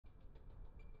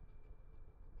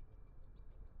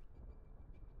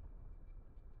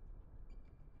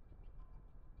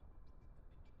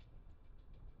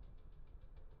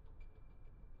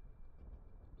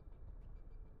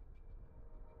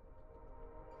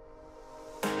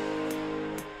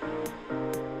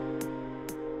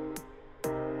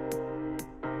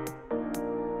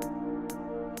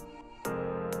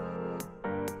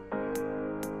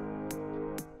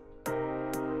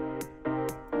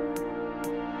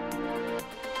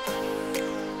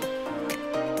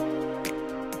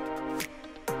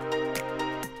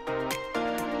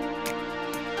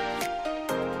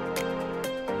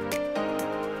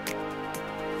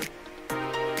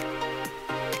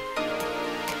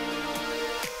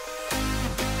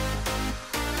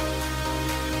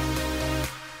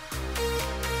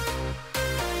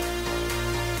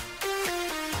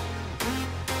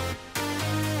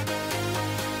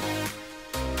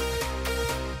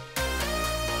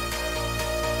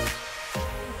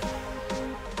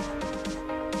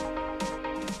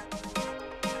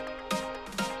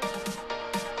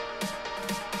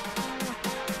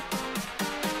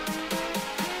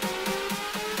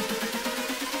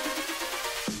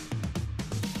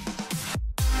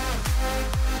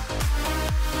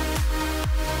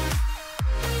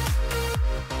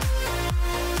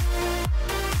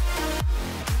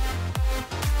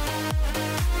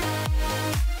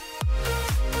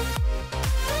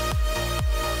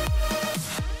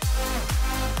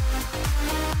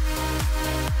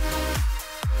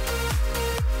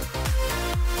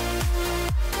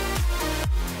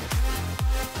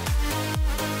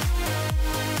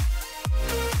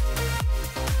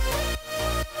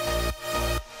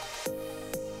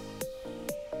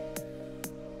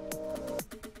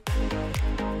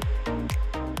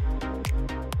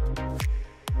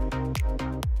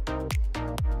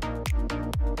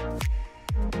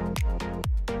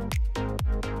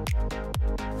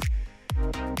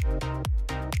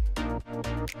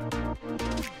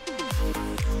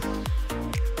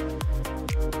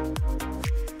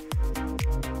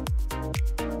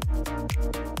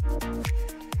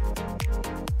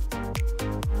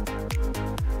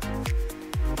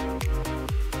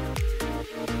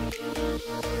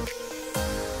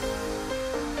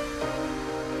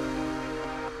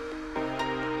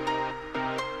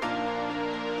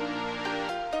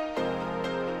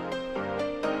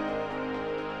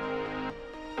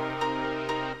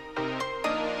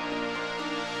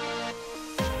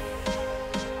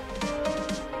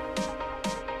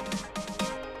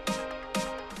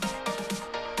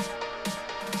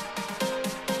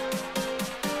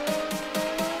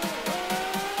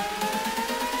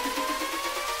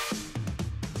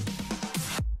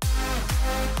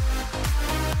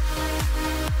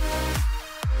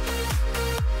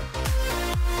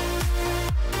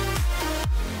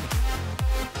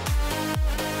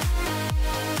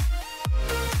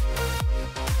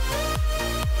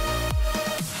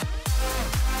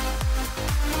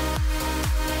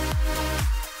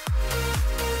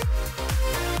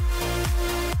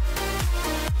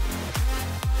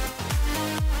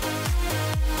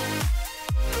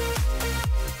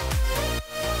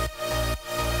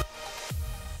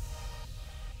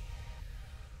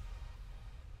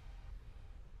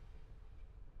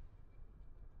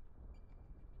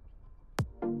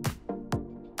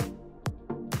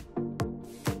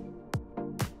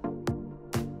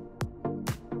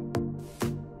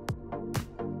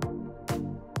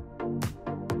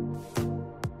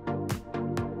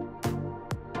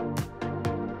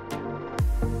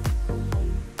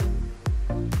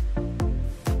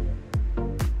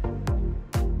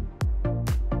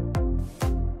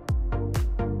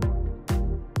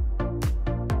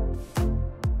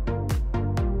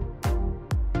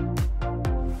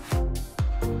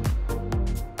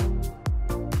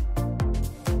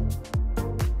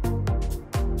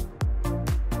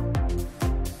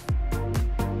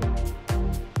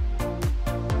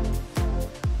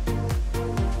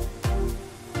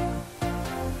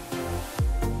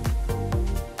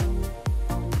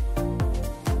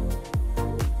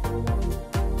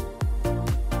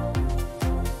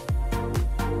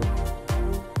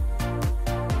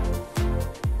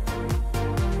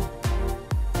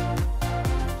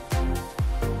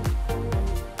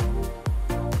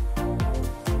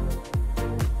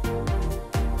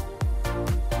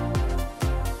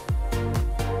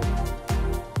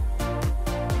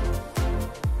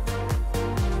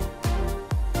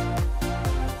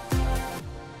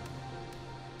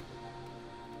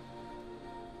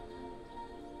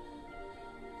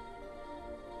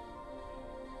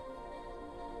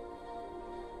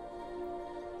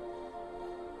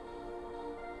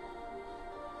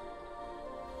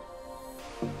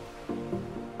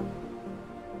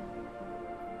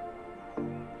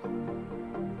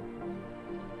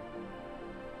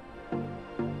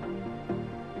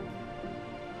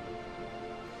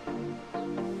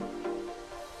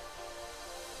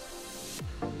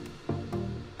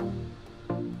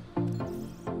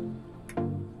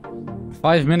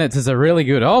5 minutes is a really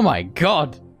good... Oh my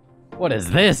god! What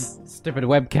is this? Stupid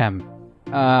webcam.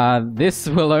 This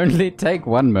will only take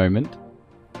 1 moment.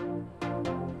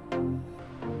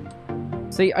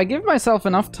 See, I give myself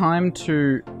enough time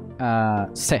to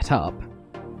set up,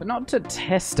 but not to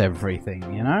test everything,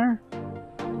 you know?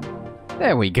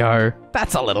 There we go.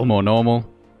 That's a little more normal.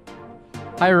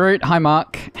 Hi Root, hi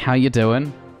Mark, how you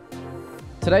doing?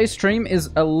 Today's stream is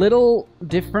a little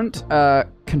different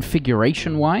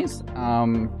configuration-wise.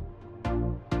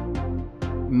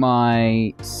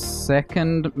 My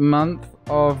second month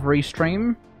of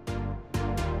Restream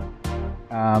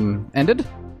ended.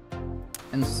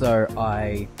 And so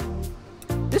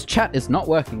this chat is not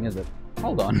working, is it?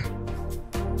 Hold on.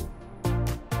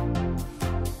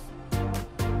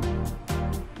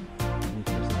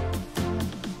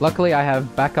 Luckily, I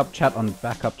have backup chat on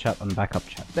backup chat on backup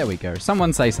chat. There we go.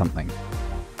 Someone say something.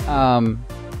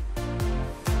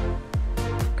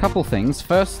 Couple things.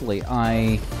 Firstly,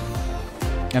 I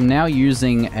am now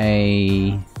using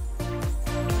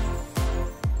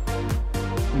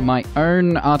my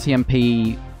own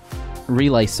RTMP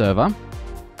relay server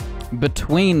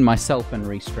between myself and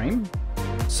Restream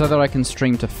so that I can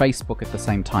stream to Facebook at the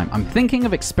same time. I'm thinking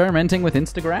of experimenting with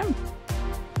Instagram.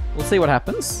 We'll see what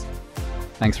happens.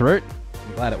 Thanks, Root.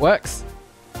 I'm glad it works.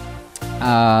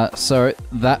 So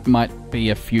that might be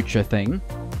a future thing.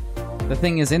 The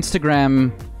thing is,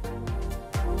 Instagram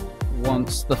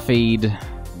wants the feed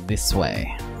this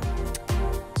way.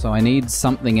 So I need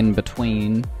something in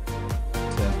between to...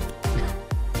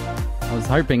 I was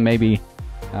hoping maybe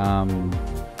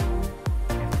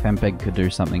FMPEG could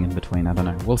do something in between. I don't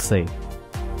know. We'll see.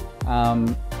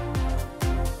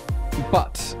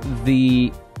 But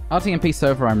the RTMP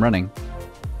server I'm running,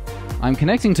 I'm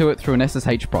connecting to it through an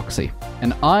SSH proxy,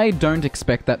 and I don't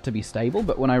expect that to be stable,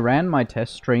 but when I ran my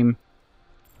test stream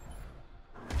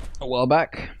a while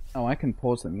back... Oh, I can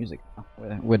pause the music. Oh,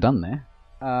 we're done there.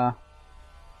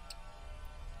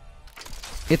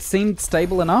 It seemed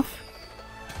stable enough,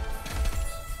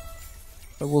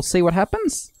 but we'll see what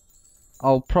happens.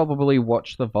 I'll probably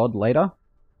watch the VOD later.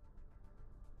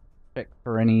 Check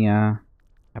for any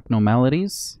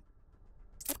abnormalities.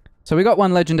 So we got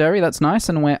 1 legendary, that's nice,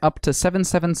 and we're up to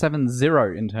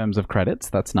 7770 in terms of credits,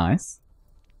 that's nice.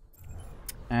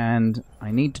 And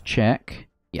I need to check.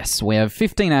 Yes, we have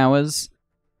 15 hours.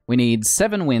 We need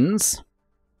 7 wins.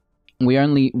 We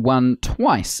only won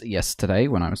twice yesterday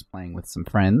when I was playing with some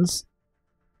friends.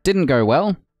 Didn't go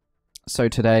well, so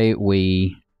today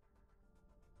we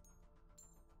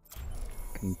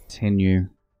continue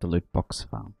the Lootbox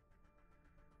farm.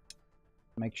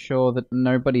 Make sure that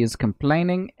nobody is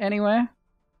complaining anywhere.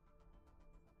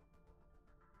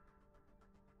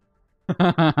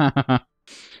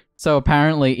 So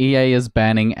apparently EA is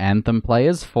banning Anthem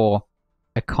players for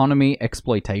economy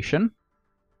exploitation.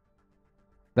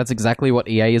 That's exactly what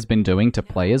EA has been doing to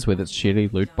players with its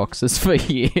shitty loot boxes for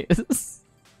years.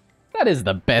 That is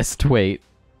the best tweet.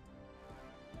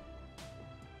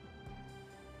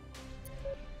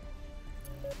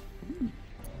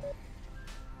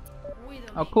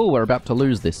 Oh cool, we're about to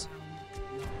lose this.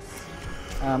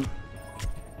 So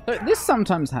this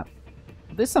sometimes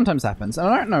happens, and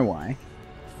I don't know why.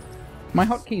 My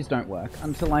hotkeys don't work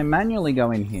until I manually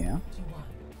go in here,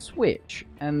 switch,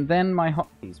 and then my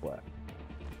hotkeys work.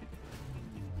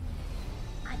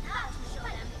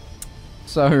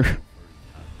 So,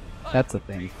 that's a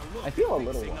thing. I feel a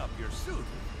little...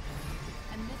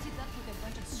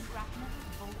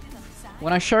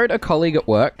 When I showed a colleague at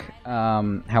work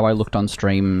how I looked on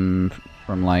stream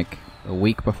from like a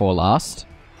week before last,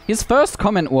 his first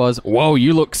comment was, "Whoa,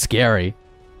 you look scary."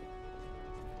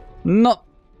 Not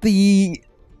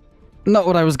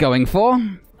what I was going for.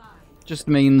 Just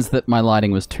means that my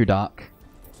lighting was too dark.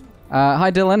 Hi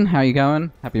Dylan, how you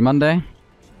going? Happy Monday.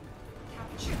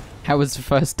 How was the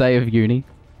first day of uni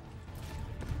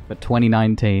for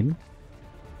 2019?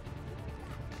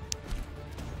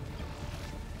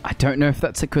 I don't know if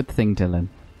that's a good thing, Dylan.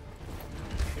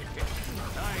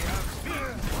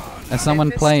 As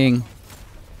someone playing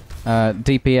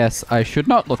DPS, I should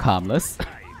not look harmless.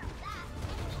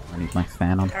 I need my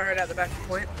fan on. Turret at the back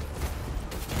point.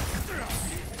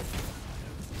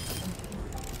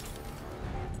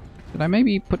 Did I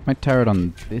maybe put my turret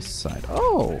on this side?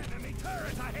 Oh!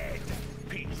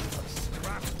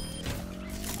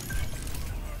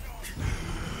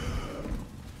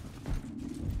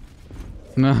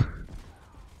 No.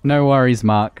 No worries,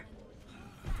 Mark.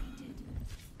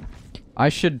 I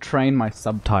should train my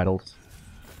subtitles.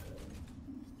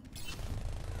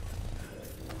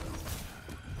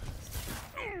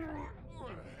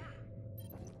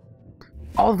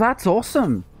 Oh, that's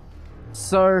awesome!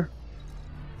 So,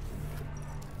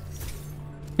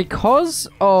 because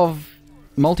of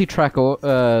multi-track,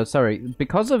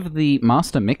 because of the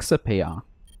master mixer PR,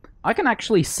 I can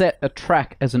actually set a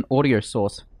track as an audio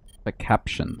source for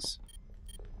captions.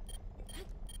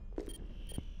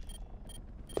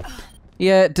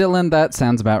 Yeah, Dylan, that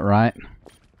sounds about right.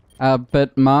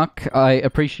 But Mark, I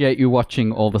appreciate you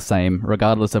watching all the same,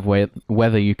 regardless of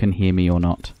whether you can hear me or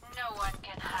not. No one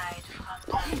can hide from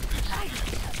light.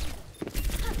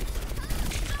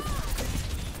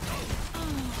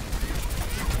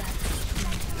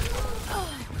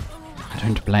 I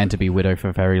don't plan to be Widow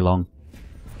for very long.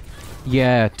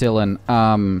 Yeah, Dylan,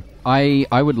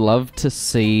 I would love to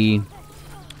see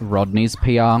Rodney's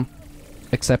PR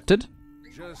accepted,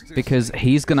 because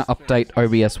he's gonna update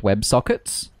OBS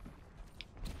WebSockets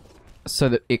so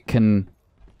that it can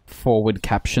forward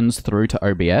captions through to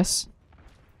OBS,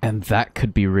 and that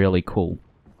could be really cool.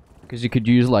 Because you could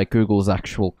use, like, Google's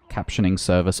actual captioning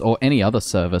service, or any other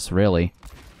service, really.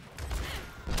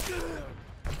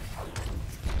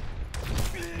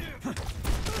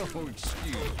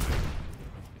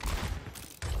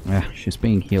 Yeah, she's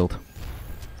being healed.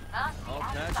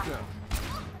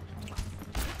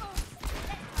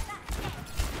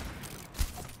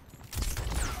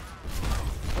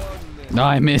 No,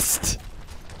 I missed.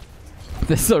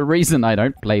 There's a reason I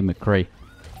don't play McCree.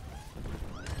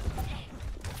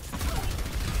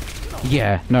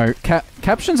 Yeah, no,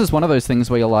 captions is one of those things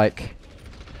where you're like...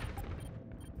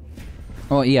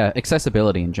 Well, yeah,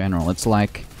 accessibility in general. It's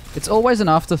like, it's always an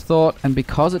afterthought, and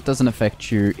because it doesn't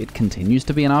affect you, it continues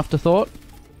to be an afterthought.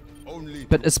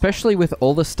 But especially with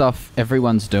all the stuff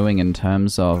everyone's doing in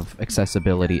terms of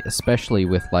accessibility, especially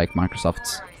with, like,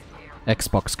 Microsoft's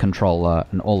Xbox controller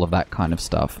and all of that kind of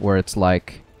stuff, where it's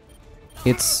like,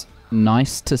 it's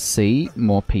nice to see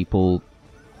more people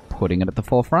putting it at the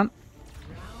forefront.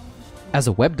 As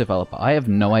a web developer, I have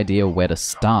no idea where to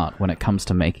start when it comes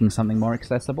to making something more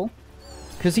accessible.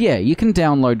 Because yeah, you can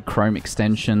download Chrome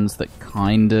extensions that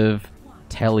kind of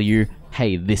tell you,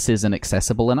 hey, this isn't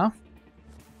accessible enough.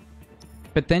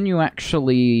 But then you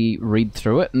actually read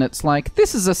through it and it's like,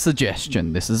 this is a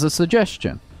suggestion, this is a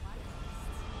suggestion.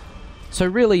 So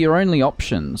really, your only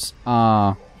options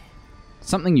are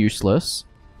something useless,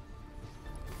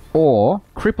 or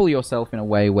cripple yourself in a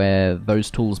way where those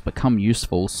tools become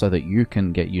useful so that you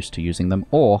can get used to using them,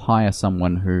 or hire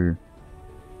someone who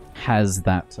has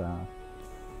that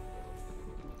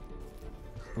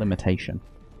limitation.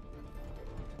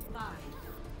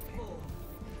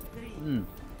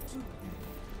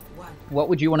 What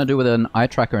would you want to do with an eye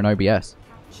tracker and OBS?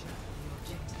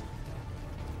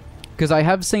 Because I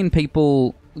have seen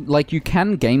people, like, you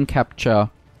can game capture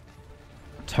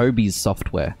Toby's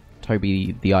software.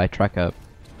 Toby, the eye tracker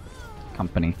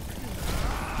company.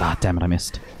 Ah, damn it, I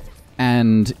missed.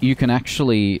 And you can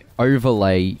actually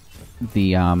overlay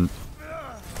the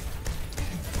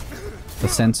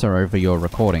sensor over your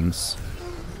recordings.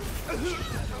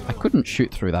 I couldn't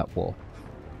shoot through that wall.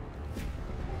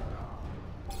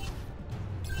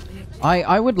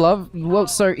 I would love... Well,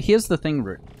 so here's the thing,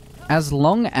 Root. As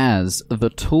long as the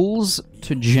tools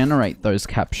to generate those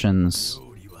captions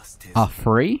are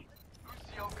free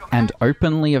and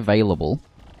openly available,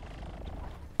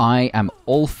 I am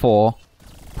all for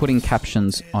putting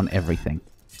captions on everything.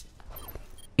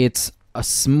 It's a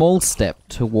small step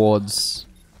towards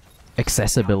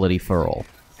accessibility for all.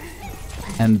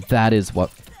 And that is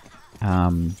what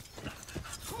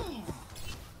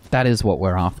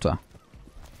we're after.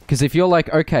 Because if you're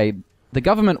like, okay, the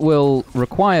government will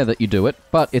require that you do it,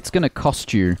 but it's going to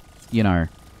cost you, you know,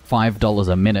 $5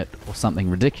 a minute or something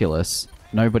ridiculous,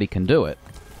 nobody can do it.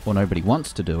 Or nobody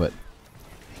wants to do it.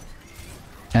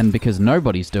 And because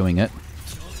nobody's doing it,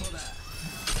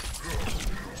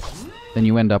 then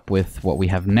you end up with what we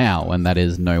have now, and that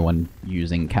is no one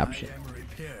using caption.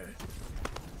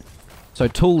 So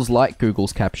tools like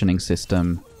Google's captioning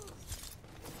system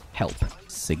help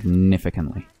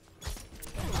significantly.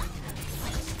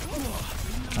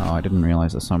 Oh, I didn't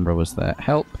realize the Sombra was there.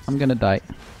 Help, I'm gonna die.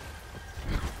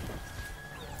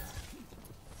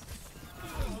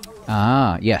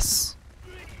 Ah, yes.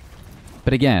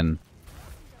 But again,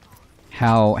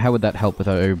 how would that help with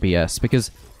OBS? Because,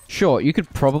 sure, you could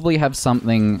probably have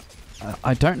something...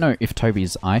 I don't know if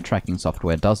Toby's eye tracking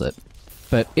software does it,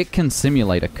 but it can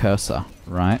simulate a cursor,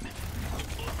 right?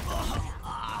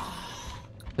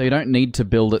 So you don't need to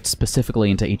build it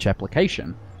specifically into each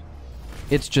application.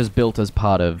 It's just built as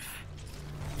part of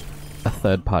a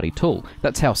third-party tool.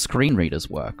 That's how screen readers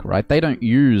work, right? They don't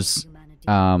use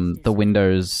the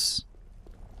Windows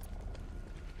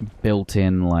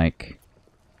built-in, like,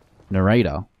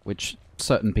 narrator, which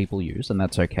certain people use, and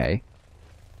that's okay.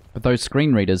 But those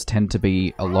screen readers tend to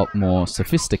be a lot more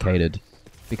sophisticated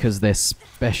because they're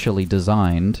specially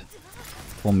designed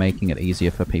for making it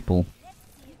easier for people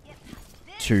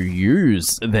to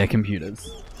use their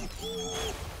computers.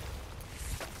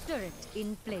 Turret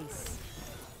in place.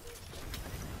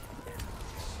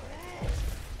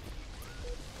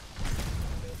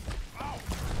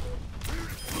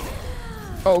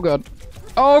 Oh god.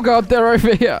 Oh god, they're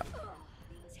over here!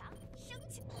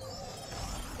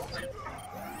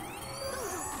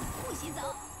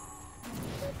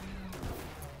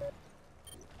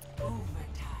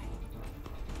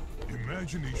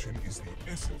 Imagination is the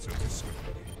essence of discovery.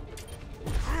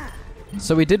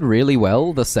 So we did really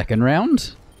well the second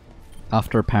round,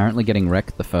 after apparently getting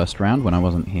wrecked the first round when I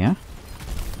wasn't here.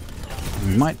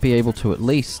 We might be able to at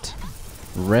least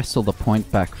wrestle the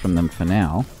point back from them for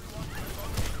now.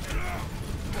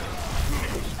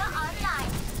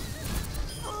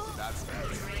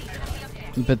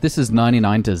 But this is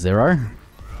 99 to 0.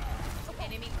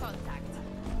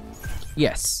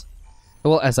 Yes.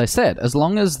 Well, as I said, as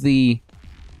long as the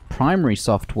primary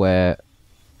software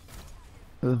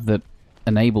that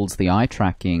enables the eye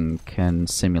tracking can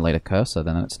simulate a cursor,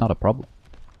 then it's not a problem.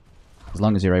 As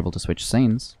long as you're able to switch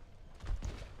scenes.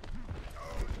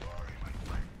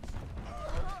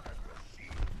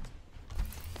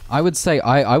 I would say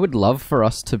I would love for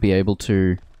us to be able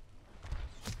to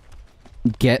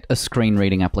get a screen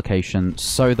reading application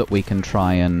so that we can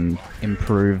try and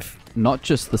improve not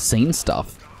just the scene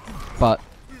stuff, but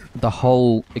the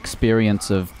whole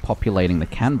experience of populating the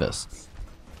canvas.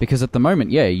 Because at the moment,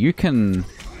 yeah, you can...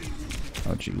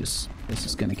 Oh jeez, this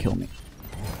is gonna kill me.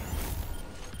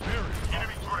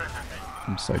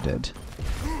 I'm so dead.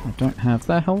 I don't have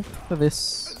the health for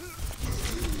this.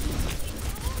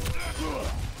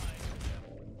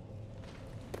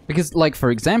 Because, like,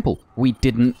 for example, we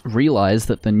didn't realize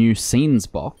that the new scenes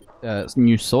box,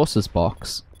 new sources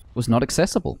box, was not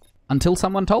accessible until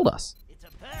someone told us.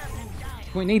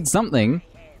 We need something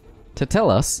to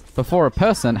tell us before a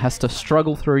person has to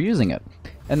struggle through using it.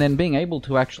 And then being able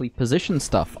to actually position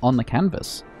stuff on the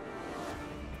canvas.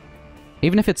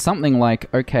 Even if it's something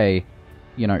like, okay,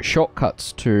 you know,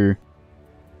 shortcuts to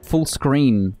full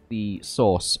screen the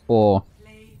source, or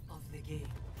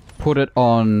put it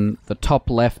on the top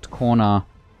left corner,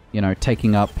 you know,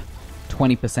 taking up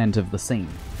 20% of the scene.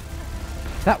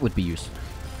 That would be useful.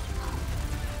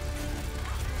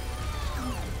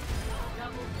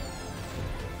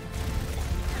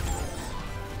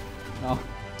 Oh,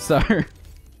 so...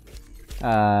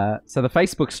 so the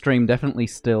Facebook stream definitely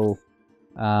still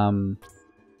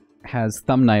has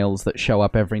thumbnails that show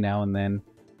up every now and then.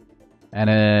 And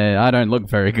I don't look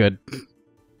very good.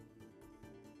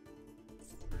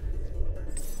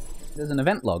 There's an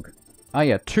event log. Oh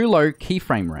yeah, too low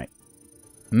keyframe rate.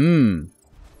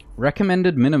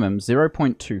 Recommended minimum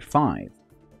 0.25.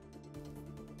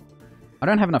 I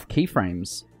don't have enough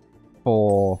keyframes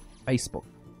for Facebook.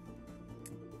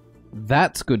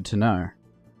 That's good to know.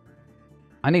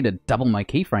 I need to double my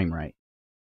keyframe rate.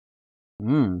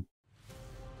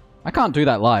 I can't do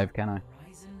that live, can I?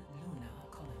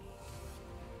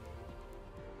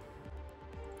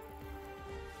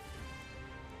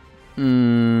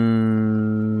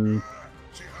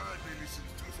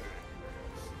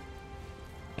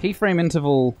 Keyframe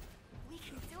interval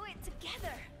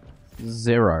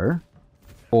 0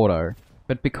 auto,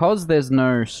 but because there's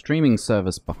no streaming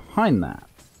service behind that.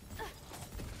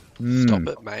 Stop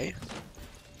it, mate.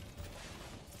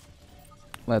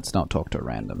 Let's not talk to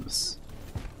randoms.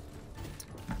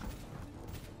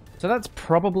 So that's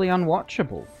probably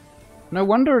unwatchable. No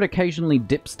wonder it occasionally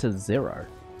dips to 0.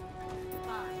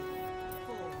 5,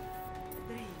 4,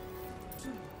 3, 2,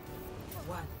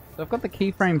 1. So I've got the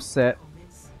keyframe set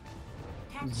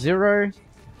 0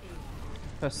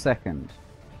 per second.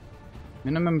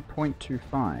 Minimum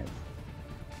 0.25.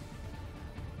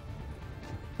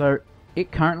 So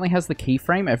it currently has the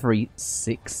keyframe every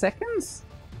 6 seconds?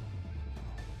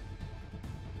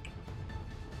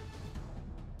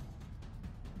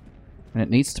 And it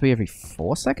needs to be every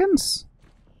 4 seconds?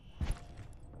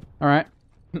 Alright,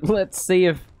 let's see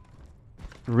if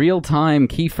real-time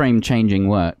keyframe changing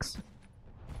works.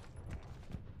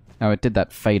 Oh, it did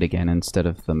that fade again instead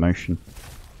of the motion.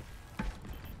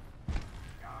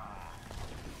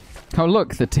 Oh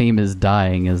look, the team is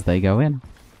dying as they go in.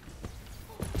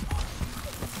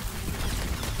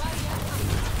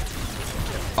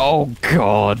 Oh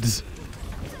god!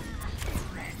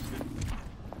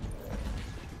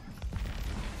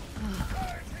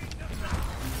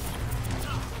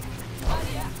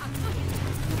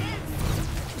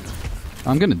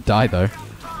 I'm gonna die though.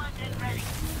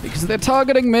 Because they're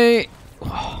targeting me!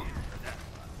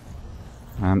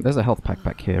 There's a health pack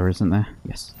back here, isn't there?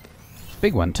 Yes.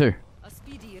 Big one, too. A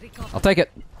speedy recovery. I'll take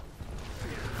it.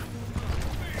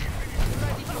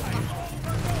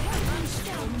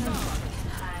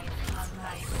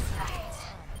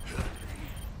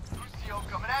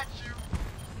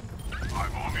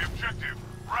 I'm on the objective.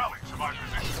 Rally to my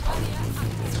position.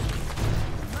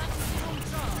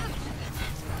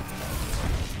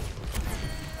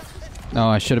 Oh,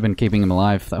 I should have been keeping him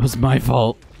alive. That was my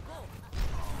fault.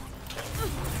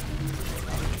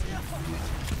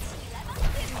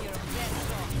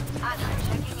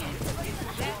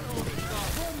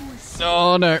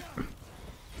 Oh no.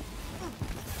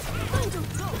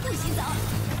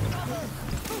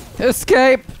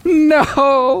 Escape!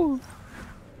 No!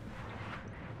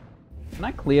 Can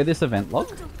I clear this event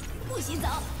log?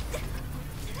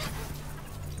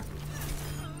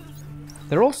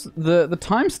 They're also the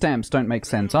timestamps don't make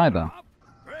sense either.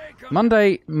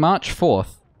 Monday, March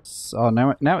 4th. Oh,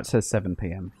 now it says 7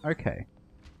 p.m. Okay.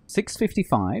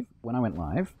 6:55 when I went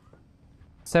live.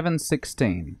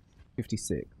 7:16.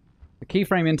 56. The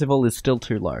keyframe interval is still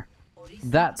too low.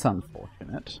 That's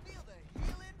unfortunate.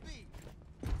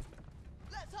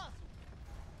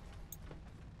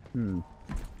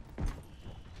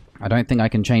 I don't think I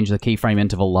can change the keyframe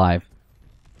interval live.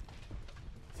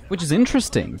 Which is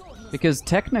interesting, because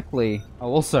technically...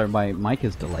 Oh, also, my mic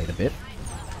is delayed a bit.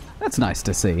 That's nice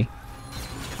to see.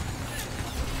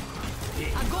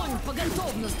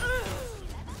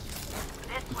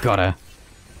 Gotta.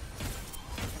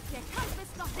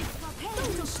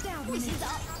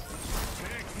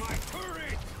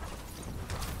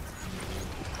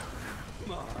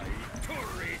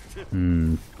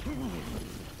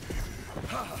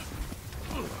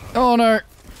 Oh no!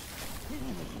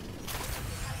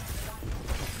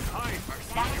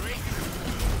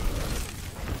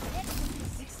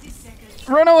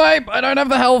 Run away! I don't have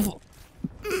the health!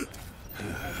 I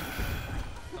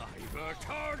worked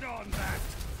hard on that.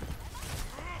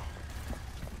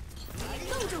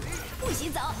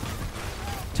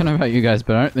 Don't know about you guys,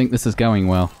 but I don't think this is going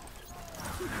well.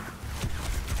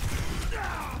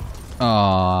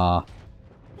 Ah,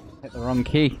 hit the wrong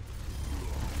key.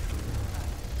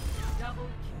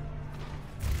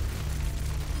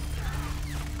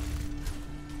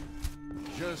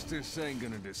 Justice ain't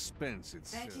gonna dispense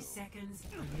itself. 30 seconds.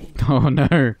 Oh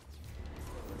no.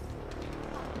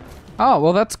 Oh,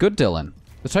 well that's good, Dylan.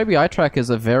 The Tobii eye trackers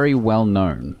are very well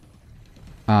known.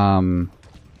 I've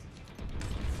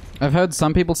heard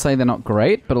some people say they're not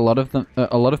great, but a lot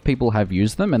of people have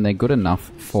used them and they're good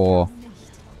enough for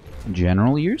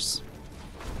general use.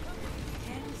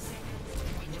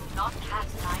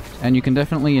 And you can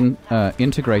definitely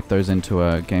integrate those into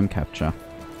a game capture.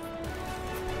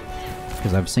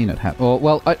 Because I've seen it happen.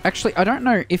 Well, actually, I don't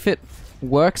know if it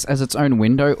works as its own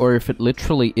window or if it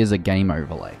literally is a game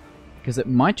overlay. Because it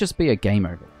might just be a game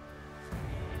overlay.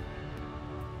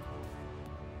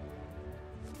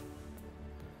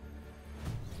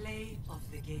 Play of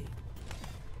the game.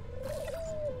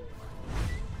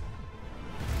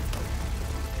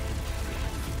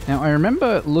 Now, I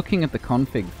remember looking at the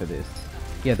config for this.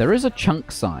 Yeah, there is a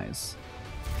chunk size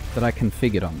that I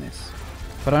configured on this.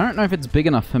 But I don't know if it's big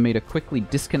enough for me to quickly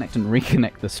disconnect and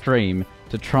reconnect the stream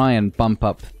to try and bump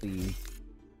up the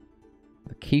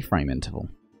keyframe interval.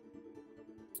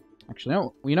 Actually,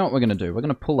 you know what we're going to do? We're going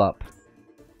to pull up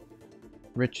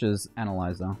Rich's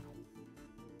analyzer.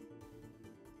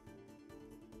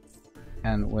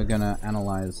 And we're going to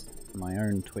analyze my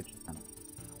own Twitch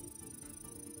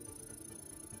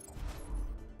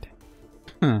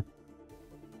channel.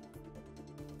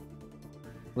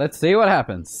 Let's see what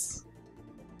happens.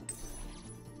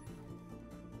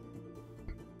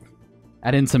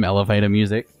 Add in some elevator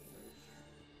music.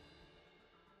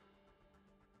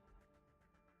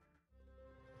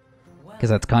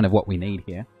 Because that's kind of what we need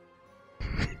here.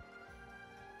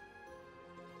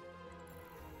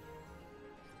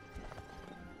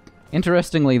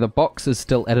 Interestingly, the box is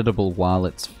still editable while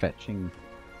it's fetching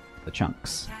the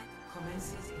chunks. Attack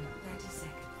commences in 30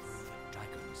 seconds.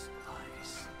 Dragon's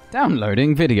eyes.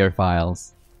 Downloading video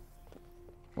files.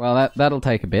 Well, that'll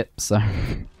take a bit, so...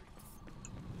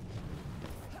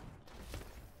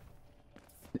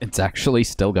 It's actually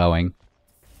still going.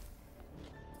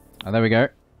 Oh, there we go.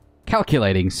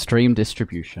 Calculating stream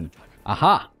distribution.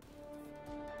 Aha!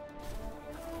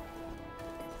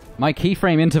 My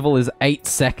keyframe interval is 8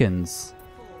 seconds.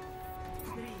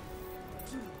 4, 3,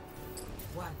 2,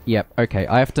 1. Yep, okay.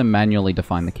 I have to manually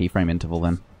define the keyframe interval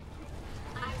then.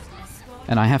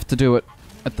 And I have to do it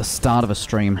at the start of a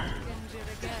stream.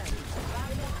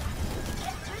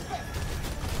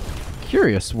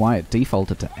 curious why it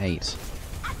defaulted to 8.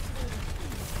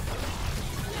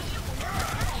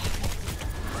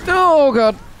 Oh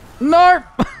god! No!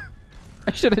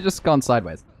 I should have just gone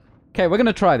sideways. Okay, we're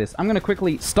gonna try this. I'm gonna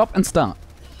quickly stop and start.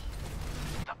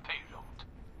 The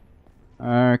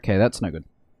payload. Okay, that's no good.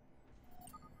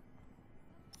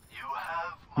 You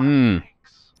have my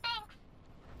thanks.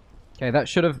 Okay, that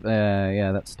should have...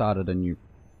 yeah, that started a new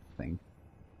thing.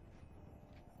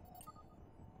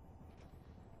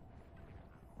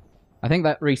 I think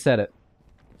that reset it.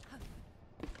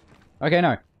 Okay,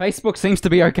 no. Facebook seems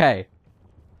to be okay.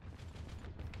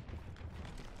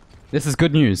 This is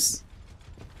good news.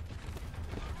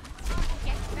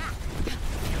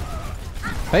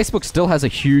 Facebook still has a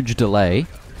huge delay,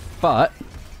 but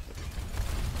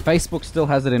Facebook still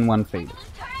has it in one feed.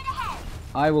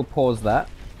 I will pause that.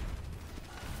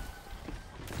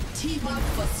 Team up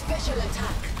for special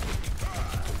attack.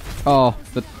 Oh,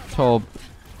 the Torb.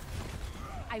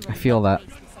 I feel that.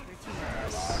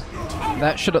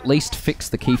 That should at least fix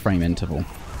the keyframe interval.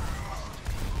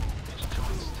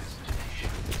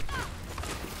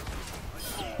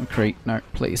 Creep, no,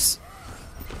 please.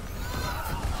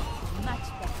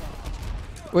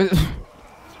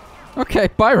 Okay,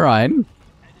 bye Ryan.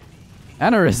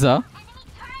 And Arisa.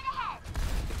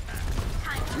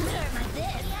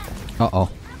 Uh-oh.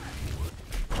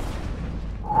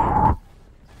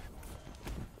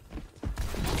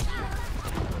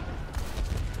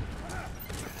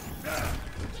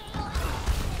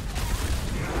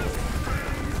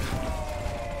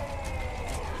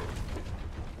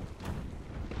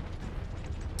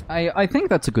 I think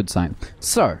that's a good sign.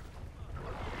 So,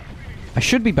 I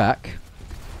should be back,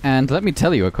 and let me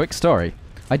tell you a quick story.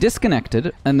 I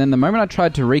disconnected, and then the moment I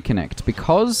tried to reconnect,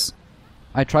 because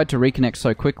I tried to reconnect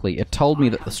so quickly, it told me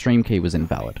that the stream key was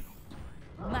invalid.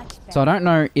 So I don't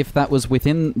know if that was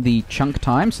within the chunk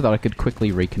time so that I could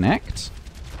quickly reconnect,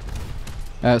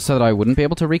 so that I wouldn't be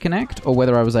able to reconnect, or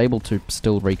whether I was able to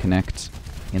still reconnect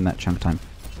in that chunk time.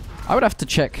 I would have to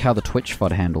check how the Twitch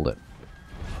FOD handled it.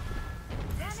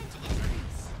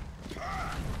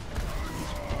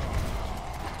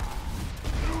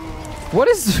 What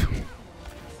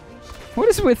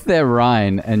is with their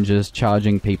Rhine and just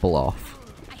charging people off?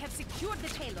 I have secured the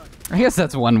payload. I guess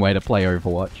that's one way to play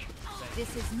Overwatch.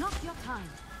 This is not your time.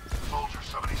 Soldier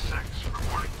 76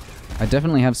 reporting. I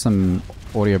definitely have some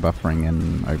audio buffering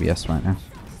in OBS right now.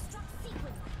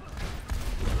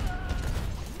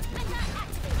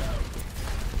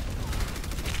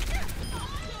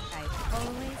 I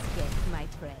always get my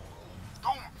prey.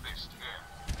 Doomfist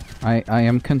here. I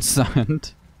am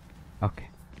concerned. Okay.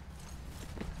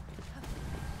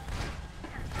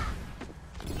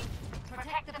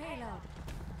 Protect the payload.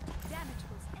 Damage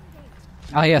was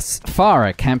engaged. Ah yes,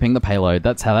 Farah camping the payload.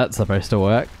 That's how that's supposed to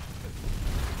work.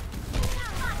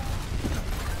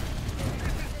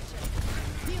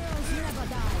 Heroes never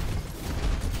die.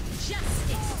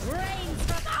 Justice reigns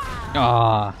from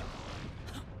Ah.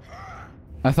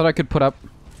 I thought I could put up...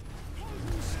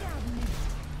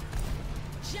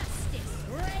 Justice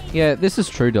reigns. Yeah, this is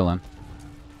true, Dylan.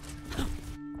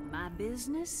 My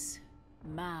business,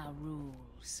 my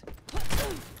rules.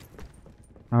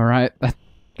 Alright, that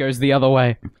goes the other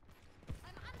way. The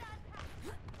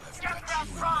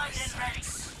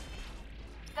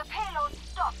payload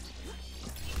stopped.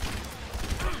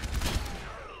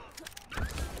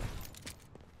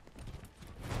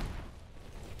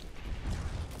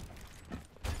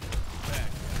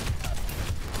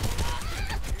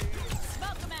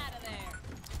 Smoke them out of there.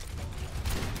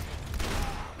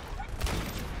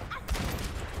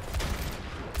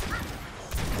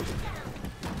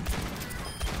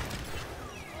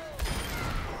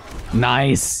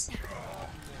 Nice.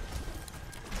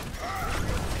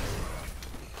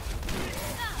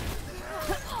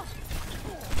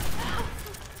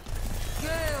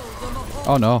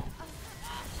 Oh no.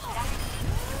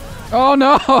 Oh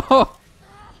no!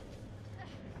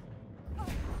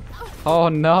 Oh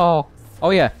no. Oh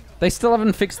yeah, they still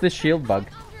haven't fixed this shield bug.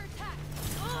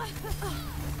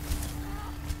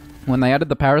 When they added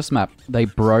the Paris map, they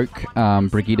broke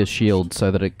Brigitte's shield so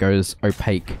that it goes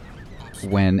opaque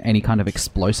when any kind of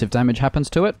explosive damage happens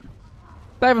to it.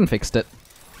 They haven't fixed it.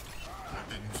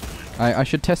 I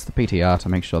should test the PTR to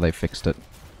make sure they fixed it.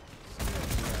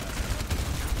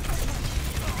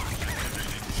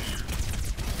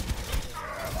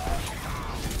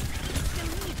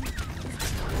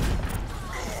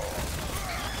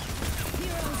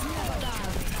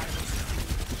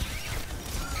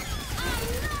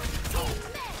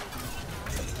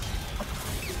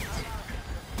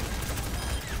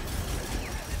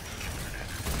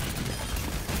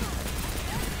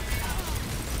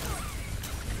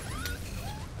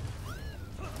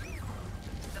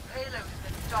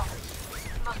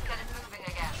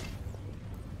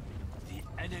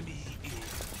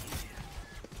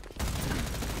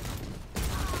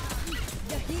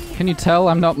 Can you tell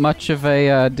I'm not much of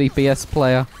a DPS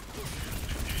player?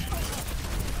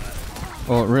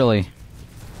 Or really,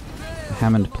 a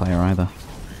Hammond player either.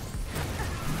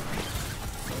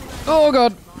 Oh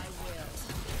god!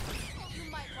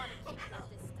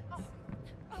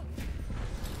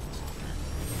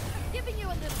 Giving you a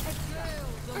little extra.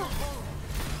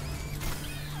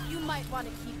 You might want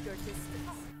to keep your distance.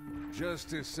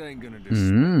 Justice ain't gonna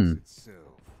disguise itself.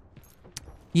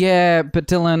 Yeah, but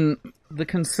Dylan, the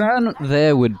concern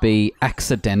there would be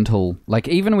accidental. Like,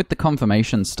 even with the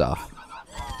confirmation stuff,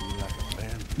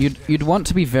 you'd want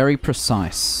to be very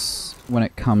precise when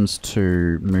it comes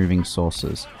to moving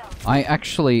sources. I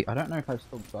don't know if I've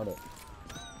still got it.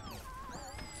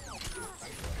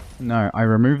 No, I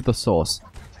removed the source.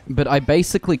 But I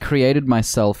basically created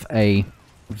myself a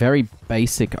very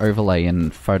basic overlay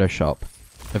in Photoshop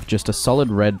of just a solid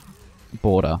red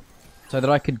border so that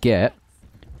I could get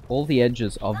all the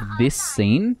edges of this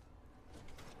scene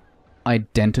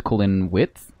identical in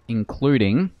width,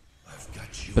 including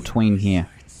between here.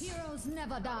 Heroes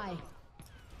never die.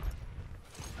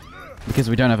 Because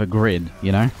we don't have a grid,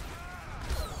 you know?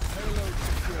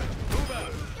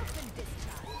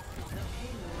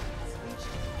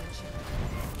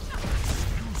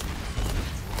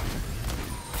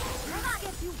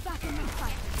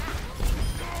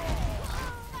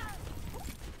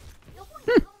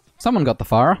 Someone got the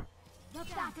fire. The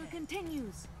battle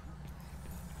continues.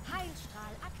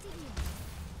 Heilstrahl aktiviert.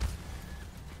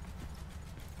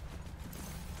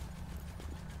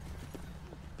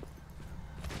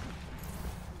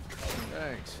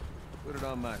 Thanks. Put it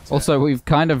on my tab. Also, we've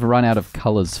kind of run out of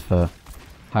colors for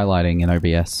highlighting in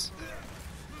OBS.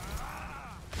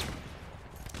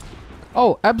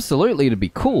 Oh, absolutely, it'd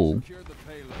be cool. Secure the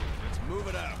payload. Let's move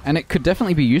it out. And it could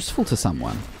definitely be useful to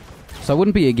someone. So I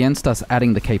wouldn't be against us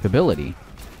adding the capability.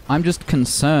 I'm just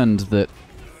concerned that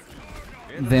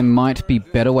there might be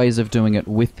better ways of doing it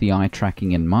with the eye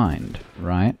tracking in mind,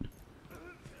 right?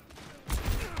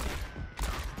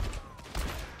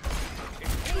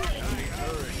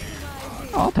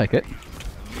 Oh, I'll take it.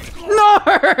 No!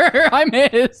 I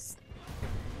missed!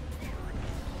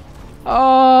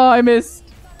 Oh, I missed.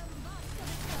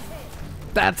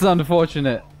 That's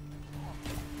unfortunate.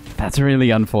 That's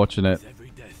really unfortunate.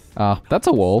 Ah, that's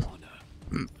a wall.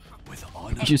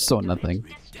 You saw nothing.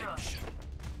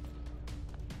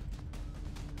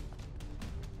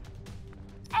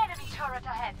 Enemy turret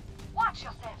ahead. Watch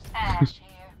yourselves. Ash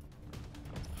here.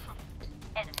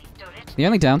 Enemy turret. The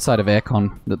only downside of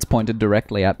aircon that's pointed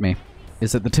directly at me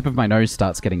is that the tip of my nose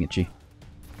starts getting itchy.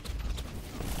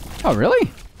 Oh,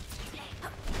 really?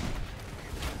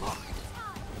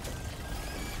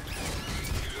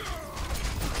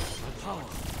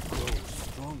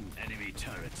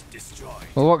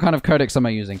 Well, what kind of codecs am I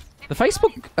using? The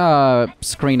Facebook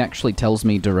screen actually tells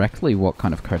me directly what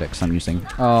kind of codecs I'm using.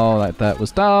 Oh, that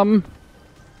was dumb.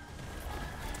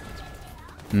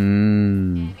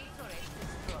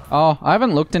 Oh, I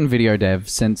haven't looked in video dev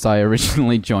since I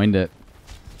originally joined it.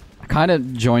 I kind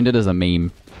of joined it as a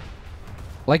meme.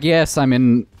 Like, yes,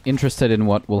 I'm interested in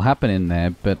what will happen in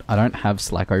there, but I don't have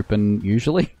Slack open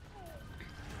usually.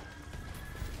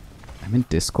 I'm in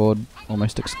Discord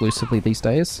almost exclusively these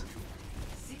days.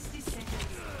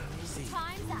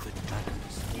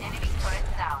 Enemy turret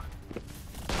down.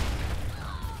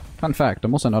 Fun fact,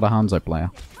 I'm also not a Hanzo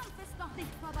player.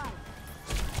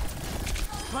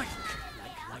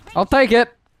 I'll take it!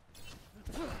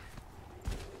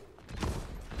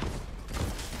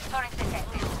 Turret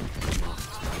detected.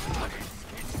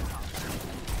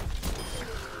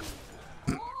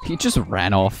 He just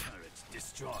ran off.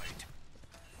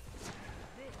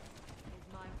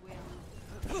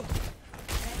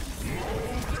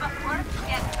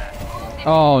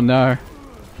 Oh no.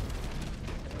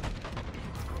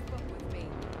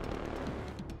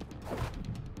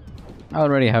 I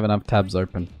already have enough tabs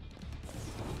open.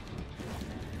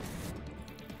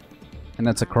 And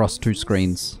that's across 2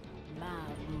 screens.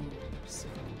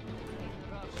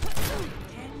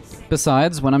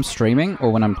 Besides, when I'm streaming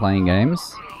or when I'm playing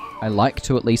games, I like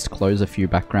to at least close a few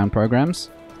background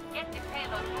programs Get the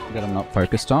payload moving. that I'm not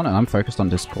focused on, and I'm focused on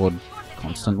Discord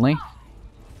constantly.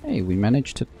 Hey, we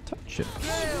managed to touch it.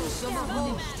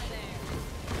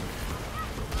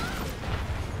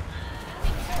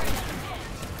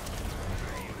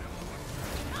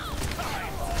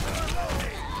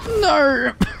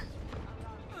 No!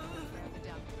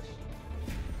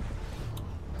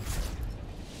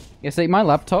 Yeah, see, my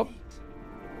laptop,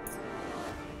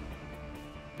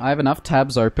 I have enough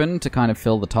tabs open to kind of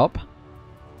fill the top.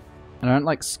 And I don't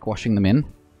like squashing them in.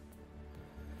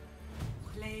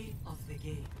 Play of the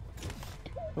game.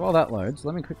 So while that loads,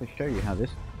 let me quickly show you how this...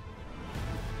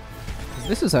 'cause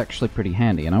this is actually pretty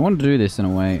handy, and I want to do this in a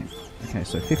way... Okay,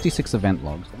 so 56 event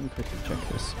logs. Let me quickly check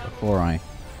this before I...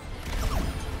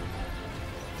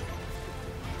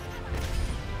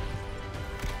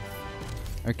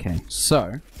 Okay,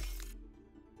 so...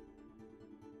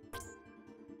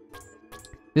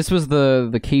 This was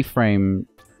the keyframe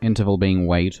interval being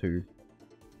way too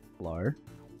low.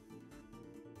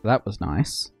 That was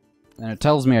nice. And it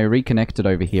tells me I reconnected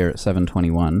over here at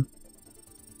 721.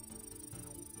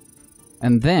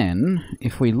 And then,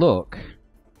 if we look...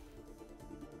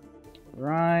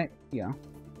 Right here.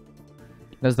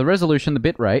 There's the resolution, the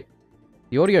bitrate,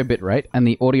 the audio bitrate, and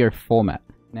the audio format.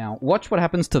 Now, watch what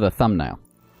happens to the thumbnail.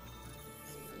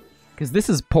 Because this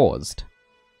is paused.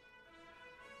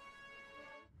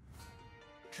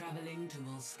 Traveling to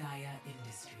Volskaya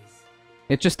Industries.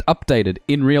 It just updated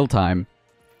in real time.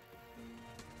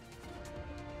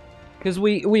 Because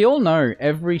we all know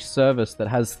every service that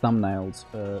has thumbnails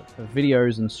for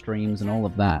videos and streams and all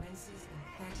of that,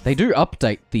 they do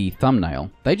update the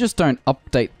thumbnail. They just don't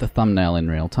update the thumbnail in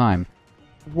real time.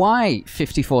 Why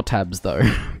 54 tabs though?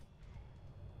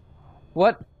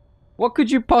 What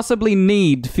could you possibly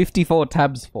need 54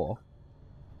 tabs for?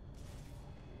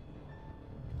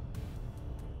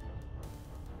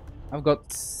 I've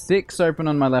got 6 open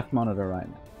on my left monitor right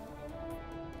now.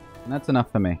 And that's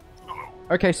enough for me.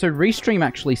 Okay, so Restream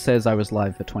actually says I was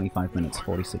live for 25 minutes,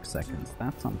 46 seconds.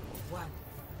 That's unfortunate.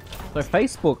 So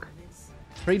Facebook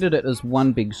treated it as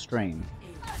one big stream.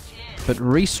 But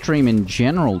Restream in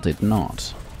general did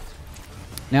not.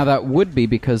 Now that would be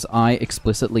because I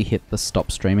explicitly hit the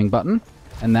stop streaming button,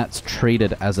 and that's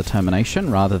treated as a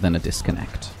termination rather than a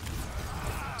disconnect.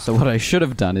 So what I should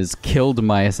have done is killed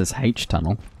my SSH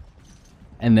tunnel,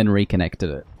 and then reconnected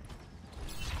it.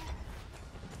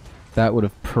 That would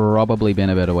have probably been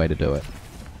a better way to do it.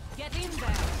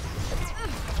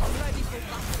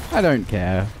 I don't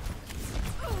care.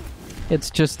 It's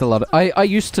just a lot of... I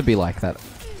used to be like that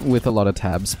with a lot of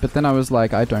tabs, but then I was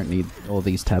like, I don't need all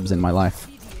these tabs in my life.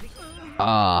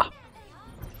 Ah.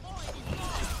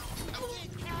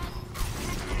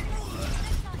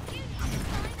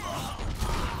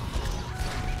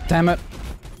 Damn it.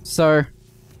 So...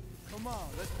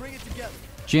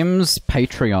 Jim's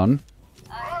Patreon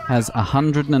has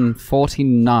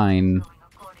 149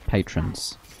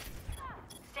 patrons.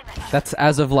 That's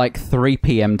as of like 3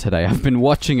 PM today. I've been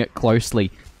watching it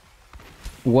closely.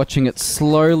 Watching it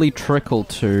slowly trickle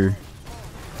to...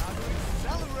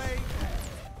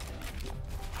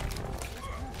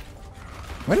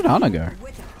 Where did Anna go?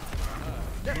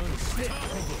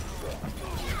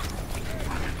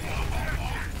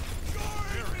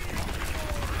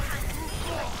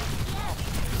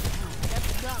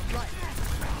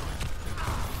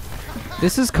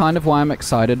 This is kind of why I'm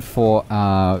excited for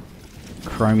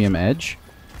Chromium Edge,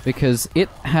 because it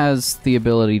has the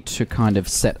ability to kind of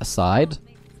set aside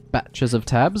batches of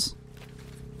tabs.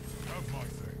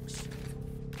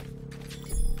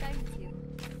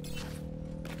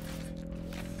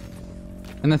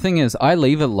 And the thing is, I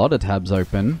leave a lot of tabs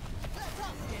open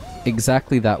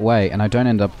exactly that way, and I don't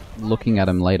end up looking at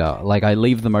them later. Like, I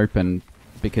leave them open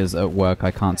because at work I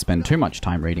can't spend too much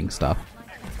time reading stuff.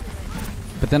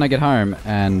 But then I get home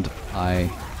and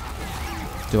I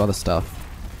do other stuff.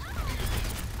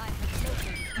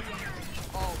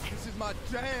 Oh, this is my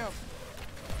jam.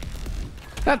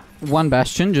 That one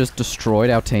Bastion just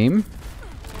destroyed our team.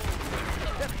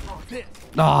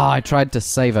 Ah, I tried to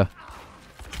save her.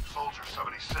 Soldier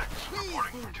 76,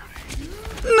 reporting for duty.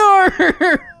 No!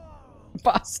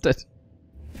 Bastard.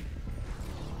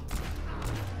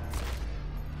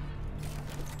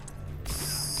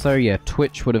 So yeah,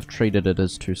 Twitch would have treated it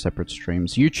as 2 separate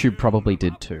streams. YouTube probably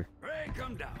did too.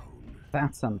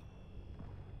 That's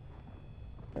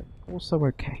also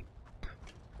okay.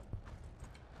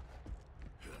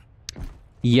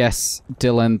 Yes,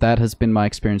 Dylan, that has been my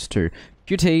experience too.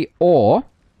 QT or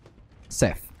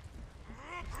Seth.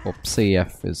 Or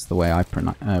CF is the way I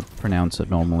pronounce it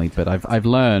normally, but I've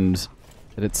learned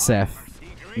that it's Seth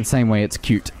in the same way it's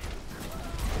cute.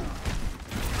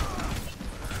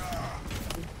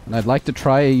 And I'd like to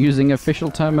try using official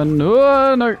term and...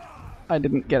 Oh, no! I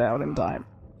didn't get out in time.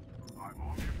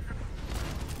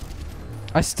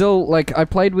 I still, like, I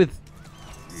played with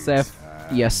Seth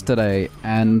yesterday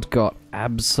and got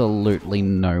absolutely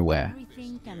nowhere.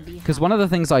 Because one of the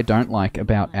things I don't like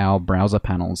about our browser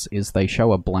panels is they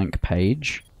show a blank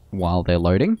page while they're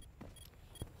loading.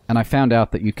 And I found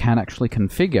out that you can actually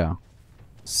configure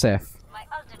Seth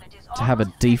to have a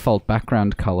default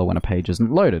background color when a page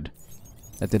isn't loaded.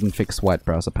 That didn't fix white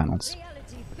browser panels.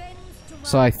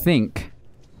 So I think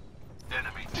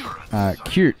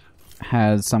Qt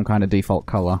has some kind of default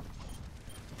color.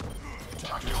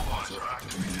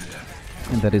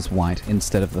 And that is white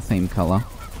instead of the theme color.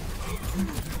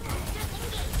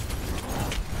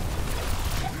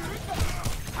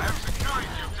 I am securing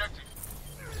the objective.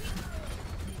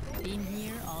 Been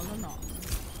here all along.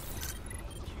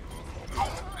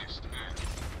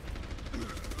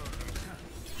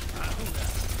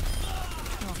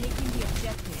 Taking the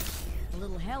objective. A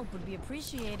little help would be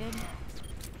appreciated.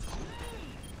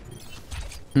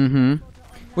 Mm-hmm.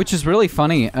 Which is really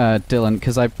funny, Dylan,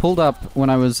 because I pulled up when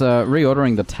I was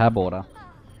reordering the tab order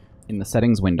in the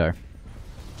settings window.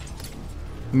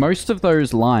 Most of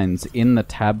those lines in the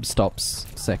tab stops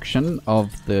section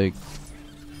of the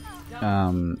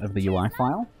UI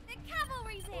file,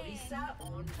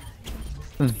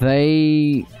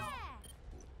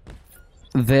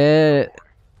 their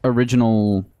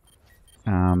original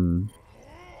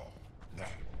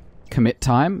commit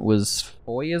time was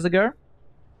 4 years ago.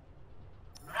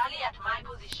 Rally at my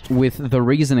position. With the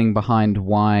reasoning behind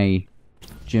why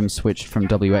Jim switched from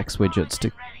WX widgets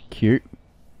to Qt.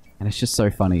 And it's just so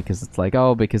funny because it's like,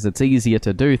 oh, because it's easier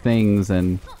to do things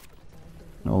and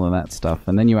all of that stuff.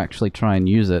 And then you actually try and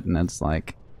use it and it's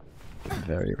like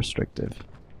very restrictive.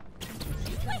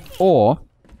 Or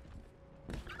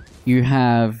you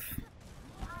have...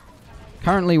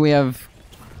 Currently we have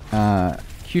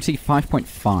Qt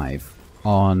 5.5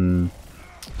 on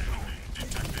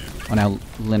our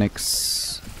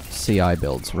Linux CI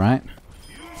builds, right?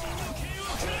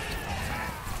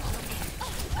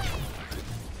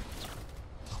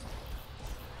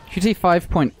 Qt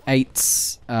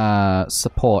 5.8's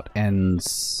support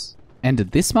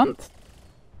ended this month?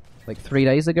 Like 3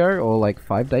 days ago, or like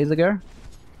 5 days ago?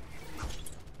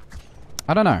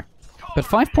 I don't know. But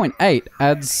 5.8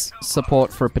 adds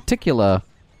support for a particular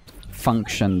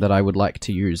function that I would like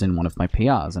to use in one of my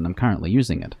PRs, and I'm currently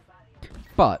using it.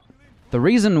 But the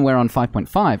reason we're on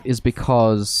 5.5 is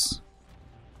because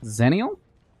Xennial?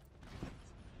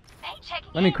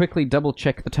 Let me quickly double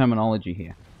check the terminology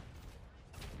here.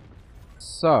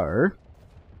 So...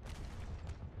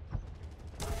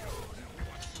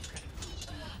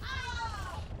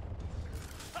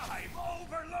 I'm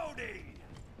overloading.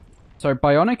 So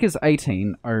Bionic is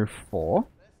 1804.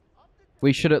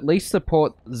 We should at least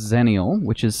support Xennial,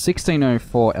 which is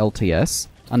 1604 LTS,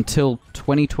 until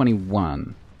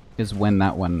 2021 is when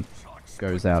that one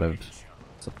goes out of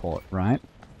support, right?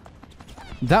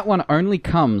 That one only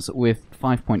comes with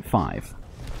 5.5.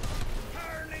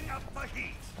 Turning up the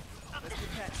heat.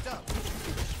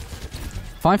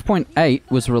 5.8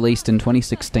 was released in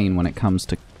 2016 when it comes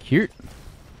to Qt.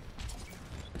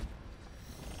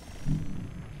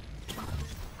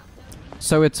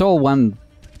 So it's all one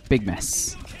big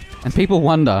mess. And people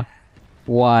wonder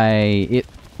why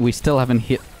we still haven't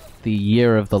hit the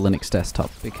year of the Linux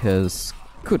desktop, because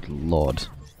good lord.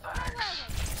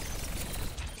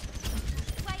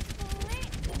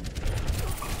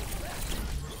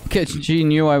 She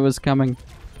knew I was coming.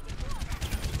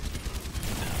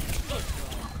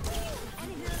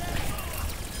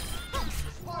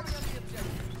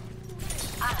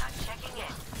 Checking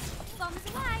in.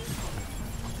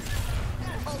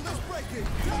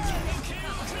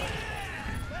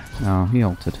 Oh, he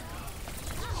altered.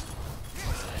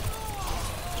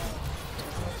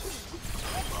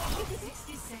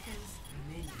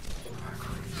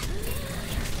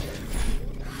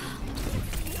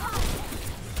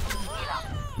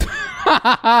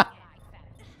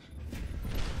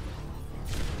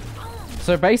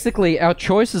 So basically, our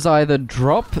choice is either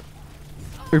drop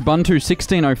Ubuntu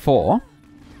 16.04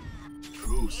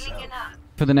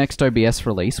 for the next OBS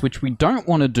release, which we don't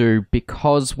want to do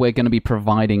because we're going to be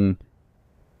providing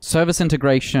service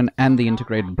integration and the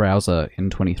integrated browser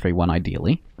in 23.1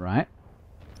 ideally, right?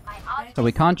 So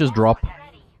we can't just drop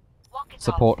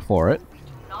support for it.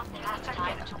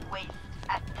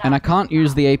 And I can't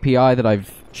use the API that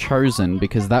I've chosen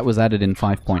because that was added in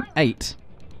 5.8.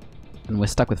 And we're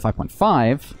stuck with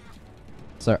 5.5.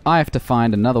 So I have to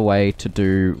find another way to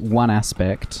do one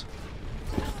aspect.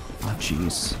 Oh,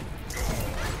 jeez.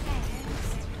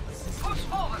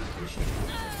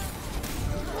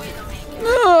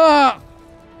 Ah!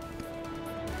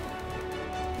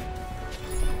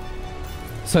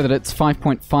 So that it's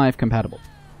 5.5 compatible.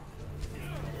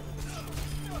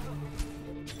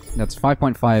 That's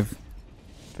 5.5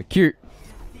 for Qt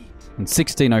and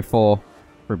 16.04 for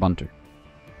Ubuntu.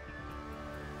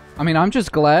 I mean, I'm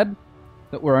just glad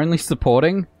that we're only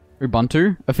supporting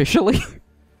Ubuntu officially.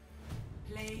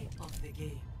 Play of the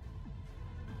game.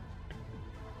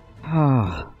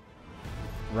 Ah,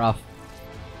 rough.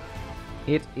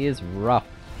 It is rough.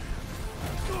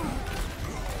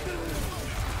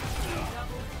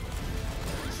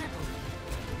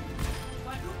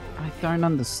 I don't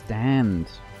understand.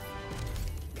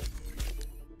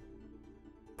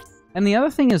 And the other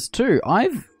thing is too,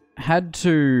 I've had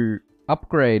to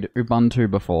upgrade Ubuntu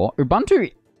before.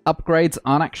 Ubuntu upgrades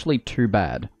aren't actually too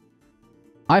bad.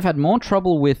 I've had more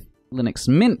trouble with Linux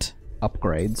Mint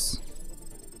upgrades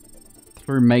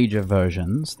through major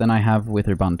versions than I have with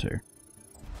Ubuntu.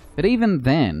 But even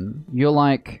then, you're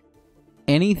like,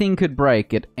 anything could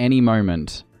break at any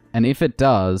moment, and if it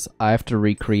does, I have to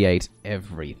recreate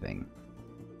everything.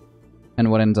 And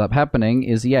what ends up happening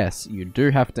is, yes, you do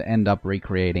have to end up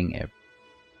recreating everything.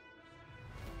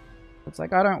 It's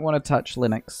like, I don't want to touch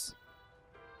Linux.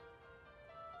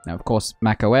 Now, of course,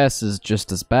 macOS is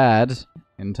just as bad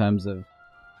in terms of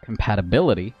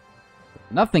compatibility.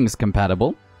 Nothing's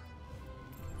compatible.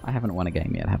 I haven't won a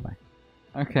game yet, have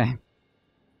I? Okay.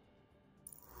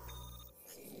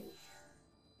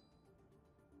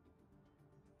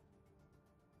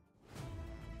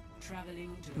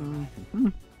 Traveling to the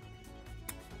right.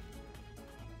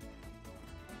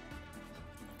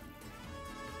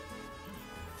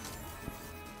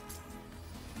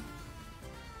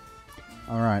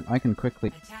 Alright, I can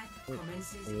quickly... Attack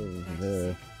commences in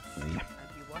 30 seconds.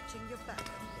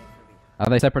 Are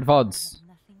they separate VODs?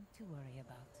 Nothing to worry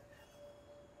about.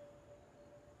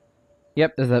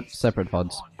 Yep, they're separate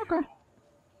VODs. Okay.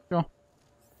 Sure.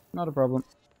 Not a problem.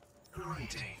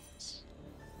 Greetings.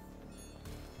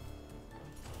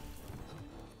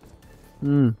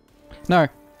 No,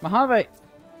 Mojave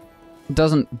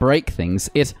doesn't break things,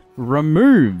 it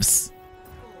removes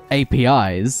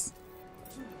APIs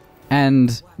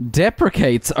and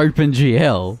deprecates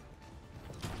OpenGL.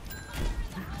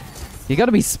 You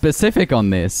gotta be specific on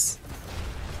this.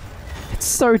 It's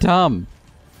so dumb.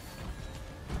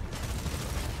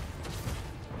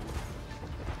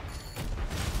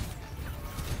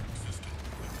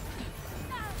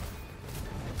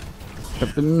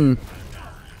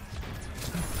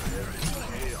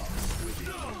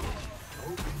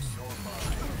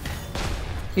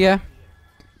 Yeah.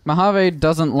 Mojave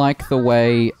doesn't like the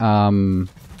way,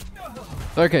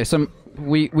 okay, so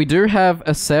we do have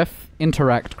a Ceph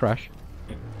interact crash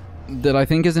that I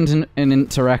think is an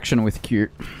interaction with Qt.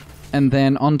 And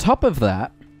then on top of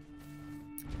that,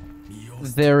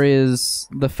 there is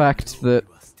the fact that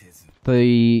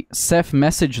the Ceph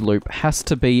message loop has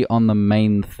to be on the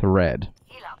main thread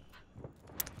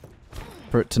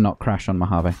for it to not crash on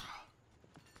Mojave.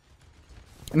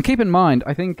 And keep in mind,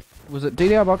 I think, was it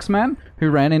DDR Boxman who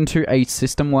ran into a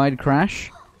system-wide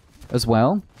crash as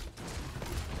well?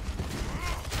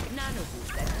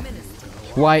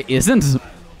 Why isn't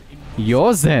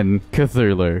your Zen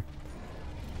Cthulhu?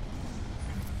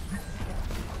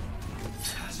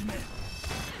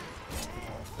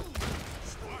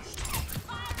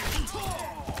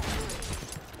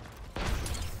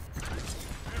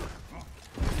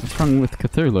 What's wrong with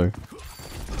Cthulhu?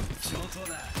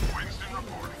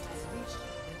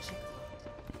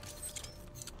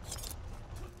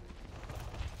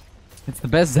 It's the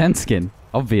best Zen skin,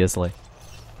 obviously.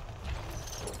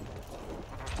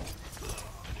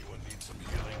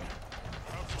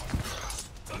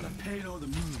 The payload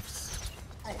moves.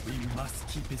 We must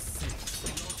keep it safe.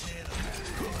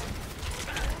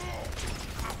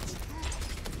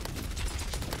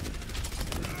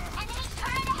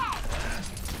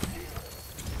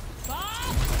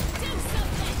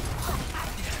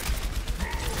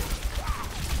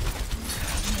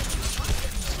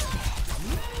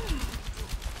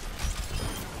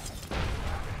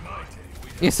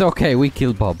 It's okay, we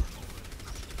kill Bob.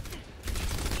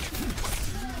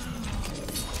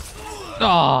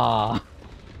 Ah,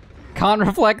 can't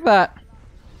reflect that.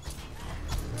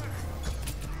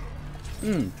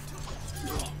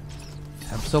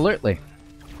 Absolutely.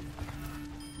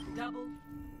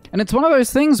 And it's one of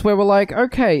those things where we're like,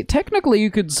 okay, technically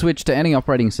you could switch to any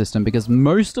operating system because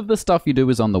most of the stuff you do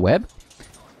is on the web.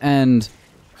 And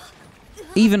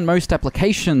even most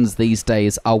applications these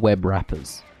days are web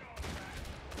wrappers.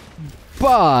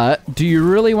 But do you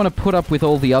really want to put up with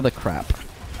all the other crap?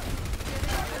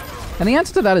 And the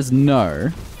answer to that is no.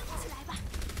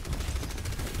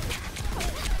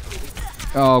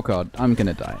 Oh god, I'm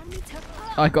gonna die.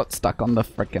 I got stuck on the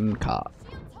frickin' cart.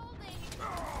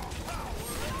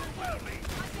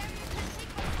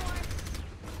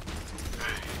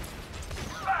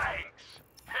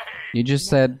 You just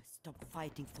said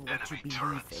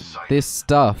this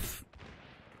stuff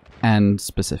and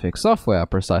specific software are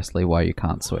precisely why you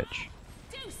can't switch.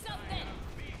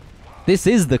 This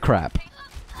is the crap.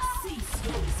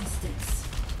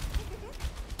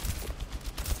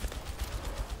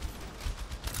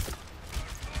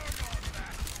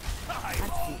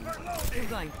 You're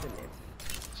going to live.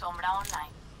 Sombra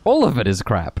online. All of it is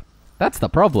crap. That's the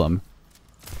problem.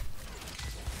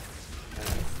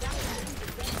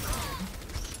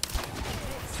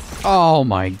 Oh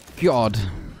my god.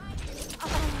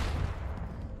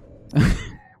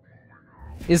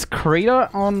 Is Krita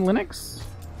on Linux?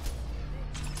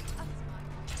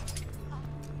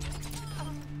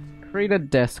 Krita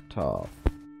desktop.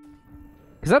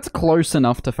 Because that's close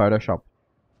enough to Photoshop.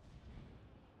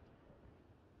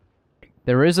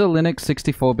 There is a Linux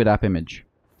 64-bit app image.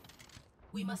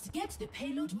 We must get the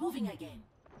payload moving again.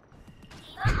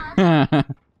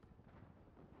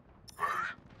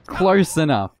 Close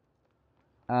enough.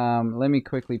 Let me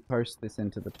quickly post this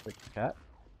into the Twitch chat.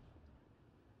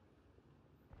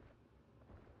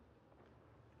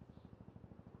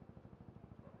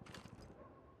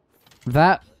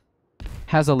 That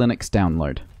has a Linux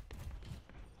download.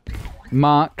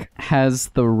 Mark, has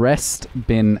the rest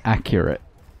been accurate?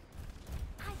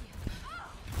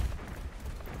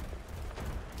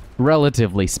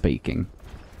 Relatively speaking.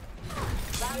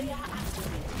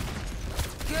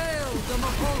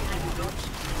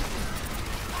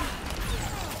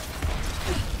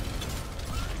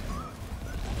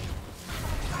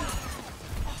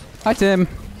 Hi, Tim.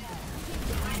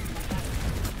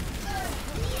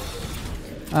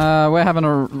 We're having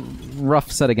a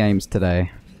rough set of games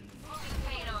today.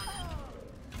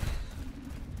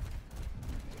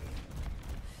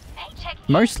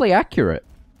 Mostly accurate.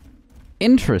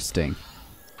 Interesting.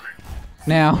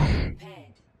 Now,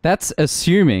 that's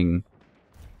assuming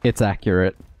it's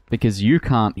accurate, because you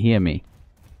can't hear me.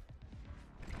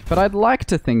 But I'd like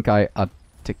to think I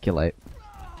articulate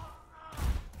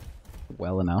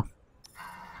well enough.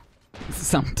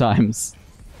 Sometimes.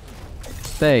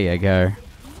 There you go.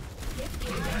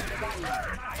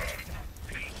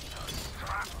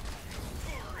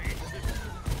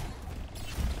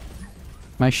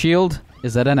 My shield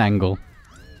is at an angle.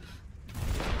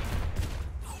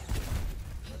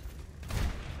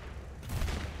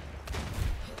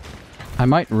 I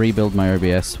might rebuild my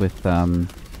OBS with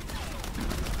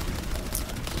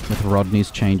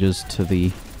Rodney's changes to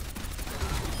the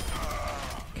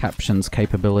captions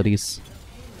capabilities.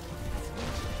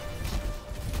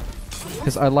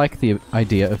 Because I like the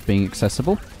idea of being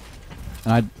accessible.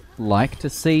 And I'd like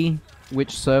to see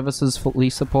which services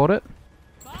fully support it.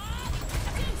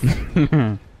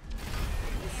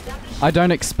 I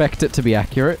don't expect it to be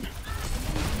accurate.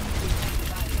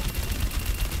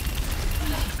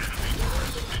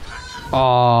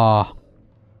 Ah,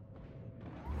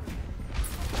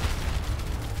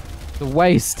 the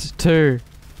waste too.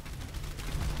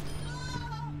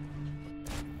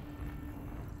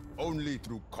 Only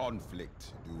through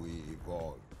conflict do we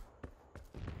evolve.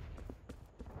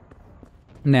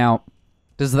 Now,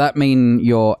 does that mean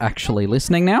you're actually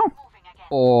listening now?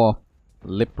 Or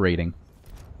lip reading?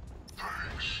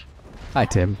 Hi,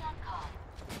 Tim.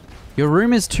 Your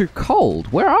room is too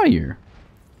cold. Where are you?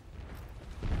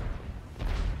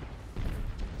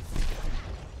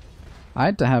 I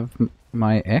had to have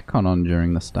my aircon on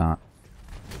during the start.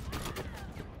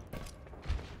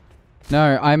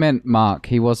 No, I meant Mark.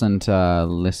 He wasn't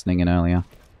listening in earlier.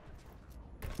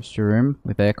 Just your room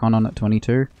with aircon on at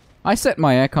 22. I set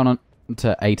my aircon on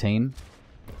to 18.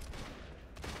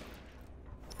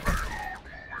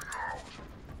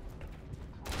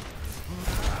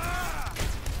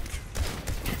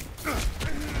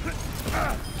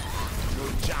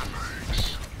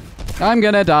 I'm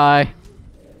gonna die.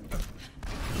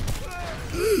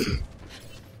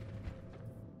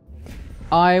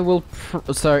 I will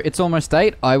so it's almost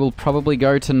 8. I will probably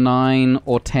go to 9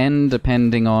 or 10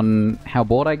 depending on how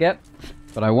bored I get.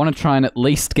 But I want to try and at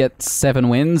least get 7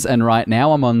 wins, and right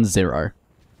now I'm on 0.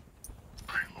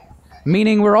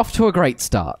 Meaning we're off to a great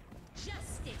start.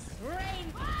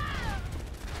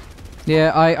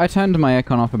 Yeah, I turned my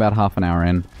aircon off about half an hour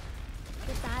in.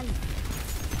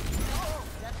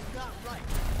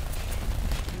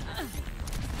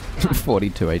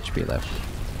 42 HP left.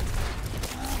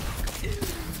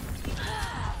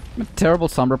 I'm a terrible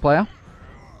Sombra player.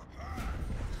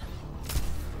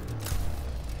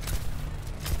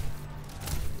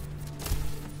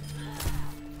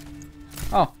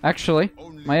 Oh, actually,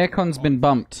 my aircon's been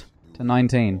bumped to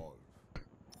 19.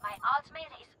 My ultimate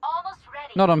is almost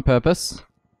ready. Not on purpose.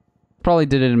 Probably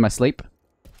did it in my sleep.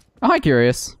 Oh, hi,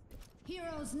 Curious.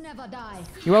 Heroes never die.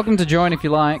 You're welcome to join if you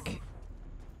like.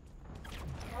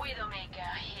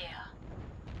 Widowmaker here.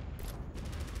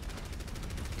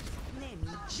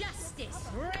 Justice.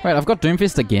 Wait, I've got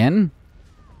Doomfist again?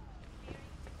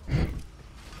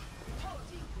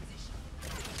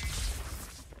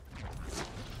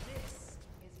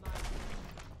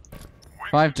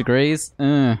 5 degrees.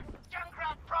 You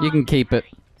can keep it.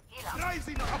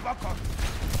 Rising uppercut.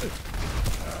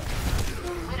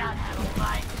 Without having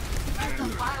fun. That's a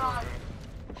firearm.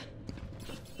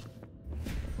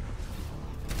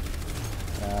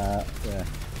 Yeah.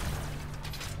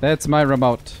 That's my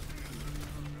remote.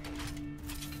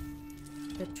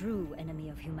 The true enemy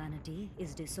of humanity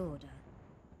is disorder.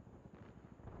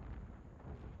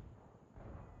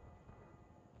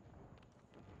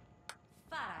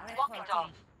 Walk it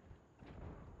off.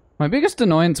 My biggest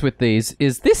annoyance with these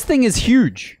is this thing is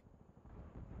huge.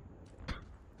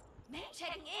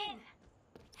 Checking in.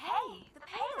 Hey, the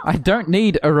payload. I don't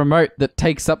need a remote that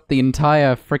takes up the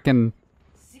entire frickin'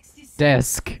 60 seconds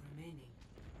desk. remaining.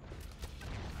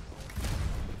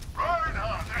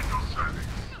 Reinhardt at your service.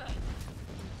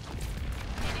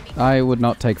 I would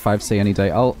not take 5C any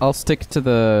day. I'll stick to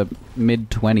the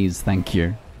mid-20s, thank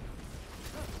you.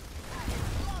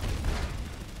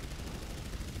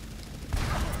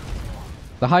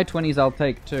 The high 20s I'll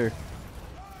take too.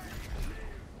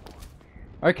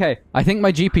 Okay, I think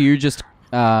my GPU just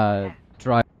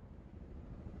drive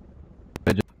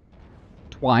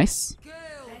twice.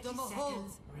 30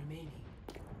 seconds remaining.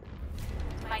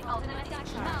 My ultimate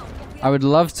is now. I would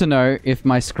love to know if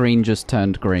my screen just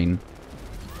turned green.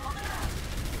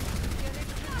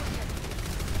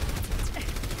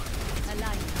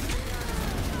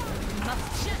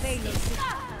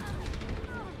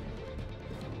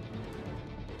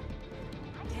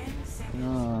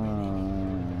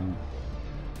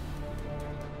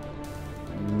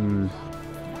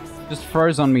 Just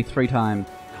froze on me 3 times.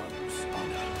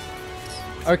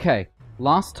 Okay,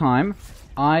 last time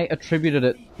I attributed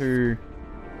it to...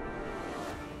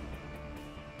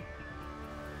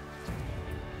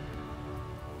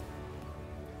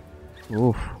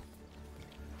 Oof.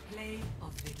 Play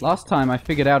of the game. Last time I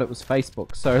figured out it was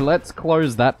Facebook, so let's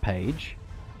close that page.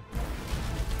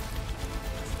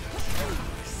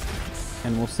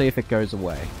 And we'll see if it goes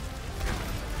away.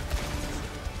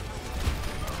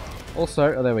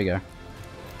 Also, oh there we go.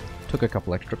 Took a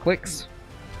couple extra clicks.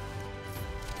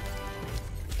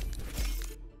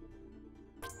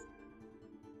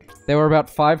 There were about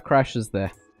 5 crashes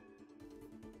there.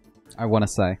 I want to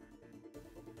say.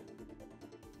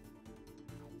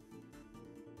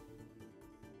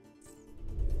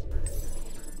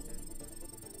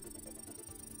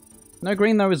 No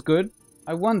green though is good.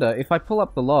 I wonder if I pull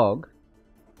up the log,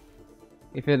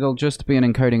 if it'll just be an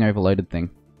encoding overloaded thing.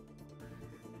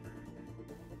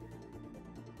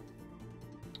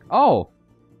 Oh!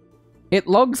 It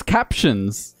logs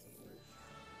captions!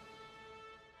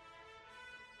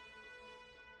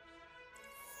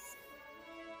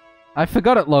 I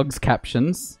forgot it logs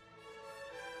captions.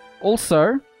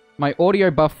 Also, my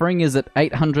audio buffering is at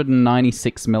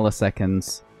 896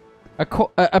 milliseconds.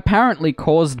 Apparently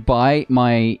caused by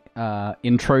my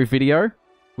intro video,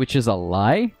 which is a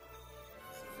lie.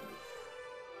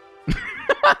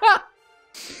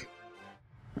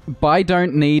 I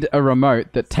don't need a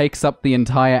remote that takes up the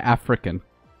entire African.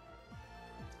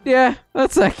 Yeah,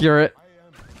 that's accurate.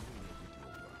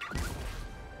 I look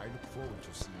forward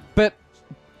to seeing. But,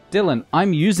 Dylan,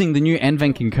 I'm using the new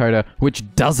NVENC encoder, which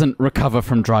doesn't recover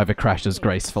from driver crashes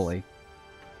gracefully.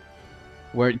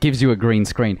 Where it gives you a green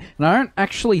screen. And I don't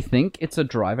actually think it's a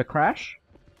driver crash.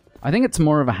 I think it's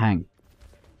more of a hang.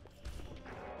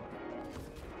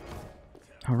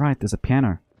 Alright, there's a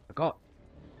piano. Forgot.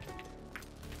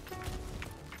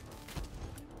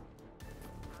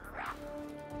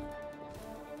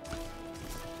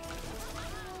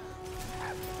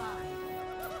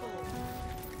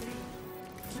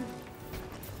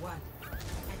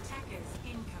 Attackers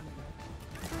incoming.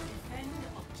 Defend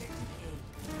objective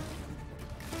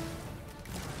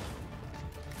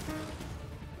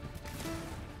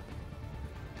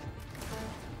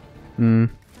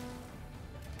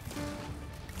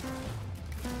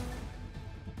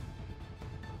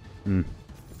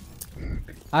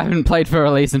I haven't played for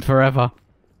Release in forever.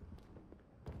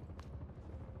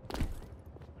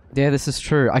 Yeah, this is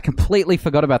true. I completely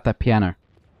forgot about that piano.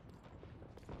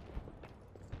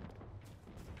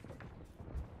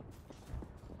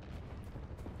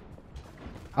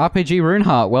 RPG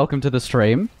Runeheart, welcome to the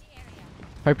stream.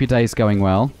 Hope your day's going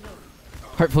well.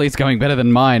 Hopefully it's going better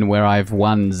than mine, where I've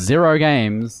won 0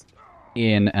 games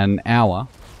in an hour.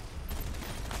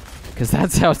 Because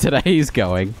that's how today's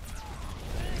going.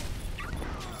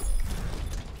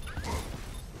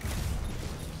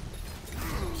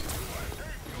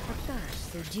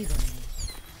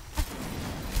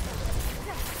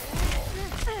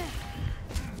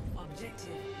 Objective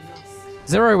lost.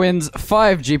 0 wins,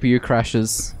 5 GPU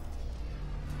crashes.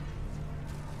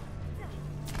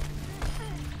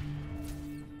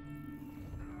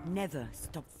 never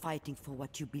stop fighting for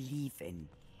what you believe in.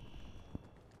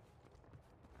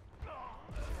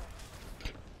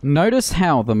 Notice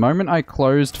how the moment I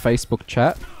closed Facebook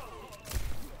chat,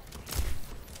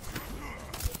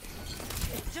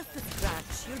 It's just a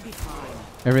scratch, you'll be fine.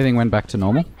 everything went back to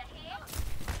normal.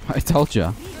 I told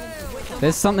ya.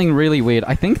 There's something really weird.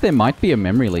 I think there might be a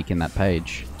memory leak in that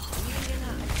page.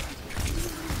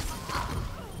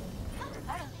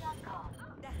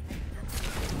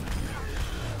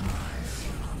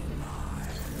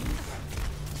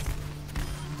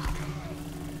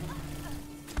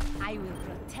 I will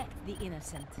protect the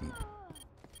innocent.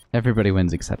 Everybody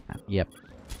wins except Matt. Yep.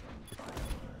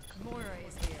 Moira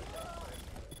is here.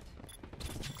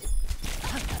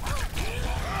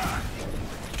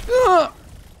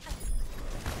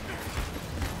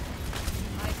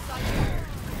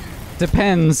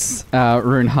 Depends,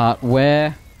 Runeheart.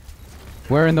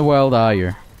 Where in the world are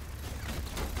you?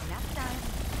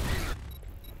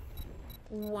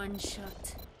 One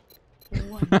shot.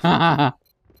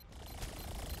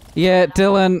 Yeah,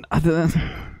 Dylan.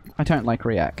 I don't like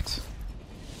React.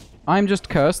 I'm just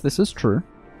cursed. This is true.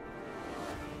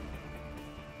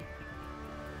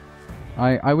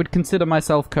 I would consider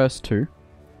myself cursed too.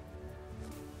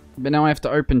 But now I have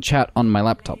to open chat on my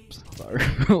laptop. So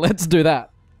let's do that.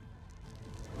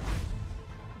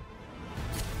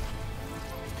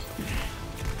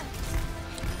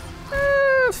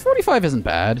 45 isn't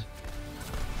bad.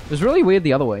 It was really weird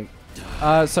the other way.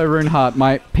 So Runeheart,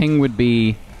 my ping would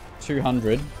be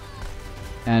 200.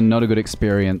 And not a good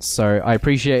experience. So I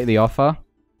appreciate the offer.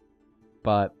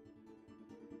 But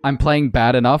I'm playing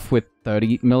bad enough with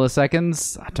 30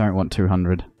 milliseconds. I don't want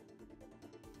 200.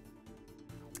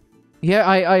 Yeah,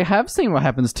 I have seen what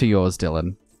happens to yours,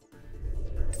 Dylan.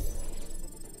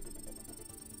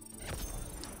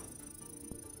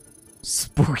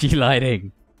 Spooky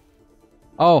lighting.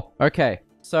 Oh, okay.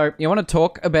 So, you want to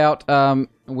talk about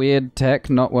weird tech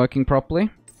not working properly?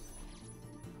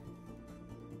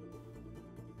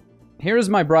 Here is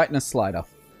my brightness slider.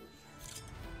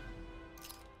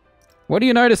 What do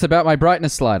you notice about my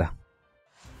brightness slider?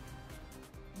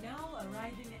 Now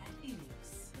arriving at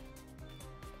Ilios.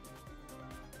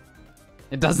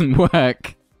 It doesn't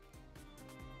work.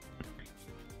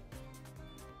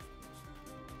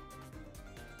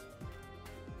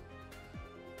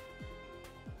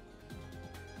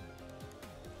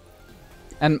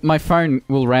 And my phone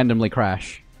will randomly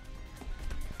crash.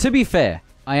 To be fair,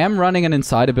 I am running an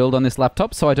insider build on this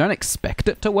laptop, so I don't expect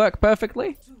it to work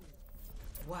perfectly.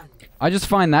 I just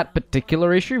find that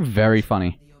particular issue very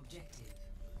funny.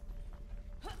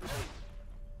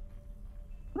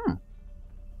 Hmm.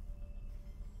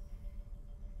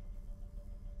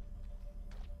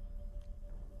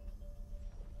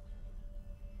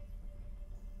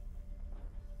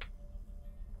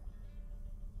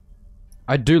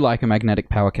 I do like a magnetic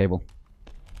power cable.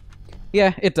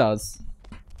 Yeah, it does.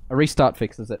 A restart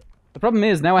fixes it. The problem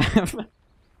is, now I have...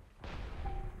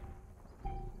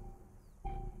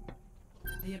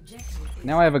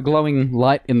 Now I have a glowing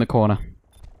light in the corner.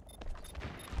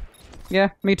 Yeah,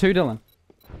 me too, Dylan.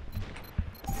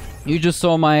 You just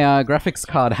saw my graphics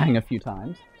card hang a few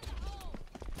times.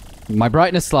 My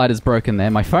brightness slider's broken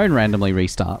there. My phone randomly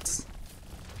restarts.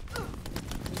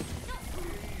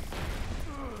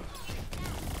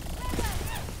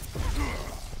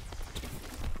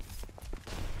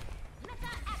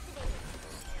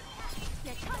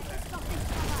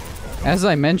 As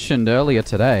I mentioned earlier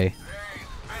today,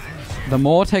 the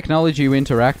more technology you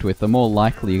interact with, the more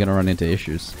likely you're going to run into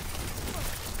issues.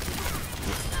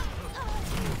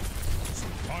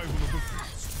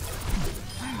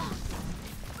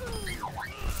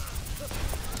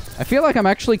 I feel like I'm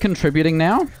actually contributing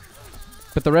now,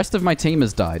 but the rest of my team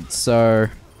has died, so...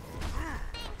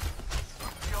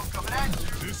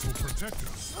 This will protect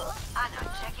us.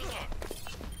 Anna checking in.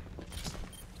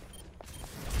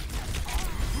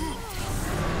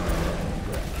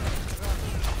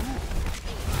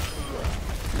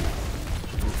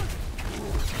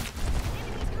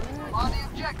 On the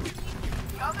objective.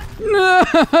 Coming.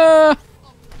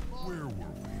 Where were we?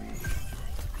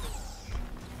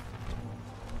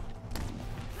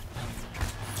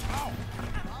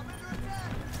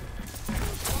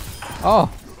 Oh,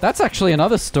 that's actually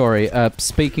another story.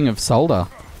 Speaking of solder,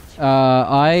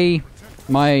 my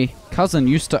cousin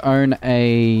used to own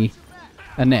a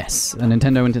NES, a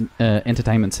Nintendo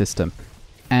Entertainment System,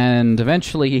 and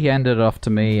eventually he handed it off to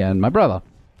me and my brother.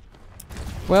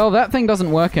 Well, that thing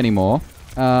doesn't work anymore.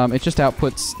 It just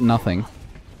outputs nothing,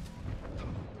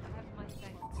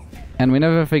 and we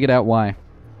never figured out why.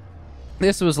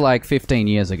 This was like 15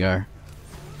 years ago.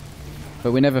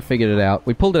 but we never figured it out.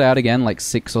 We pulled it out again like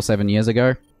 6 or 7 years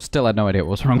ago. Still had no idea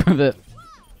what was wrong with it.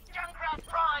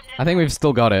 I think we've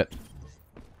still got it.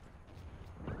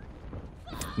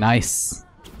 Nice.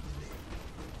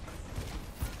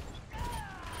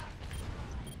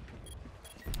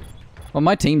 Well,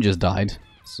 my team just died,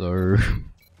 so...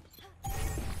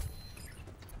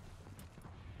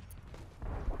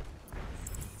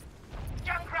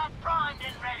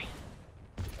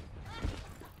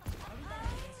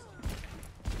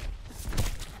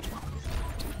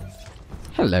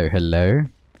 Hello, hello.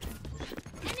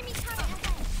 Let's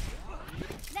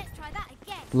try that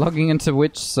again. Logging into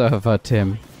which server,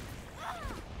 Tim?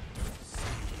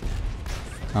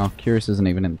 Oh, Curious isn't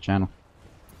even in the channel.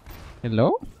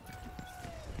 Hello?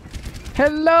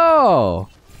 Hello!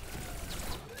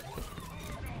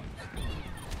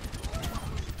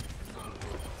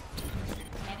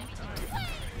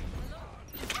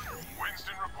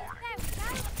 Winston reporting.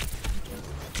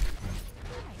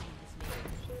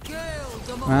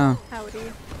 Wow.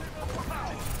 Howdy.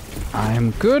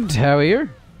 I'm good, how are you?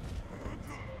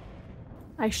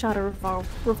 I shot a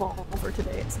revolver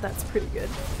today, so that's pretty good.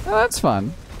 Oh, that's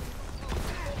fun.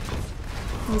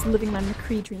 I was living my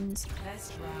McCree dreams.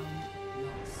 Last round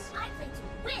lost. I play to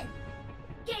win.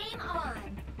 Game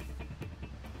on.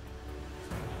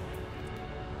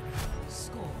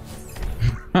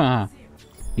 Score.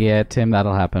 Yeah, Tim,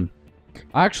 that'll happen.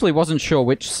 I actually wasn't sure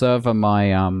which server my,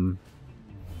 Game on.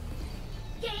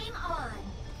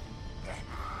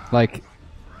 like,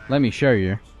 let me show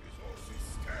you.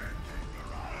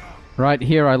 Right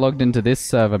here, I logged into this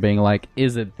server being like,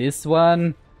 is it this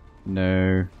one?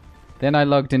 No. Then I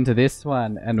logged into this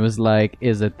one and was like,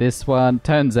 is it this one?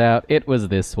 Turns out it was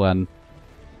this one.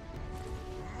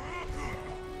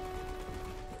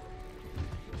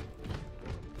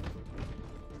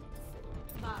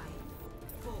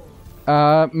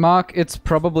 Mark, it's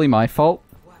probably my fault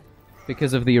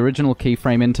because of the original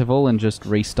keyframe interval and just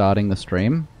restarting the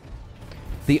stream.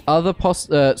 The other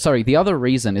the other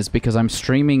reason is because I'm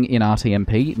streaming in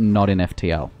RTMP, not in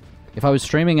FTL. If I was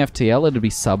streaming FTL, it'd be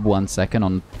sub 1 second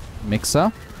on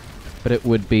Mixer, but it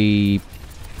would be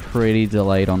pretty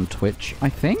delayed on Twitch, I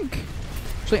think.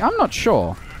 Actually, I'm not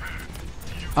sure.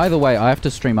 Either way, I have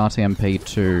to stream RTMP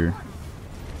to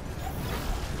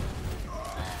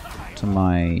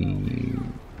my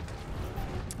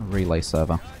relay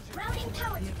server. Routing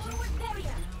power to forward barrier.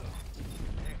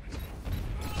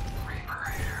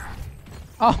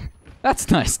 Oh,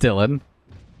 that's nice, Dylan.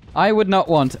 I would not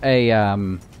want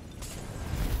a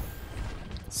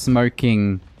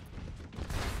smoking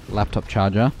laptop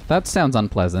charger. That sounds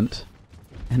unpleasant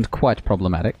and quite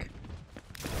problematic.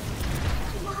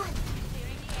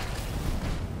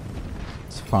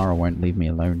 Safara won't leave me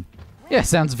alone. Yeah,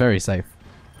 sounds very safe.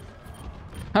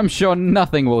 I'm sure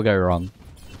nothing will go wrong.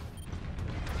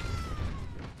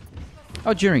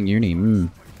 Oh, during uni,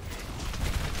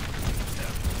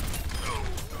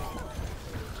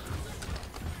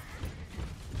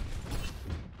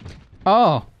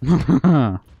 Oh!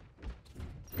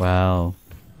 Well,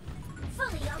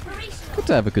 Fully operational. good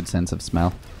to have a good sense of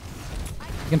smell.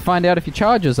 You can find out if your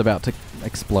charger's about to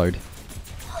explode.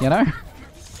 You know?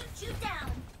 Shoot you down.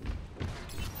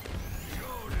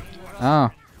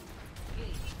 Oh.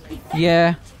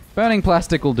 Yeah, burning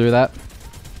plastic will do that.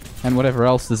 And whatever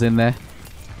else is in there.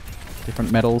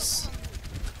 Different metals.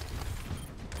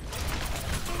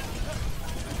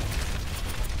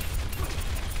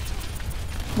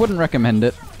 Wouldn't recommend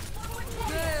it.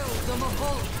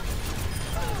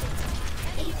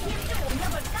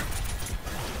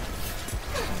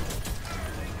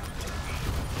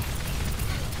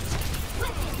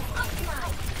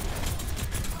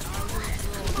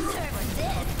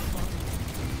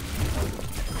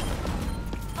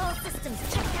 All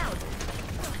systems checked out.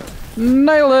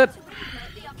 Nail it!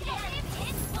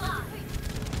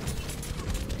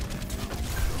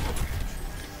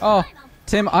 Oh,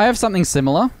 Tim, I have something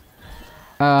similar.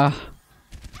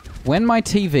 When my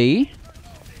TV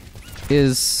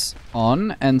is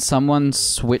on and someone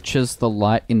switches the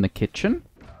light in the kitchen,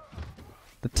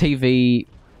 the TV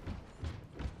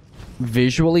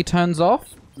visually turns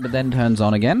off, but then turns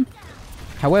on again.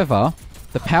 However,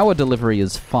 the power delivery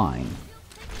is fine.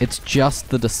 It's just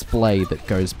the display that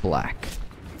goes black.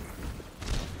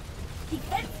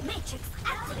 Defense matrix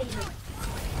activated.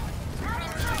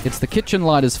 It's the kitchen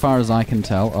light as far as I can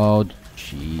tell. Oh,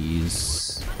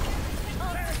 jeez.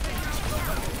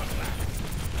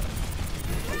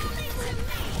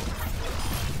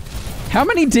 How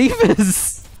many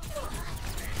divas?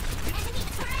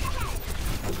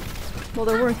 Well,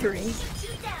 there were 3.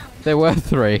 There were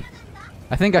 3.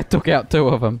 I think I took out 2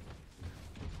 of them.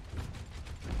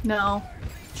 No,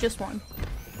 just one.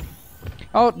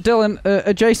 Oh, Dylan,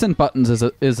 adjacent buttons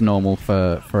is normal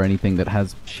for anything that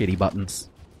has shitty buttons.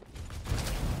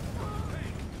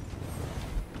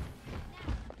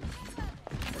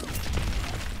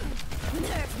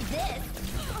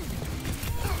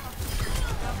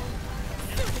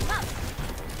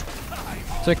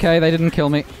 It's okay, they didn't kill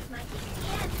me.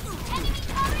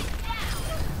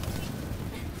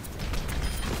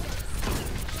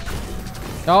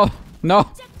 Oh, no!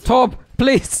 Torb,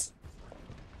 please!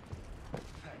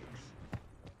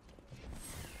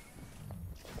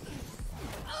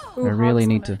 Ooh, I really Hog's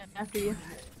need to... coming after you.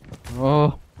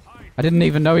 Oh, I didn't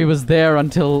even know he was there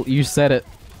until you said it.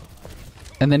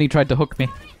 And then he tried to hook me.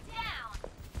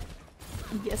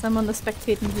 Yes, I'm on the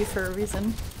spectating view for a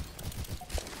reason.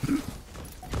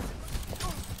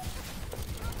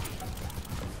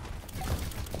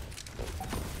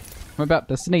 I'm about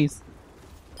to sneeze.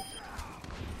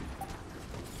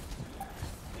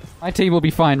 My team will be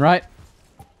fine, right?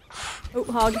 Oh,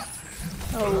 Hog.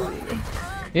 Oh.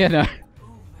 Yeah, no.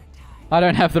 I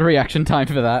don't have the reaction time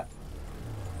for that.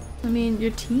 I mean,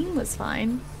 your team was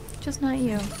fine. Just not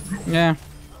you. Yeah.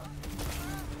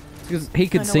 Because he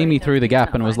could I know see what me he through knows, the he's gap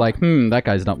not and was mine. like, that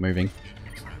guy's not moving.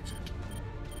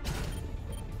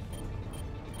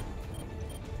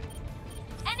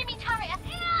 Enemy turret.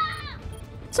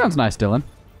 Sounds nice, Dylan.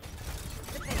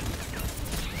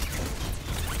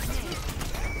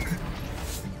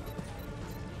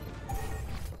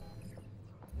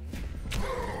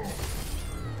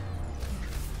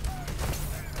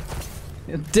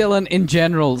 Dylan, in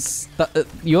general,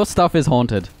 your stuff is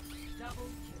haunted.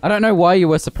 I don't know why you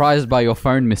were surprised by your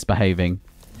phone misbehaving.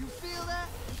 You feel that?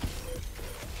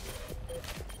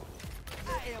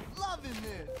 I am loving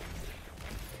this.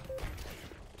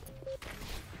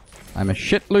 I'm a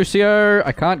shit, Lucio.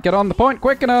 I can't get on the point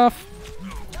quick enough.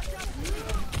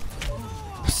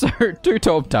 So, 2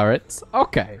 Torb turrets.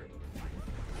 Okay.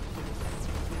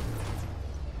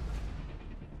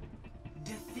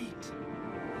 Defeat.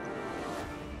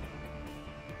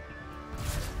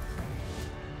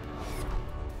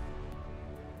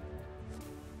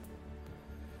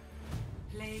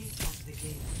 Play of the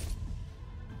game.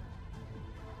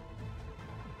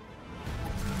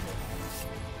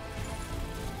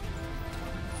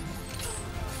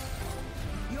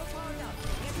 You're powered up.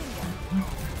 Get in there.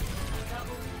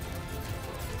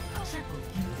 Triple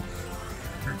kill.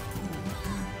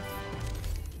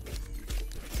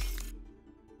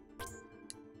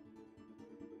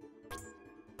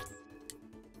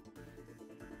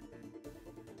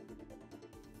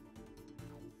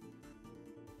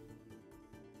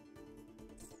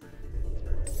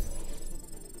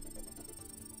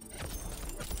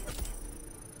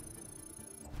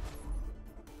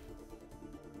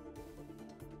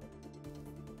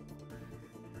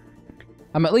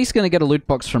 I'm at least going to get a loot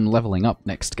box from leveling up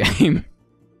next game.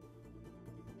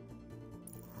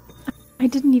 I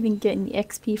didn't even get any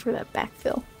XP for that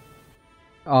backfill.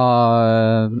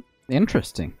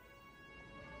 Interesting.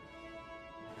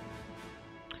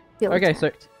 Feel Okay, so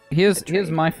attacked. here's Betrayed.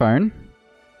 my phone.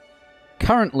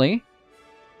 Currently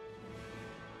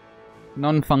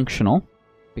non-functional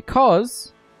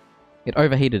because it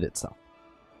overheated itself.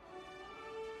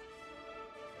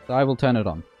 So I will turn it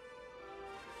on.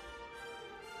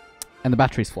 And the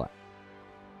battery's flat.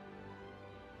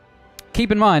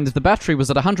 Keep in mind, the battery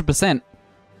was at 100%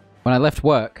 when I left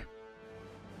work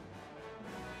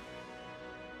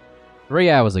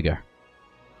 3 hours ago.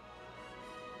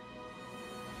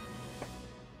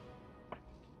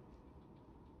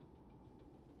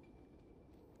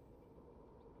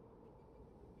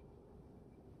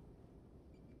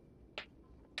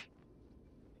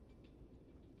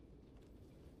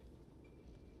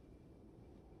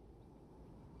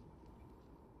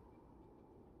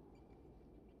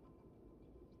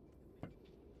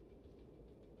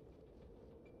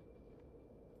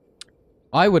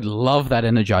 I would love that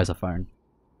Energizer phone.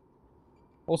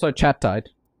 Also, chat died.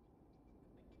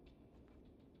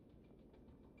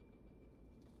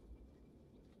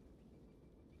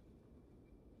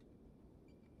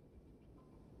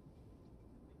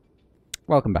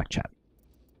 Welcome back, chat.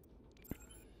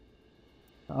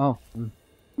 Oh,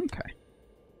 okay.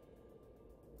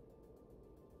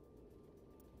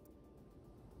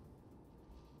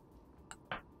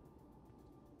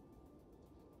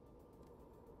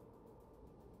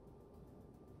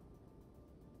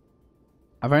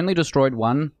 I've only destroyed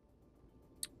one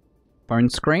phone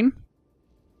screen.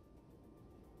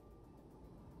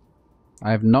 I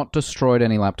have not destroyed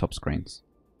any laptop screens.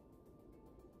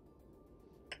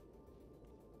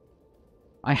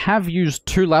 I have used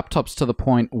 2 laptops to the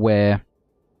point where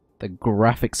the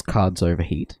graphics cards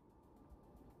overheat.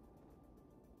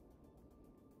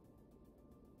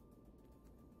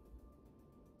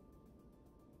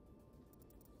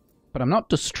 But I'm not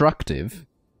destructive.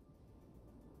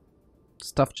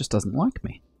 Stuff just doesn't like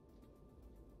me.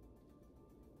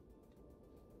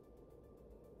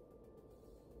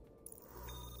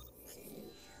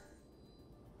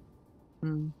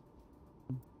 You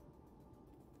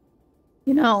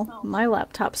know, my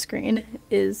laptop screen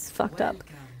is fucked up,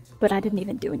 but I didn't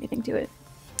even do anything to it.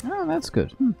 Oh, that's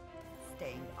good.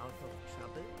 Staying out of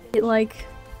trouble. It, like,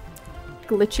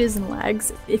 glitches and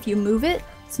lags if you move it,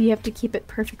 so you have to keep it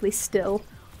perfectly still,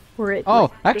 or it Oh,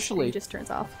 like, the actually- screen just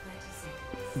turns off.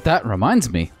 That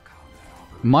reminds me.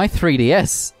 My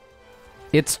 3DS,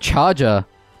 its charger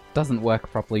doesn't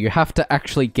work properly. You have to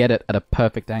actually get it at a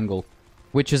perfect angle,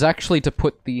 which is actually to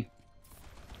put the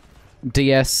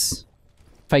DS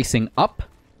facing up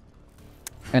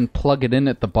and plug it in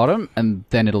at the bottom, and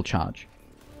then it'll charge.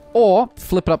 Or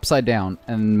flip it upside down,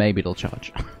 and maybe it'll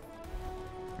charge.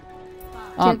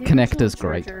 Aren't the connectors original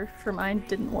great? charger for mine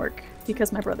didn't work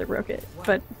because my brother broke it,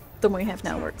 but the one we have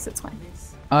now works. It's fine.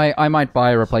 I might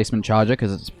buy a replacement charger,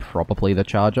 because it's probably the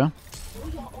charger.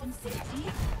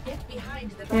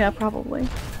 Yeah, probably.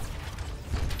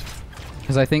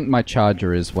 Because I think my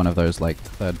charger is one of those, like,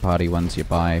 third-party ones you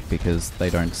buy because they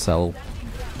don't sell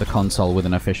the console with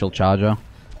an official charger.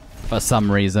 For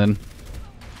some reason.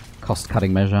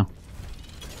 Cost-cutting measure.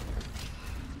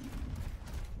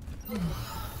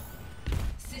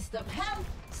 System health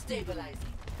stabilizing.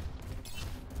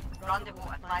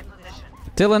 Rendezvous at my position.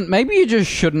 Dylan, maybe you just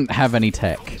shouldn't have any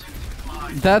tech.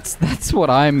 That's what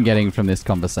I'm getting from this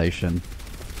conversation.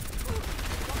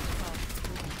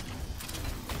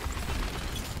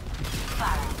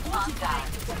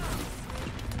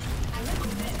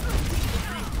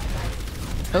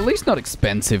 At least not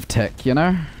expensive tech, you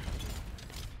know?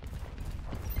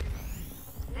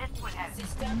 This would help.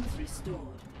 Systems restored.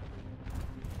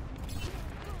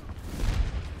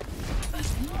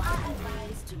 You are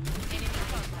advised to move enemy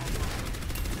contact.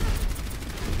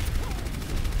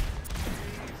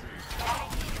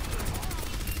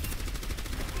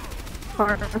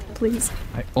 Bar, please.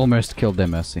 I almost killed their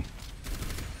Mercy.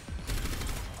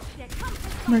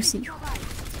 Mercy.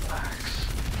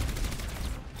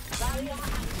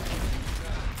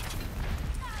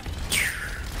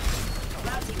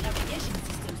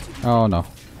 Oh no.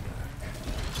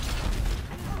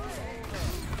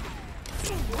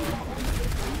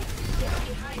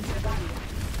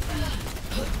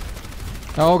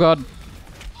 Oh god.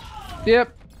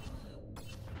 Yep.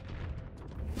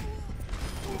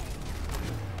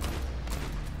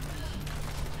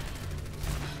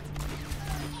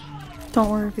 Don't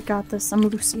worry, we got this. I'm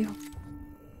Lucio.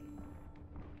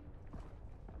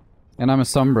 And I'm a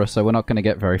Sombra, so we're not going to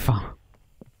get very far.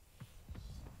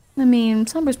 I mean,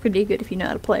 Sombra's pretty good if you know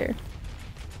how to play her.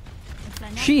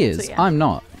 She is. So, yeah. I'm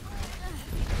not.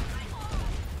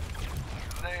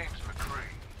 Name's McCree.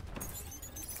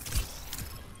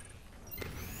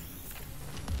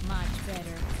 Much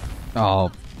better.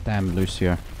 Oh, damn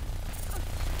Lucio.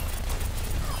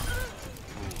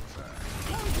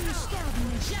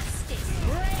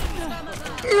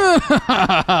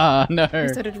 I No.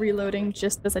 started reloading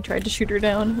just as I tried to shoot her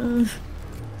down.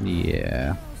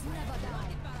 Yeah.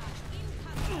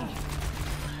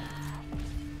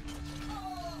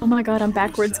 Oh my god, I'm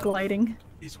backwards gliding.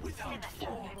 Is without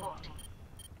fault.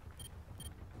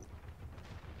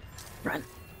 Run.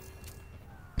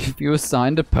 If you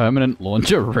assigned a permanent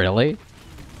launcher, really?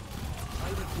 I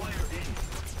require aid.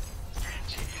 And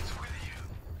she is with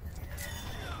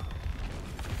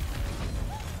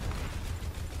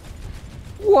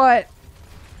you. What?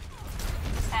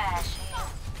 Ash.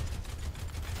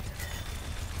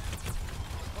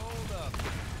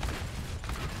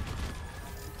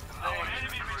 Our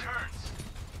enemy returns.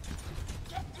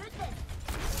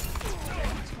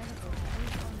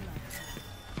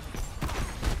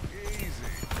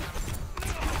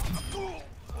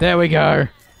 There we go.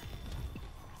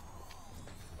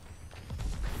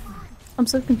 I'm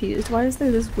so confused. Why is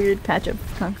there this weird patch of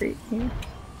concrete here?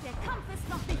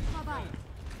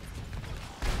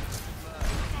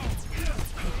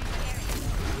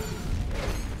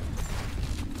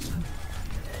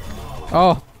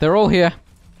 Oh, they're all here.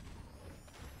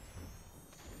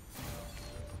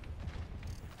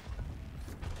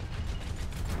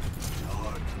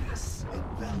 Darkness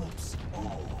envelops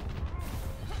all.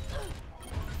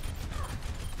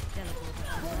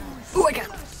 Oh, I got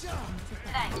it.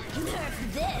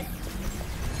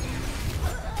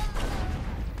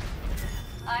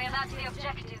 I am at the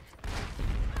objective.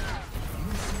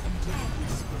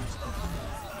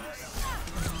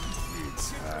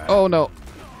 Oh no.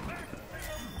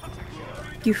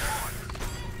 You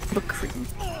look creepy.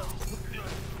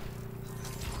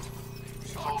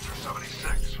 Soldier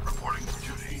 76, reporting for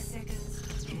duty.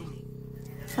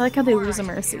 I like how they lose a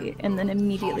mercy and then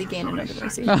immediately gain another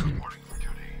mercy. Reporting for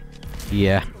duty.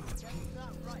 Yeah.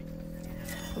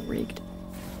 Rigged.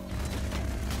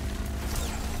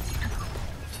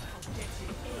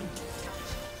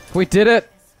 We did it!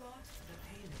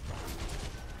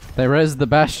 They rezzed the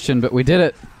Bastion, but we did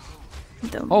it!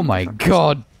 Oh my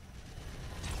god!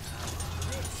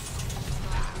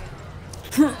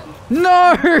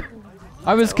 No!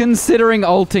 I was considering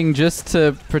ulting just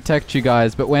to protect you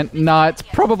guys, but went, nah, it's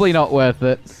probably not worth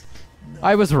it.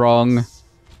 I was wrong.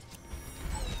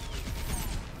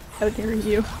 How dare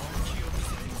you?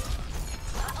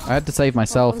 I had to save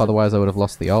myself, otherwise I would have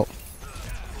lost the ult.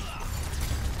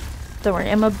 Don't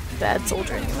worry, I'm a bad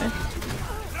soldier anyway.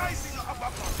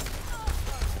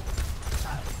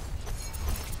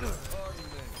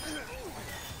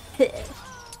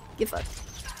 Give up.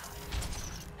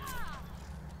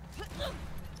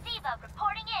 Diva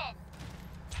reporting in.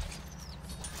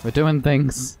 We're doing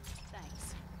things.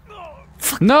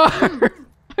 No!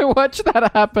 Watch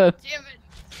that happen!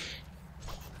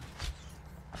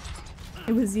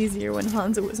 It was easier when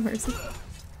Hanzo was Mercy.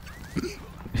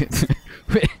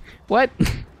 What?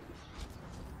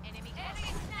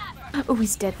 Oh,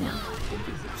 he's dead now.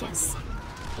 Yes.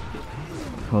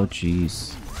 Oh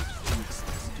jeez.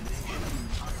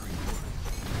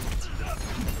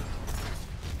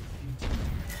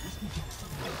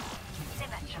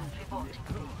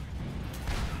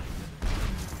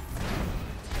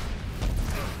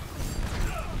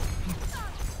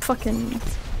 Fucking.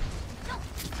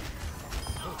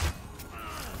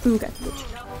 Ooh, got the bitch.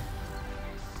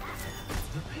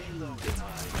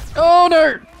 Oh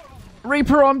no!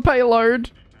 Reaper on payload!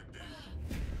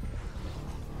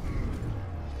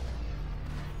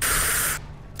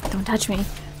 Don't touch me.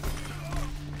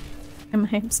 I'm a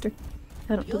hamster.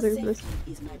 I don't deserve this.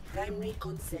 Is my primary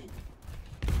concern.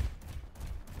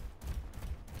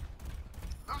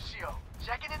 Lucio,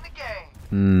 checking in the game.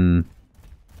 Hmm.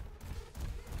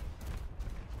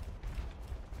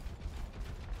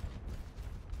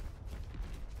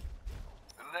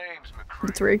 The name's McCree.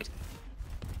 It's rigged.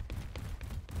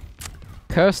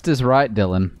 Cursed is right,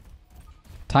 Dylan.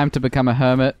 Time to become a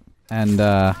hermit and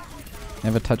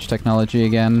never touch technology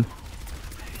again.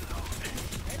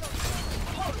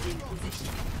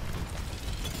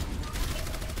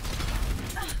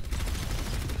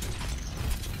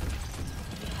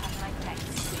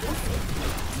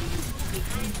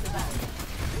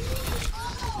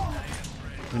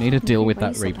 We need to deal with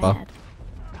that Reaper.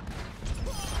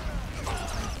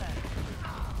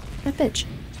 That bitch.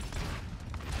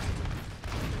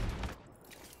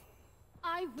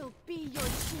 I will be your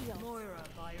shield. Moira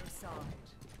by your side.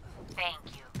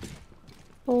 Thank you.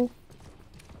 Oh.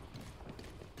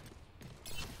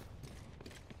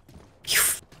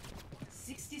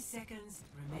 60 seconds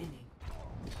remaining.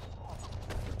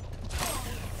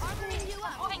 Armoring you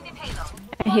up. Moving the payload.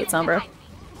 I hate Sombra.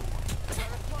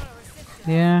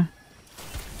 Yeah.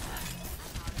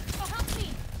 Help me.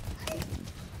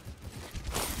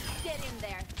 Get in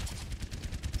there.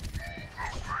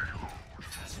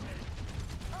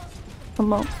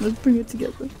 Come on, let's bring it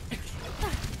together.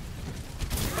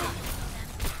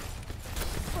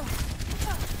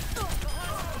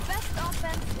 Best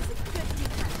offense is a good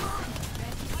defense.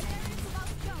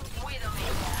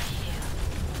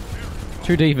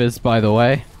 Two divas, by the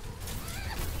way.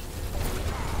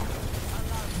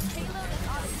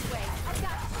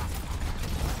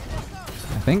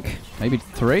 I think. Maybe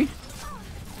three?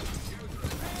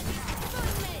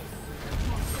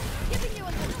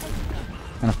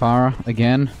 And Afara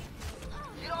again.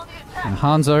 And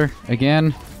Hanzo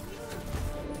again.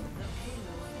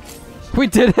 We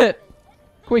did it!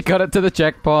 We got it to the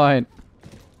checkpoint.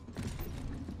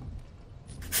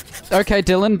 Okay,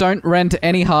 Dylan, don't rent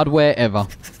any hardware ever.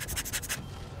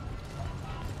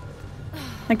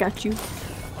 I got you.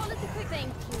 Thank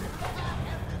you.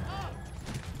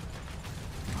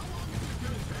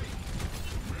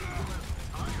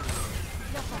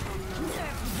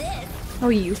 Oh,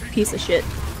 you piece of shit.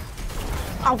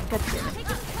 Oh, god damn it.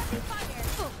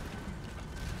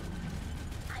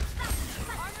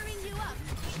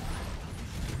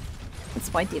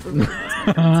 That's why David really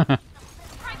has my guns.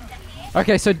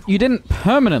 Okay, so you didn't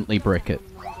permanently brick it.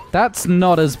 That's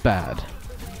not as bad.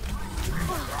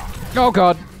 Oh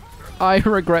god. I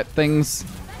regret things.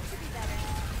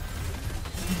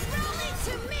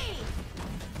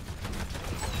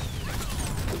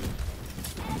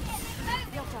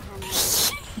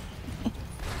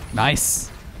 Nice.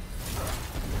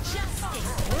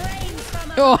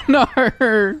 Oh no!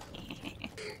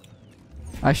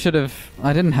 I should have...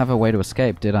 I didn't have a way to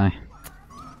escape, did I?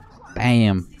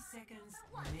 Damn.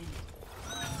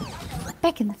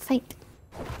 Back in the fight.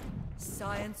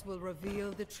 Science will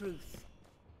reveal the truth.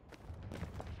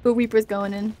 But Reaper's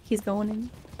going in. He's going in.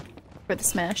 For the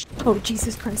smash. Oh,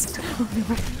 Jesus Christ. Oh, no.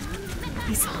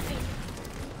 He saw me.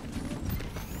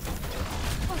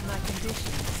 My condition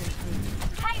is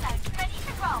improved. Payload ready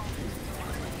to roll.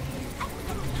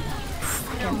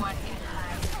 No one can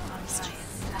hide from my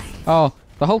sight. Oh,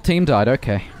 the whole team died,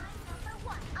 okay.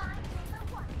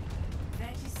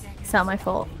 It's not my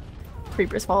fault.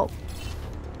 Reaper's fault.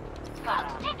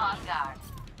 Fox, on guard.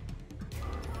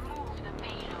 Move the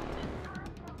payload.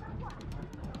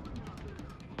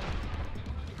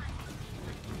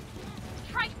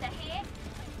 Tracer here.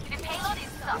 The payload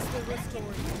is stuck.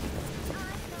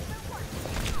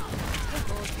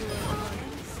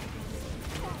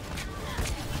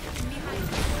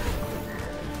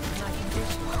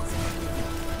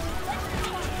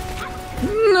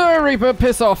 No, Reaper,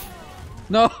 piss off!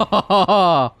 No!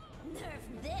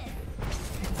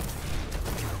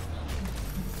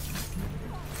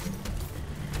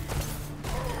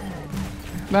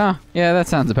 Ah, yeah, that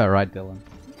sounds about right, Dylan.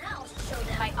 Now show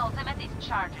them my ultimate is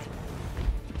charging.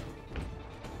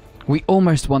 We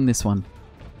almost won this one.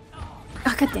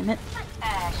 Oh, God damn it.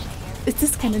 It's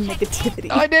this kind of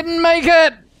negativity. I didn't make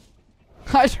it!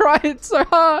 I tried so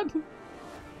hard!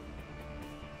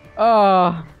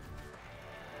 Oh.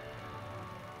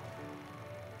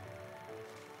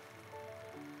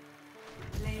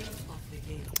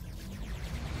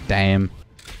 Damn.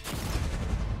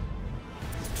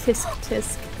 Tisk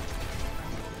tisk.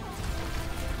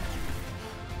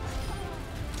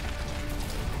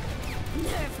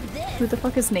 Who the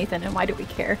fuck is Nathan and why do we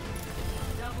care?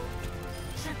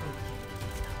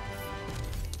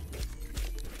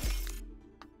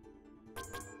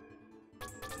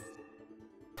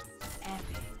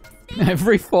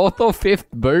 Every fourth or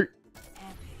fifth boot?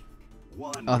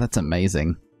 Oh, that's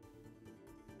amazing.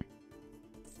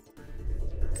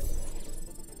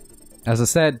 As I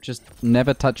said, just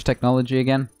never touch technology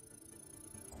again.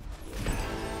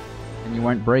 And you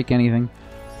won't break anything.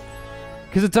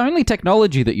 Because it's only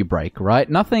technology that you break, right?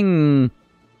 Nothing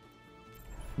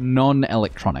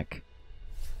non-electronic.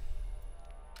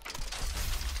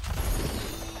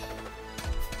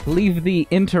 Leave the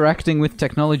interacting with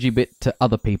technology bit to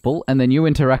other people, and then you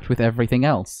interact with everything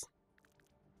else.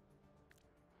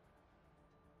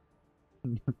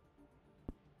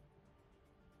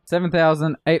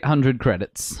 7,800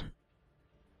 credits.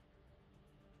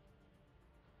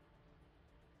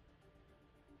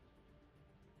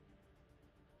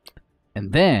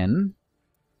 And then...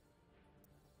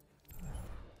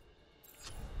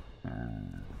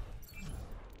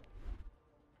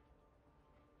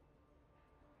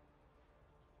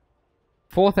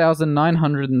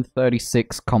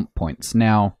 4,936 comp points.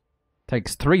 Now,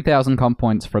 takes 3,000 comp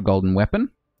points for a golden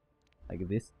weapon. Like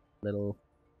this little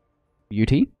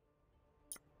beauty.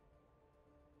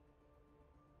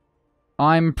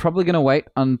 I'm probably going to wait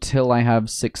until I have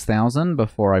 6,000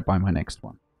 before I buy my next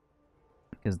one.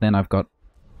 Because then I've got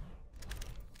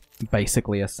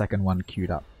basically a second one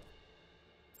queued up.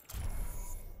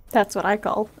 That's what I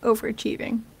call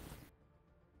overachieving.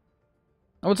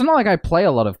 Oh, it's not like I play a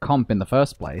lot of comp in the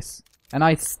first place. And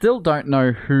I still don't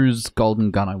know whose golden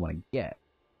gun I want to get.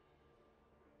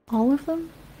 All of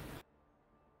them?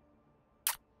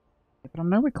 Yeah, but I'm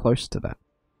nowhere close to that.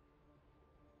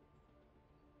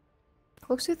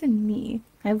 Closer than me.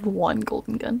 I have one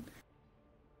golden gun.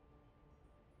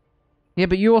 Yeah,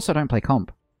 but you also don't play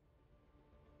comp.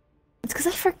 It's because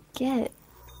I forget.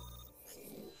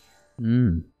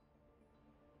 Mm.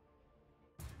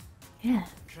 Yeah.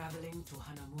 Traveling to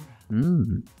Hanamura.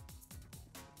 Mm.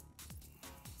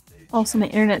 Also, my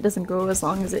internet doesn't go as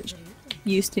long as it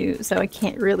used to, so I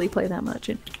can't really play that much.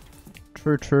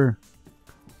 True, true.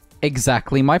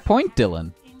 Exactly my point,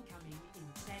 Dylan. Incoming in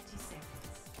 30 seconds.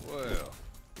 Well,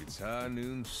 it's high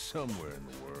noon somewhere in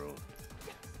the world.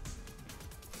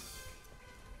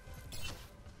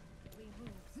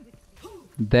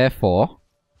 Therefore,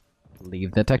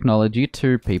 leave the technology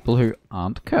to people who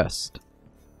aren't cursed.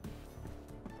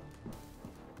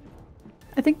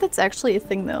 I think that's actually a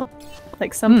thing, though.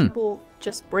 Like, some people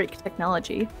just break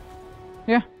technology.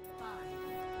 Yeah.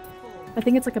 I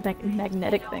think it's like a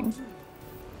magnetic thing.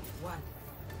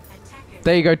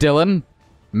 There you go, Dylan.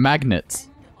 Magnets.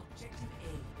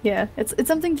 Yeah, it's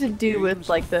something to do with,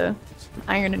 like, the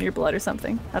iron in your blood or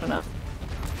something. I don't know.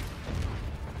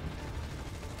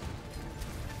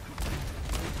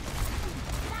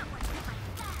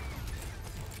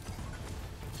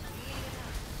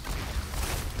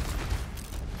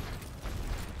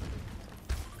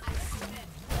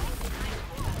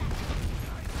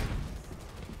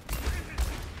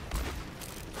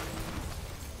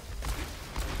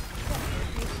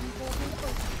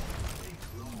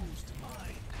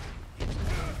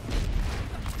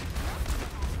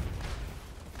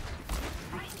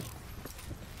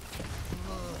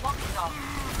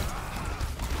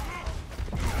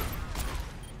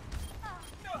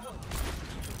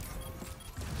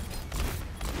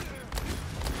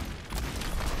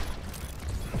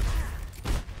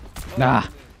 Nah.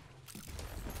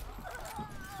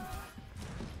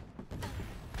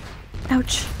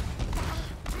 Ouch.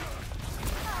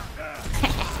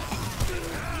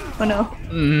 Oh no.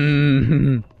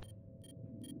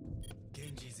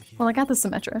 Well, I got the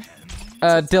Symmetra.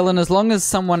 Dylan, as long as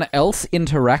someone else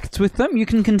interacts with them, you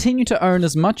can continue to own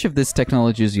as much of this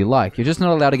technology as you like. You're just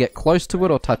not allowed to get close to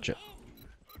it or touch it.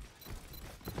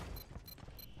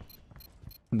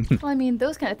 Well, I mean,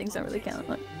 those kind of things don't really count.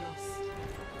 Like,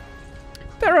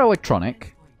 They're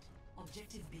electronic.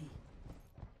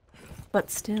 but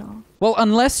still. Well,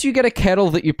 unless you get a kettle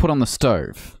that you put on the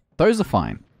stove. Those are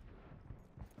fine.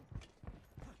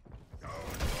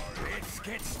 Let's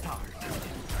get started.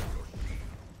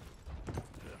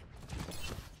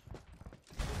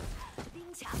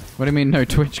 What do you mean no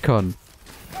TwitchCon?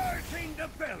 Fighting the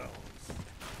bellows.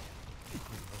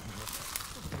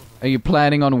 Are you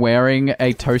planning on wearing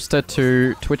a toaster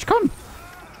to TwitchCon?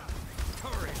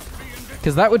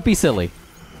 Because that would be silly.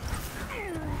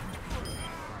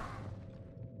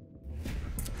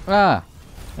 Ah.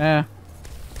 Yeah.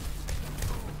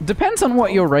 Depends on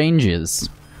what your range is.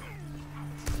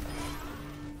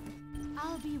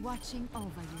 I'll be watching over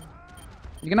you.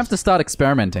 You're gonna have to start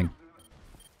experimenting.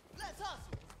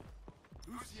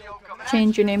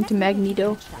 Change your name to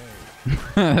Magneto.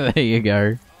 There you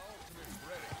go.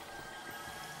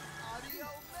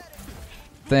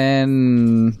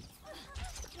 Then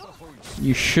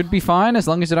you should be fine as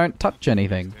long as you don't touch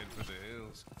anything.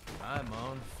 I'm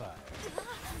on fire.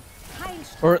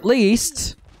 Or at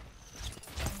least,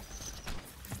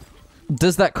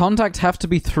 does that contact have to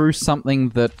be through something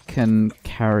that can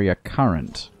carry a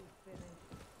current?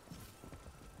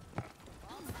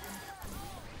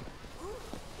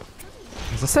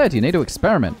 As I said, you need to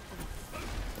experiment.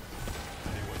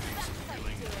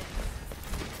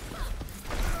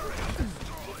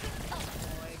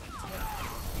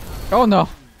 Oh no!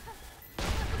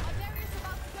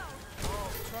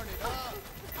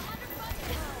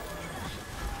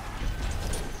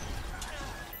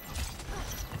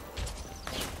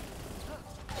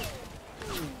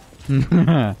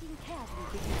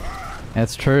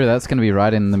 That's true, that's gonna be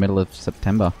right in the middle of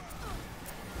September.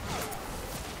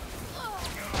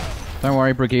 Don't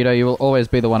worry, Brigitte, you will always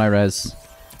be the one I res.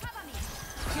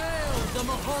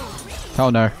 Oh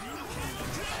no.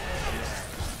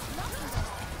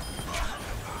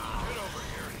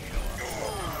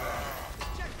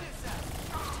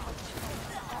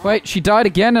 Wait, she died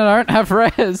again and I don't have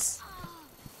res.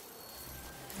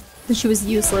 She was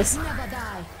useless.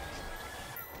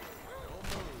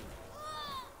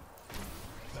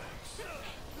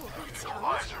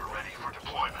 Supplies are ready for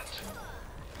deployment.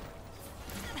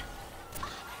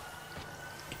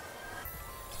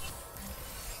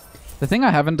 The thing I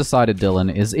haven't decided,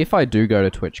 Dylan, is if I do go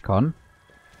to TwitchCon,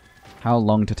 how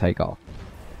long to take off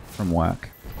from work.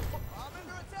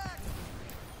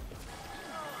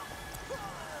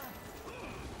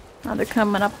 Oh, they're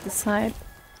coming up the side.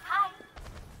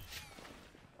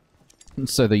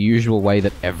 So the usual way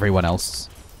that everyone else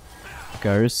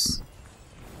goes.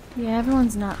 Yeah,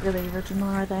 everyone's not really original,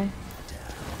 are they?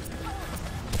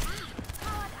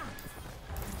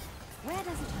 Where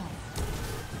does it hurt?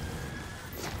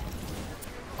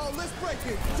 Oh, let's break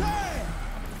it. Damn!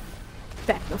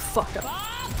 Back the fuck up.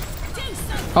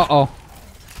 Uh-oh.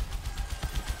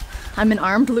 I'm an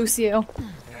armed Lucio.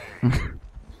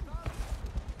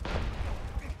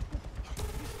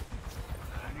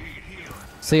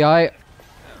 See, I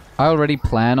already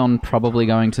plan on probably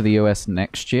going to the US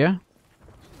next year.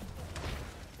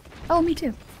 Oh, me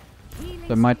too.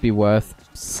 So it might be worth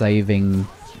saving...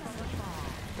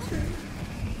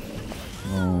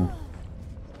 Oh.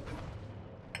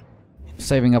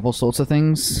 Saving up all sorts of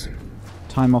things.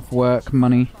 Time off work,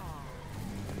 money.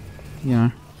 You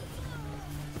know.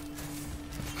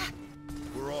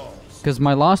 Because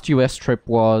my last US trip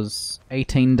was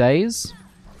 18 days.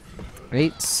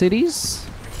 8 cities?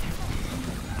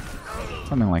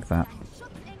 Something like that.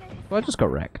 Well, I just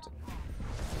got wrecked.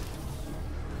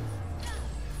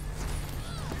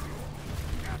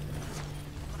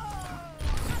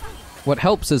 What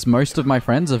helps is most of my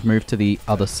friends have moved to the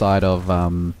other side of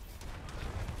the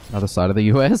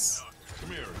US.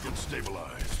 Come here, get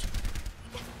stabilized.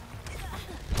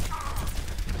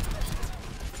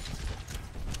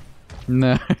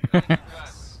 No.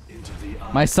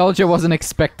 My soldier wasn't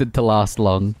expected to last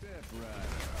long.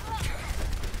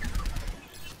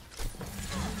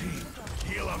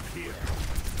 Heal up here.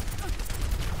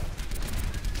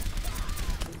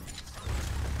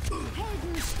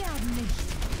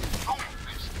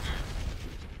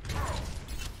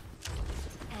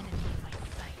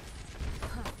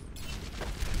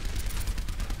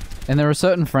 And there are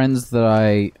certain friends that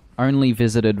I only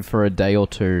visited for a day or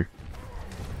two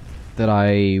that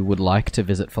I would like to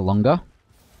visit for longer.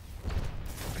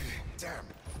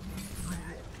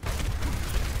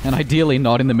 And ideally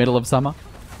not in the middle of summer.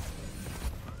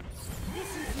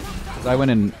 'Cause I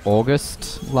went in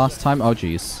August last time. Oh,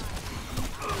 jeez.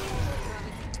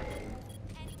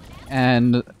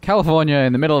 And California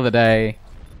in the middle of the day.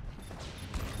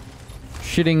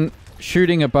 Shooting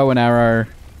a bow and arrow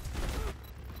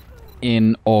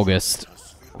in August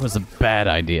was a bad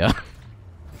idea.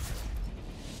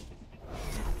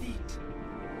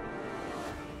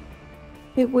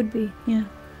 It would be, yeah.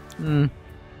 Hmm.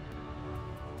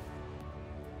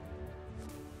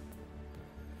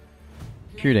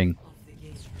 Shooting.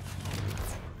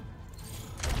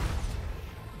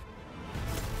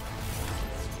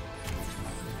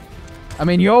 I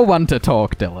mean, you're one to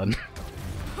talk, Dylan.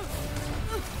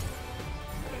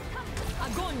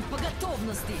 Огонь по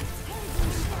готовности.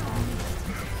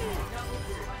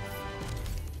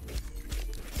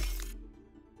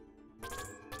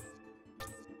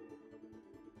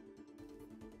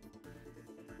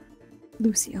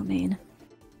 Lucio main.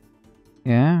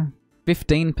 Yeah.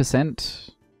 15%.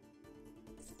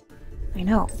 I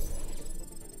know.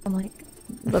 I'm like...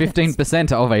 look at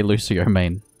 15% of a Lucio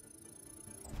main. this.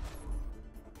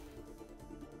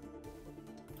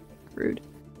 Rude.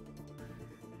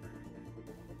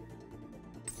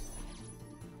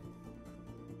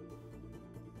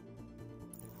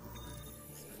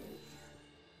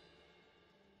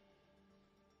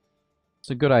 It's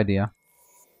a good idea.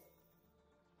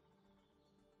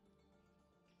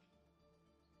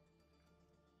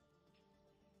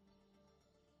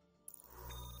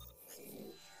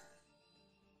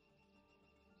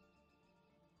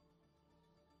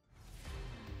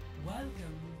 Welcome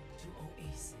to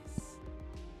Oasis.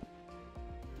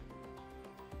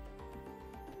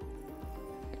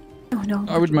 Oh no.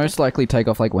 I would most likely take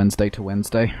off like Wednesday to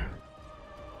Wednesday.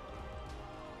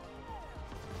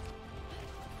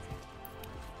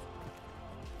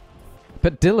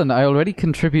 But Dylan, I already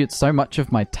contribute so much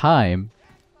of my time.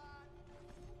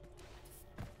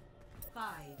 5,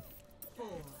 4,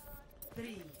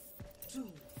 3, 2,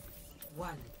 1.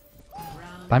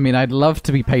 I mean, I'd love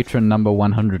to be patron number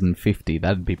 150.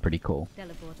 That'd be pretty cool.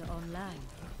 Teleporter online.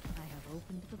 I have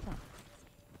opened the box.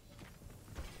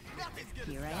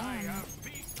 Here I am.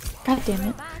 God damn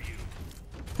it.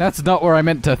 That's not where I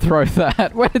meant to throw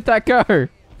that. Where did that go?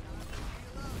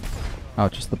 Oh,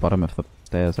 just the bottom of the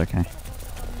stairs. Okay.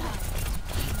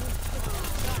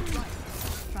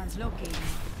 Translocating.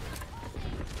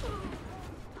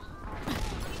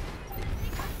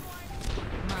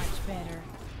 Much better.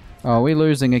 Oh, we're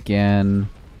losing again.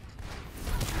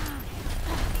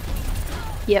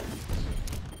 Yep.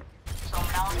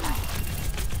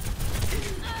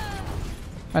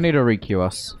 I need to requeue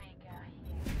us.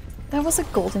 That was a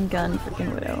golden gun,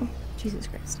 freaking Widow. Jesus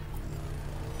Christ.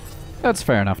 That's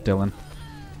fair enough, Dylan.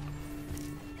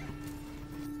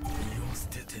 身を捨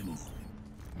てても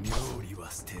料理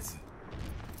は捨てず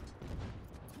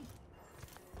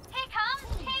Here comes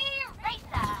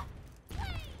T-Racer!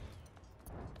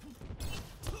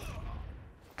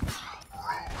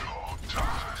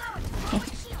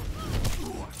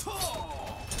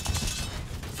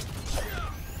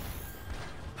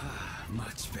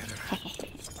 much better.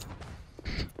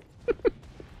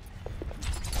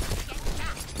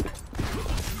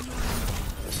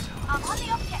 I'm on the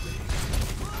object.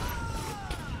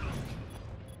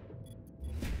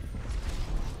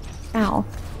 Ow.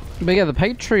 But yeah, the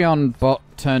Patreon bot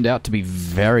turned out to be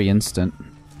very instant.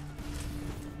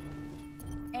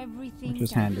 Everything Which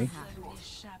is can handy. happen.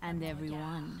 And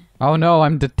everyone. Oh no,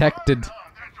 I'm detected.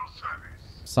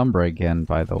 Sombra again,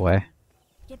 by the way.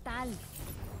 ¿Qué tal?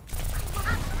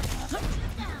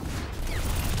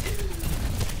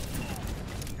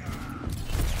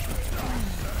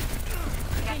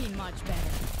 Feeling much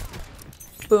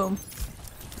better. Boom.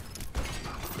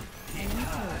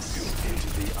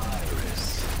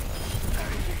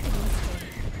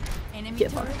 Enemy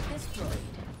Get turret fucked. destroyed.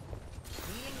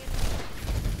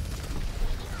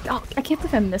 Oh, I can't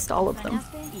believe I missed all of them.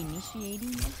 Fanaste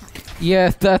initiating attack. Yeah,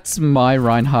 that's my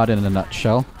Reinhardt in a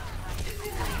nutshell.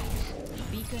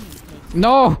 Beacon is taken.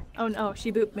 No! Oh no,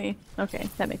 she booped me. Okay,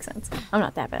 that makes sense. I'm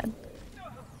not that bad.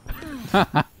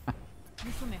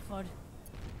 Mucho mejor.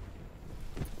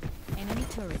 Enemy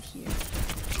turret here.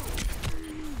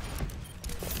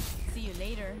 See you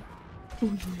later.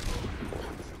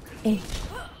 Eh.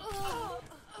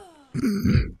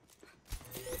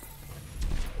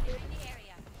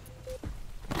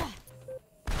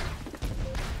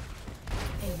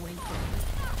 He vuelto.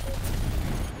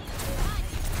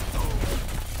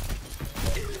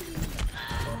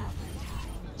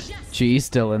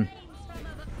 Jeez, Dylan.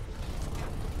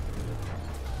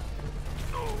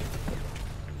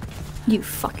 You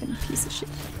fucking piece of shit.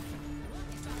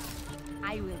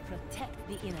 I will protect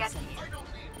the innocent.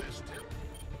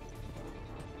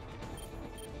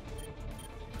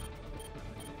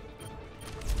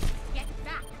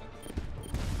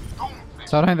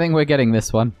 So I don't think we're getting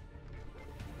this one.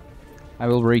 I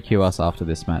will re-queue us after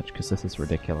this match, because this is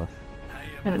ridiculous.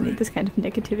 I don't need this kind of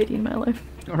negativity in my life.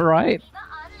 Right?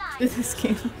 This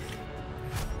game.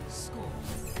 Score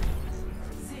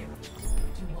 0-1.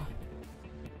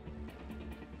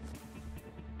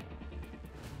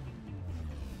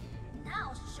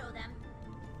 Now show them.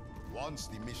 Once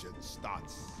the mission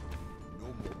starts, no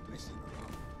more messing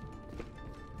around.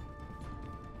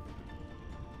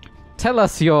 Tell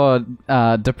us your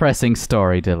depressing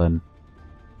story, Dylan.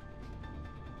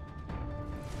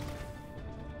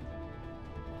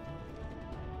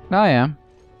 Oh yeah.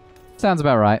 Sounds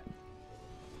about right.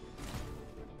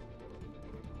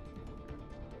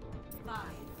 5,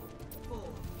 4,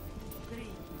 3,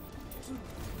 2,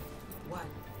 1.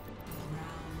 Round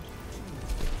 2.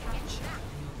 Capture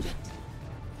the objective.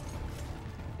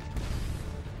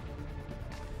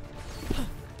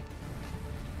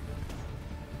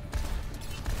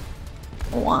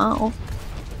 Wow.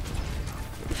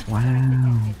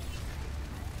 Wow.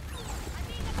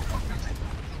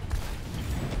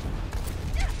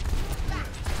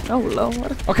 Oh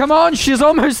lord. Oh, come on! She's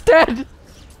almost dead!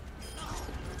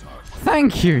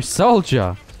 Thank you,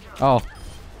 soldier! Oh.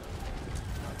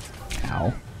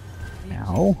 Ow.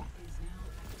 Ow.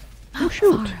 Oh,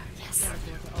 shoot. Yes.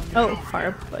 Oh,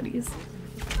 fire buddies.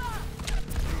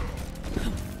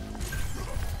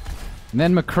 And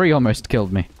then McCree almost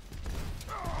killed me.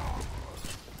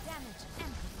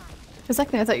 For a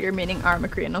second I thought you were meaning our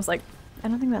McCree, and I was like, I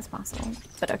don't think that's possible.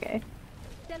 But okay.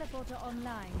 Teleporter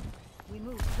online. We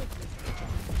move quickly.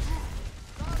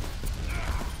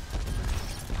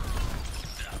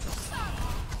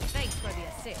 Thanks for the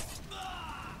assist.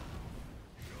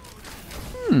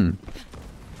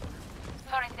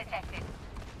 Turret detected.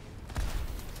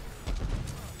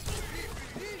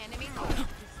 Enemy destroyed.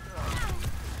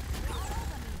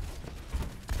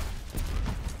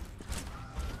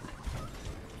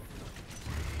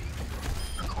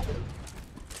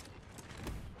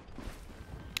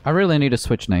 I really need to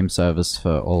switch name servers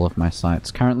for all of my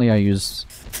sites. Currently I use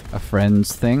a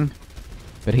friend's thing,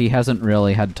 but he hasn't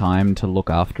really had time to look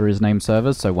after his name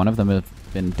servers, so one of them have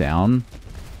been down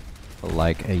for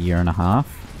like a year and a half.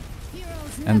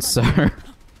 And so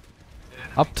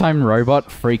Uptime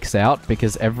Robot freaks out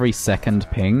because every second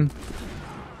ping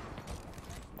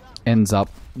ends up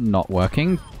not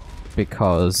working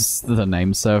because the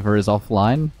name server is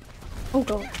offline. Oh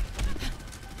god.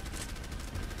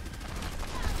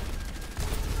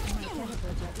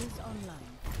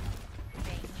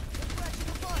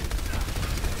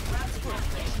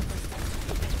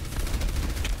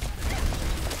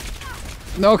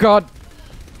 No, God!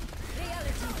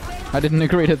 I didn't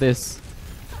agree to this.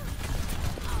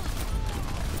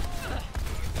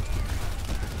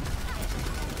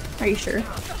 Are you sure?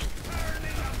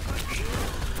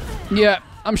 Yeah,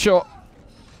 I'm sure.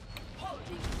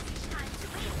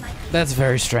 That's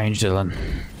very strange, Dylan.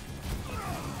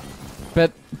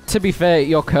 But, to be fair,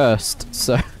 you're cursed,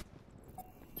 so...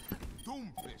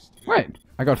 Wait,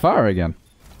 I got fire again.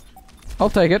 I'll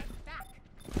take it.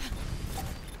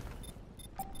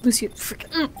 Lucy,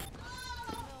 freaking.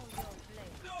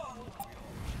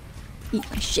 Eat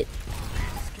my shit.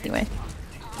 Anyway.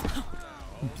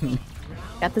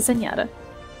 Got the Zenyatta.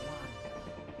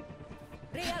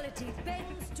 Reality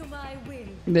bends to my will.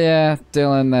 Yeah,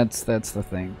 Dylan, that's the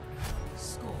thing.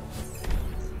 Score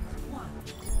 1-1.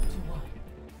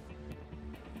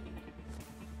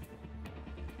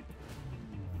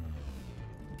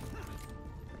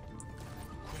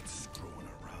 Quit screwing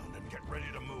around and get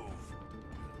ready to move.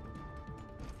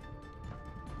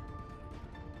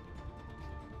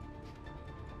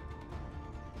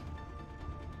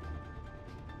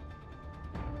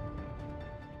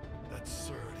 That's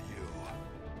sir to you.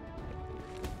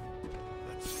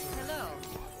 That's sir. Hello.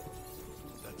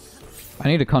 That's sir. I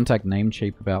need to contact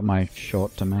Namecheap about my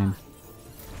short domain.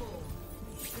 4,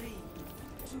 3,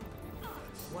 2,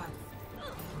 1.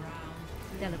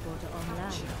 Round Teleporter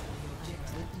online.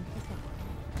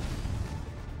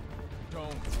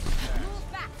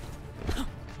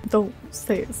 Don't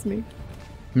say it's me.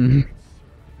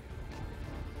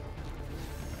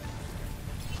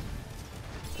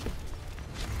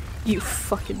 You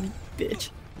fucking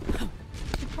bitch. You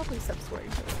should probably stop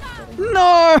swearing.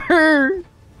 No!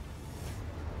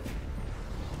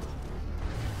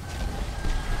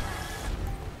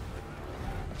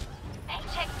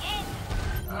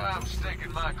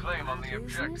 the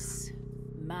objective. Business,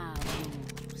 my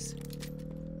rules.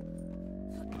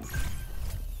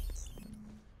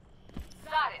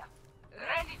 Zarya,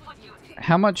 ready for duty.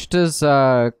 How much does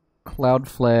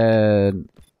Cloudflare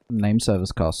name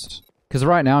service cost? Because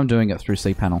right now I'm doing it through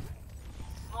cPanel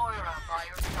Moira by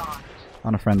your side.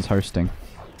 on a friend's hosting.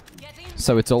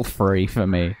 So it's all free for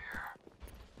me.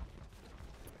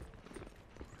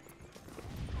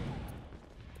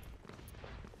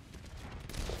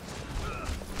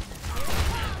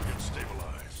 It's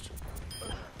stabilized.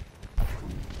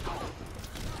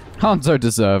 Hanzo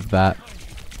deserved that.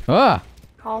 Ah!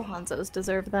 All Hanzos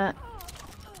deserve that.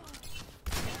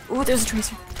 Ooh, there's a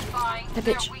tracer. Find That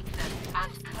their bitch. weakness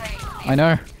and claim it. I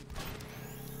know.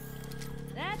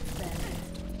 That's better.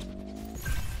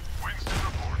 Winston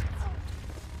reporting.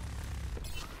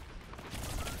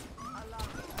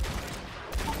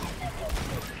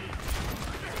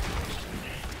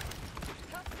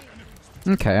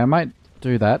 Okay, I might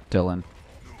do that, Dylan.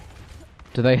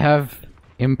 Do they have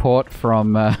import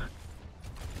from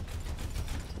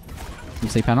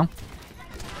cPanel?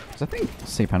 Because I think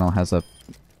cPanel has a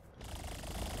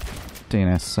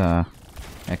DNS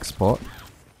export.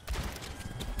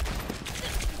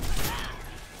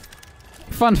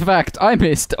 Fun fact, I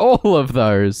missed all of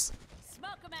those.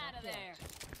 Smoke 'em out of there.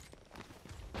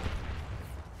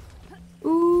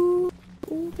 Ooh,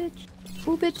 ooh, bitch.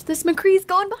 Ooh, bitch. This McCree's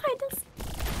going behind us.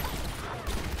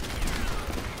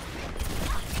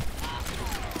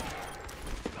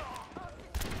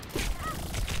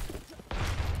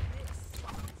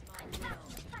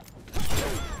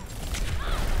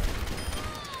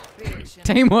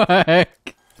 Teamwork! Enemy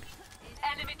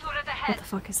turret What ahead. the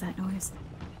fuck is that noise?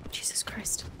 Jesus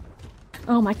Christ.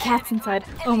 Oh, my cat's inside.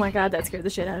 Oh my god, that scared the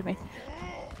shit out of me.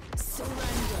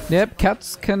 Yep,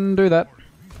 cats can do that.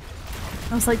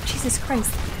 I was like, Jesus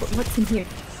Christ, what's in here?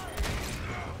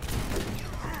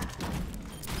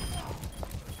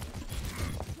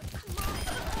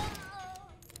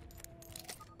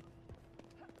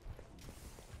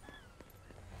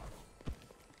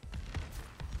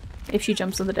 If she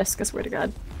jumps on the desk, I swear to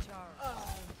God.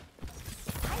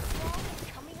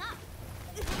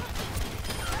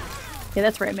 Yeah,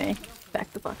 that's right, May.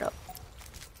 Back the fuck up.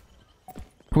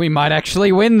 We might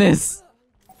actually win this!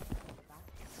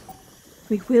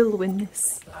 We will win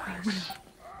this. We will.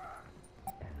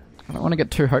 I don't want to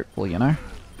get too hopeful, you know?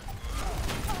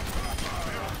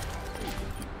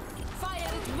 Fire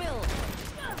at will.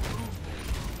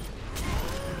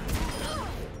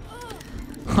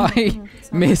 I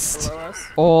missed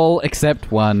all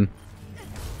except one.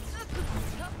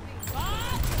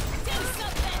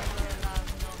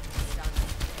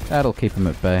 That'll keep him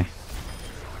at bay.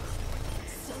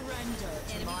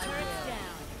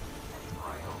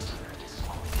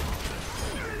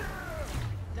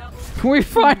 We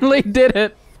finally did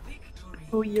it!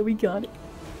 Oh yeah, we got it.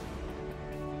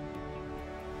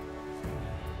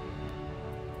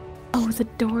 Oh, the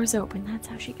door's open. That's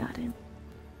how she got in.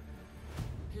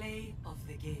 Play of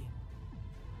the game.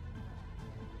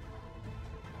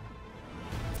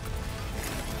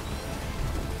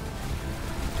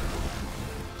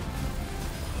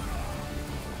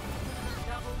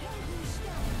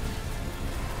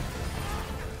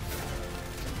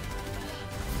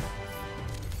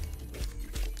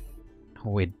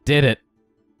 We did it!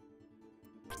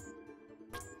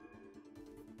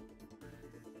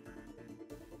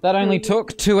 That only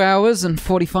took 2 hours and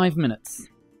 45 minutes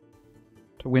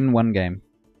to win one game.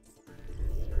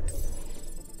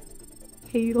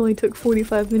 Hey, it only took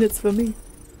 45 minutes for me.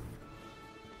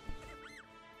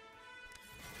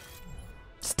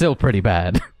 Still pretty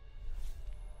bad.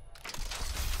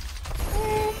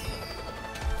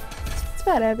 It's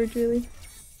about average, really.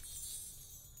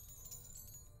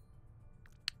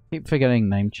 Keep forgetting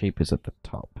Namecheap is at the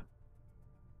top.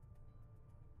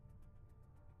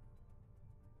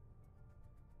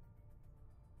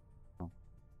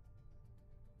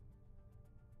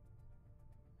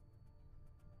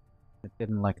 It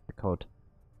didn't like the code.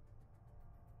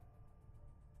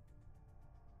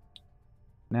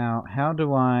 Now, how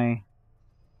do I...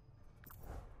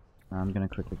 I'm gonna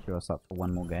quickly queue us up for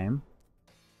one more game.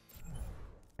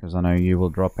 Because I know you will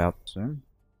drop out soon.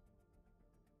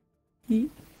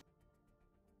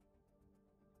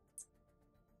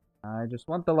 I just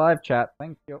want the live chat,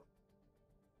 thank you.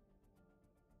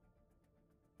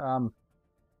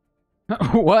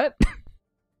 What?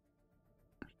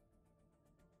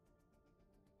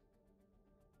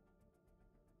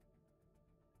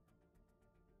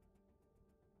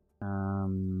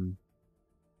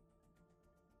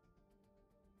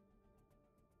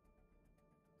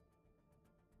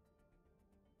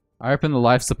 I opened the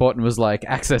live support and was like,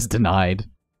 access denied.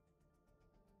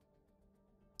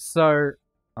 So...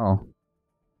 Oh.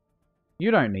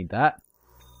 You don't need that.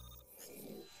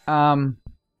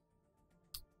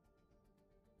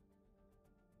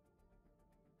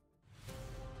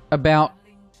 About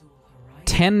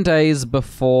 10 days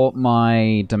before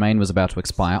my domain was about to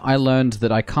expire, I learned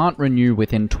that I can't renew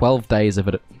within 12 days of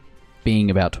it being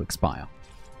about to expire.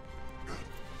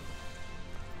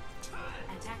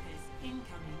 Attackers incoming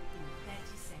in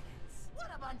 30 seconds. What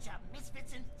a bunch of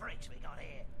misfits and freaks we got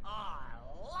here. I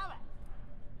love it.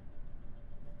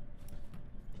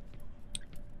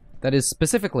 That is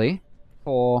specifically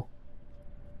for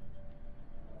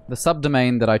the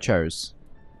subdomain that I chose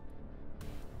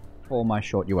for my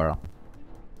short URL.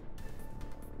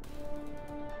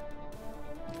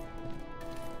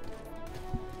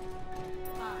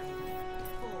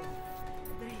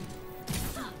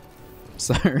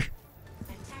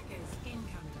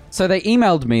 So they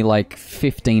emailed me like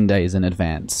 15 days in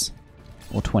advance,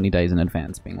 or 20 days in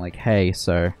advance, being like, hey,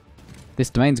 so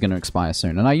this domain's going to expire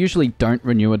soon. And I usually don't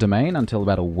renew a domain until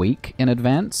about a week in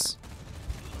advance.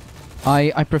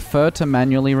 I prefer to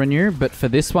manually renew, but for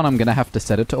this one I'm going to have to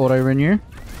set it to auto-renew.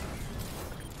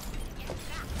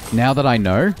 Now that I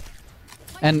know.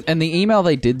 And the email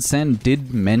they did send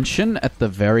did mention at the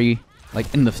very,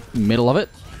 like in the middle of it,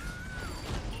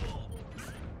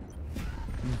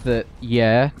 that,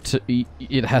 yeah,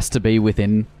 it has to be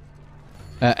within,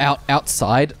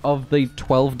 outside of the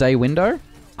 12-day window.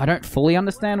 I don't fully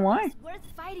understand why. Worth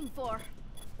fighting for.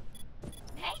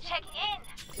 Hey, checking in.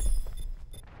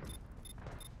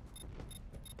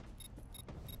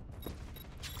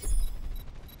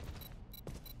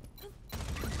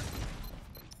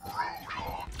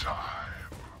 Roadhog time.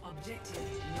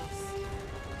 Objective lost.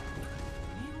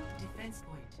 New defense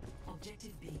point.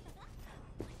 Objective B.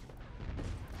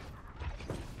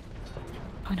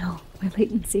 Oh no, my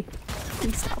latency.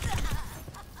 Please stop.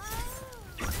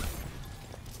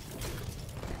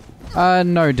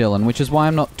 No, Dylan, which is why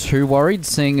I'm not too worried,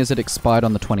 seeing as it expired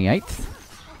on the 28th.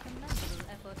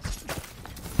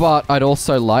 But I'd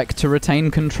also like to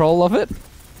retain control of it.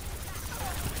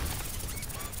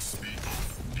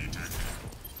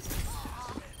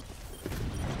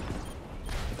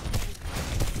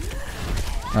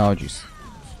 Oh, jeez.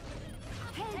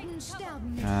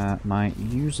 My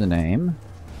username...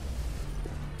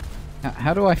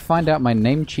 How do I find out my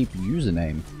Namecheap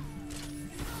username?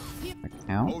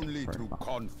 Account? Only through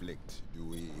Profile. conflict do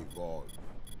we evolve.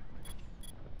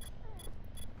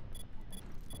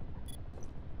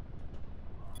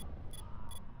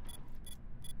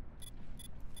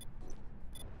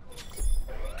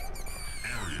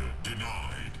 Area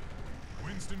denied.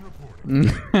 Winston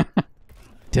reporting.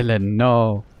 Dylan,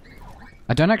 no.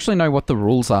 I don't actually know what the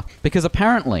rules are, because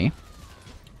apparently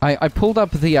I pulled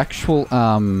up the actual,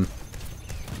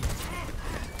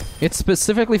 it's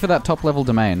specifically for that top level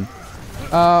domain.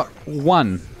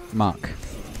 1 mark.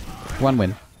 1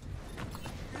 win.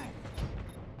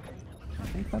 I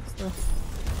think that's the...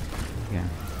 Yeah.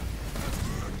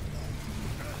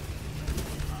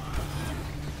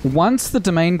 Once the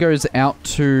domain goes out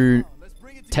to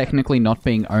technically not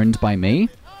being owned by me,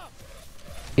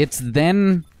 it's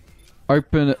then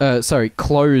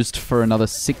closed for another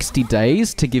 60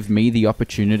 days to give me the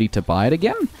opportunity to buy it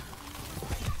again.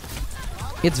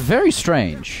 It's very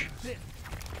strange.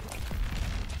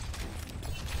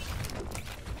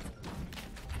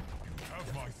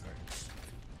 Have my thanks.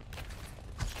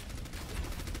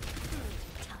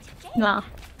 Nah.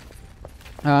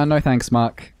 No thanks,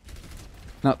 Mark.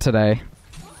 Not today.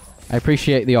 I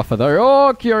appreciate the offer, though.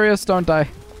 Oh, curious, don't die.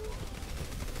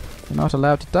 You're not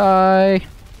allowed to die.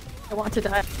 I want to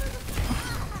die.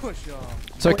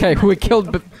 It's okay. We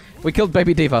killed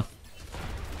Baby Diva.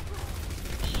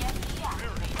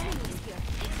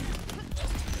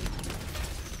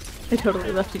 I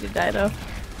totally left you to die, though.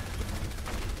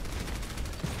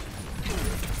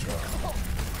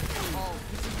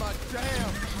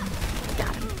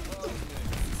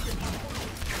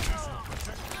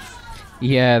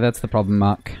 Yeah, that's the problem,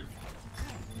 Mark.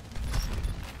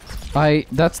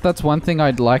 That's one thing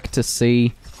I'd like to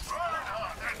see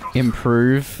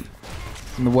improve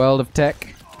in the world of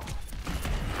tech.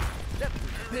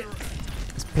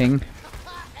 This ping.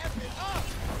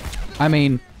 I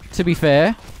mean, to be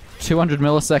fair, 200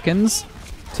 milliseconds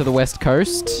to the west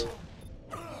coast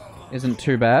isn't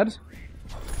too bad.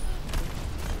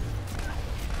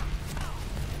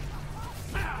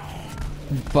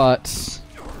 But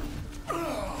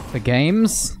the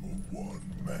games,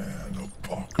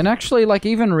 and actually, like,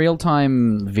 even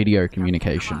real-time video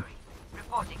communication.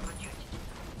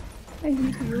 I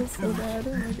need heals so bad.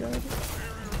 Oh my god.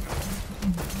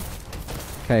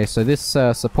 Okay, so this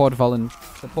support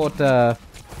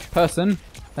person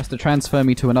has to transfer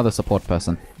me to another support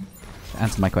person. To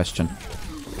answer my question.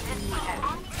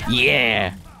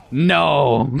 Yeah!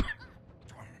 No!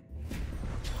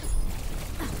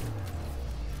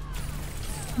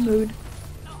 Mood.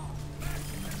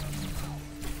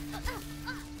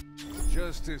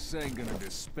 Justice ain't gonna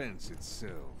dispense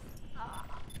itself.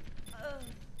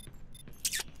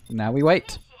 Now we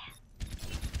wait.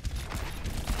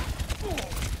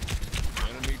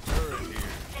 Enemy turret here.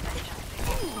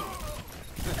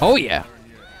 Oh yeah!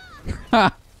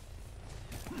 Ha!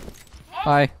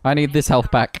 Hi, I need this health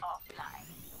back.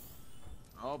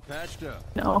 All patched up.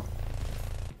 No.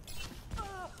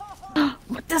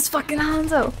 What this fucking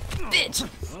Hanzo? Bitch!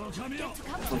 Oh,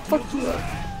 fuck you up.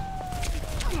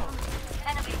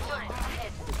 Enemy turret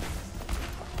ahead.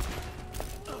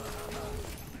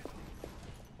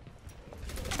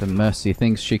 The Mercy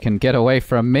thinks she can get away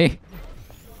from me.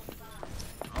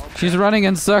 She's running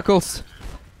in circles.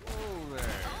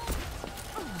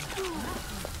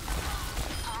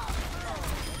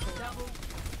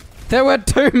 There were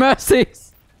 2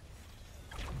 Mercies!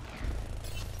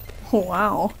 Oh,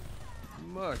 wow.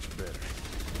 Much better.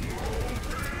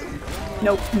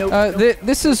 Nope, nope.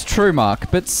 This is true,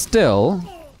 Mark, but still,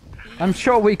 I'm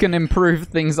sure we can improve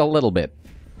things a little bit.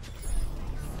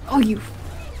 Oh, you.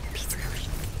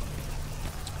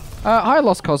 Hi,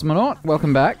 Lost Cosmonaut.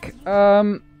 Welcome back.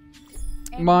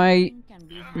 My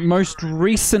most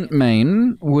recent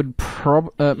main would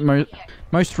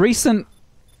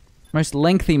most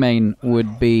lengthy main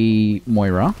would be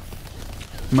Moira.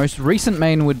 Most recent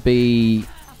main would be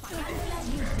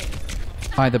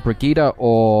either Brigida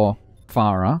or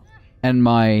Farah. And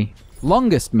my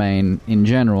longest main in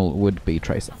general would be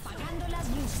Tracer.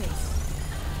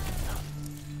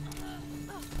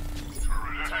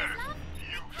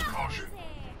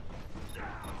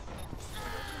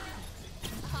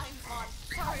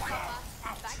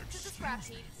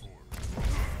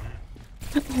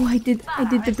 Oh, I did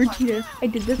the Brigida. I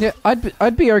did the. Yeah,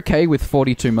 I'd be okay with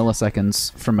 42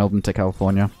 milliseconds from Melbourne to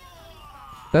California.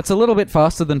 That's a little bit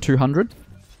faster than 200.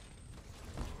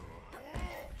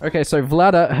 Okay, so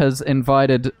Vlada has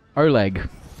invited Oleg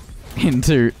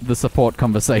into the support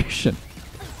conversation.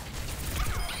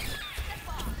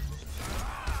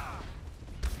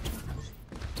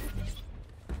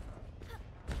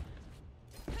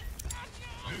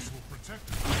 This will protect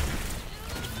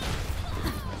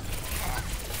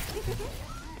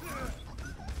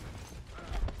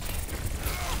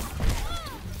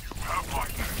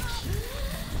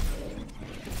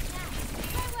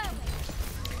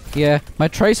Yeah, my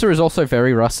Tracer is also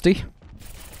very rusty.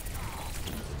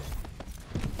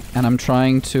 And I'm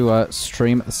trying to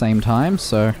stream at the same time,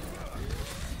 so...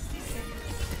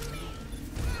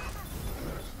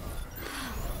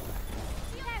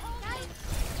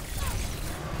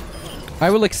 I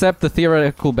will accept the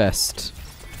theoretical best.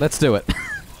 Let's do it.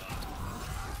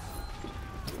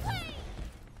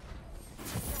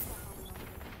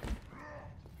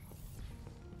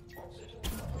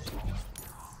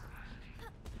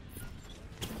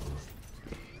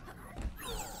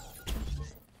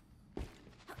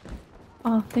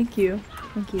 Oh, thank you.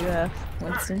 Thank you,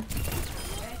 Winston.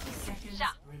 Ever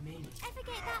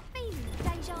get that feeling of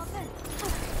deja vu?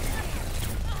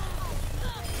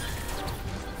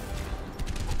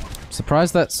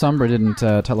 Surprised that Sombra didn't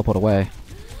teleport away.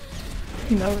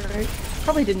 You know, right?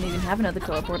 Probably didn't even have another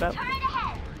teleport up.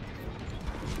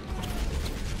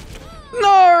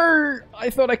 No! I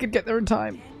thought I could get there in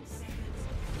time.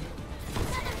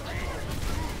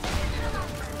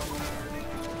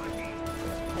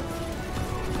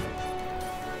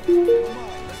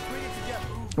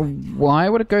 Why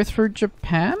would it go through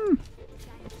Japan?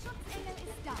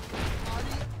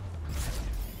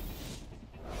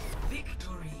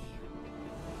 Victory.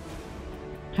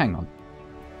 Hang on.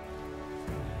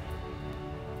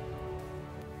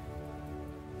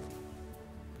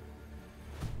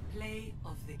 Play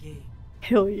of the game.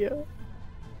 Hell yeah.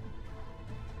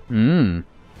 Mmm.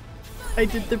 I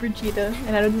did the Brigida,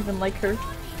 and I don't even like her.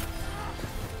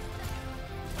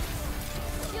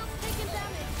 You're taking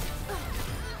damage.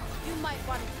 You might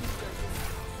want to keep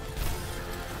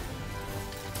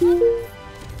your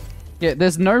Yeah,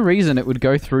 there's no reason it would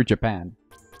go through Japan.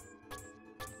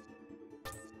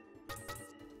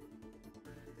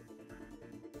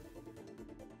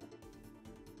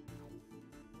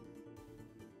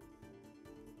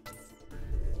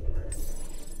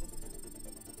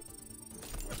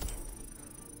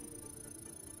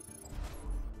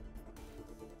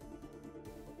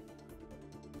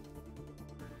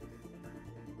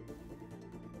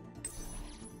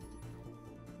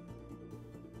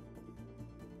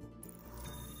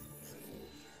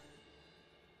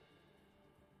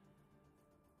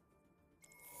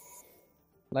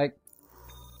 Like,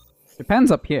 Japan's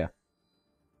up here.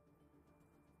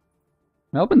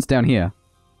 Melbourne's down here.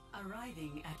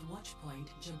 Arriving at Watchpoint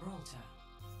Gibraltar.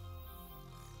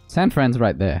 San Fran's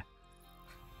right there.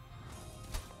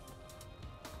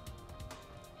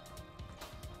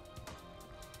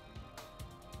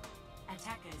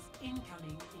 Attackers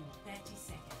incoming in 30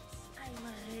 seconds. I'm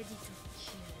ready to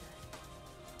kill.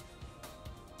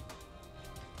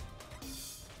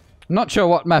 I'm not sure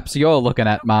what maps you're looking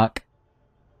at, Mark.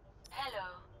 Hello.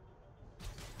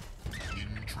 In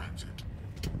transit.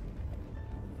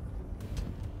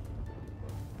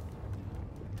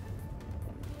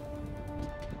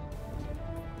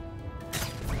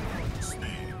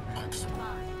 Speed maximum.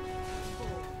 5, 4,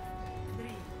 3,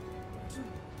 2,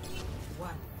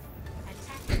 1.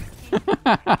 Attackers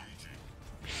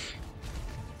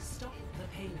Stop the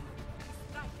payload.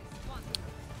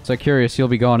 So curious, you'll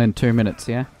be gone in 2 minutes,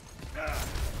 yeah?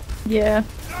 Yeah.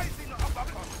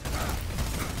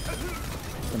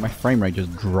 My frame rate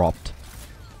just dropped.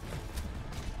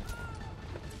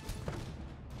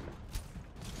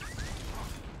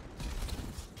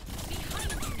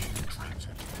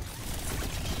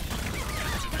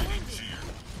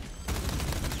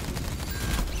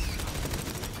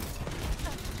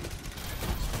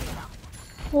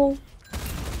 Oh.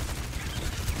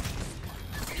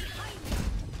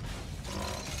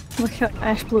 Look how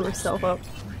Ash blew herself up.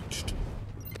 Reached.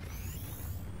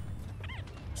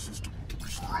 System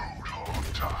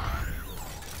Groundhog time.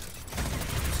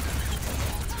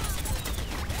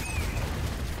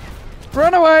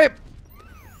 Run away!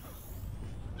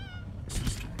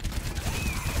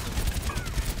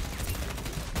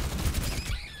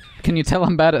 Can you tell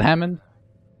I'm bad at Hammond?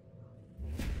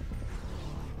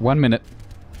 1 minute.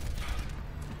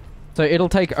 So it'll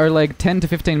take Oleg 10 to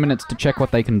 15 minutes to check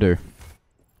what they can do.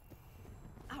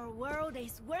 Our world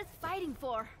is worth fighting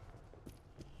for.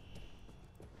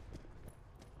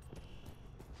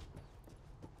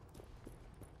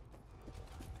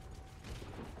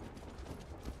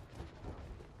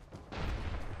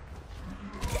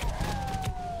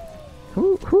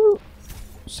 Who?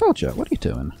 Soldier, what are you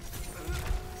doing?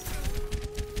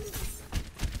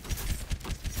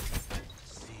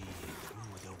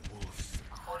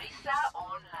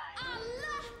 Allah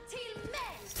till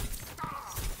men.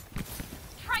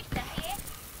 Strike the hair.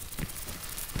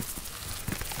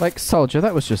 Like, Soldier,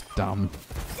 that was just dumb.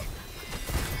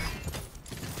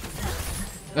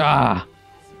 Ah!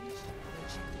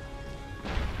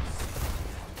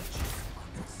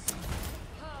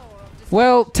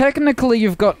 Well, technically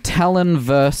you've got Talon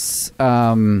versus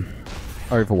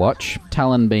Overwatch.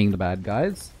 Talon being the bad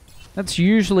guys. That's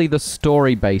usually the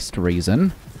story-based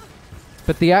reason.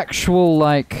 But the actual,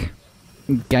 like,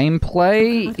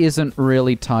 gameplay isn't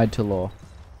really tied to lore.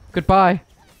 Goodbye.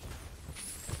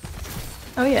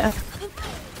 Oh yeah.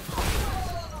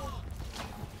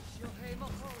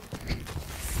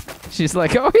 She's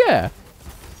like, oh yeah.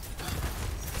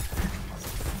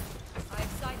 I've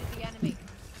sighted the enemy.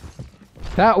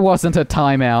 That wasn't a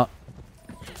timeout.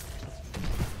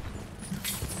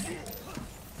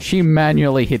 She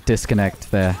manually hit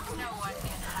disconnect there.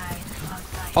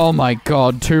 Oh my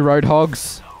god, 2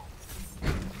 Roadhogs.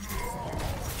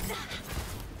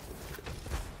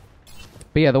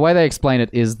 But yeah, the way they explain it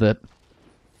is that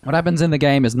what happens in the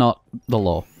game is not the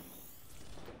lore.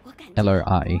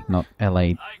 L-O-R-E, not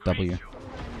L-A-W.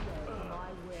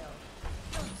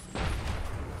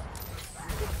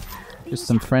 Just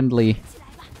some friendly,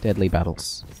 deadly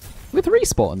battles. With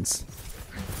respawns.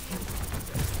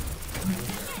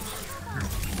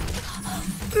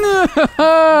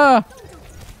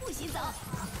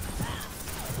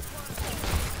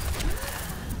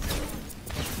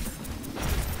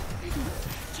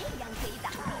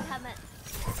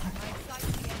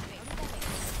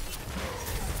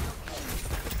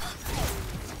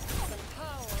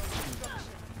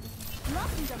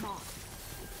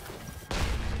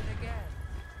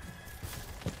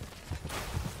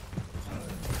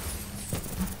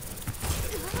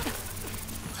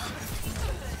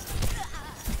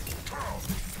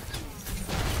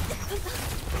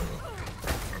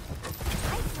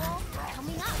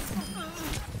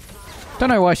 Don't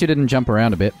know why she didn't jump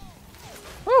around a bit.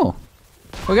 Oh!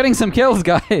 We're getting some kills,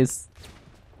 guys! It's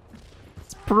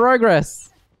progress!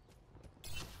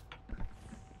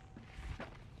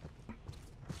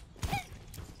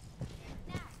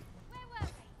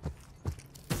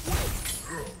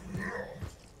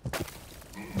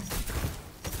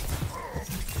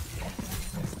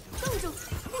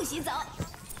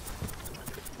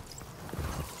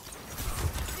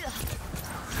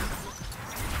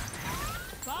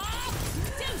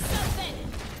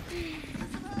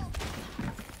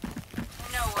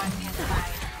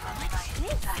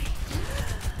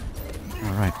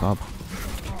 Bob.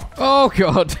 Oh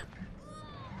god!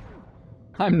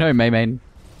 I'm no Maymain.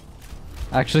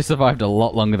 I actually survived a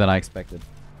lot longer than I expected.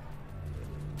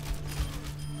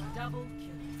 Double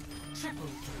kill. Triple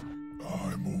kill.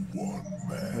 I'm a one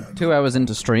man. We're 2 hours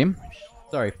into stream.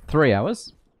 Sorry, 3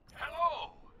 hours.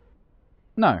 Hello.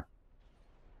 No.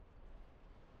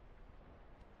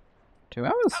 2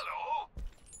 hours? Hello.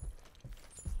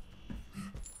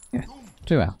 Yeah,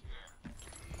 2 hours.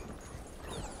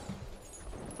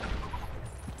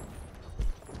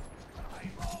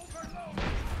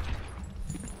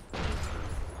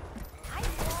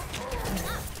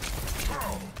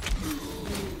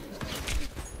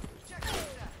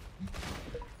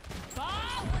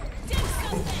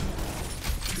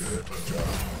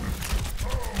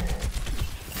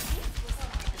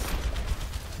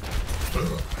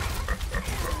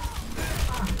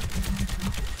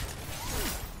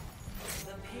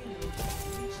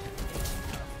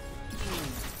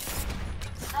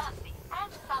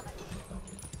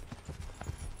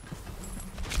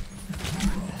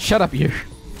 Shut up, you.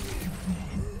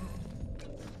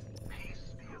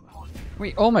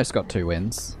 We almost got 2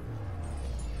 wins.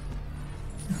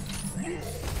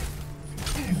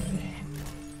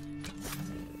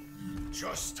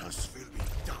 Justice will be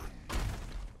done.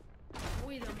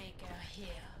 Widowmaker here.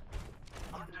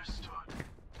 Understood.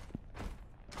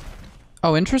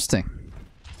 Oh, interesting.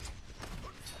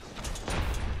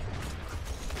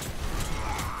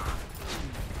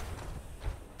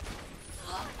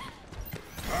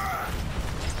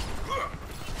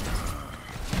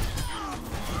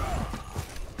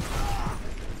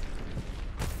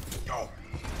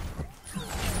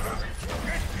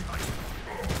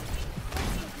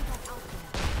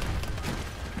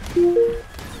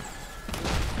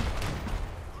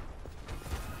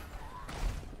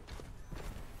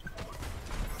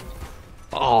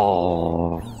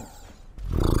 Oh.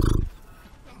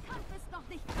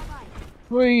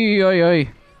 Oi, oi,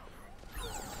 oi.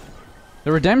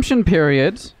 The redemption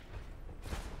period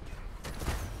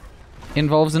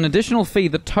involves an additional fee.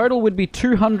 The total would be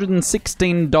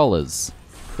 $216.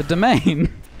 The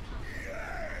domain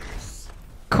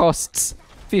costs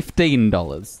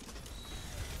 $15.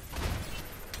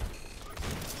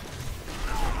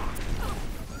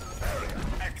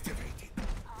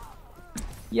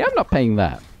 Yeah, I'm not paying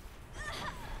that.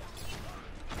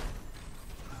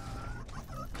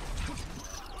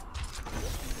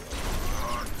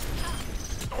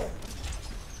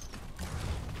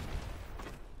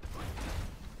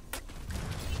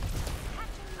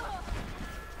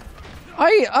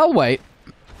 I'll wait.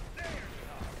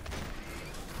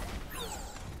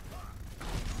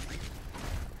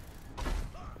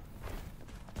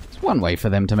 It's one way for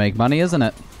them to make money, isn't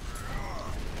it?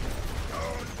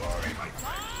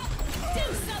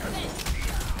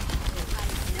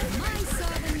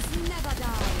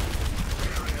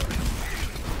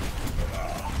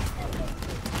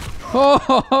 Ho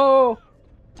ho ho!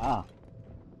 Ah.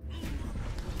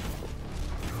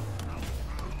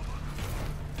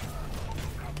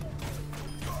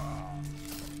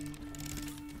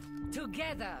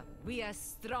 Together, we are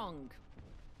strong.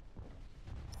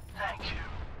 Thank you.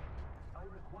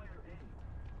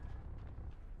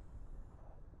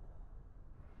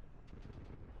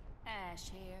 Ash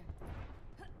here.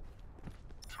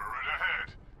 Turret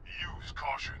ahead. Use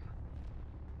caution.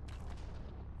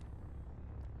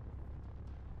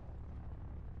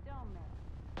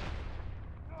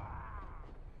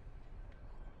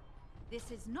 This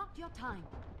is not your time.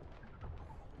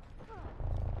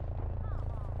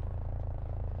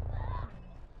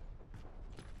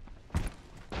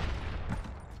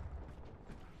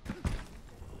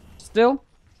 Still,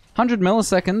 100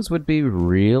 milliseconds would be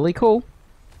really cool.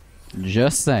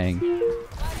 Just saying.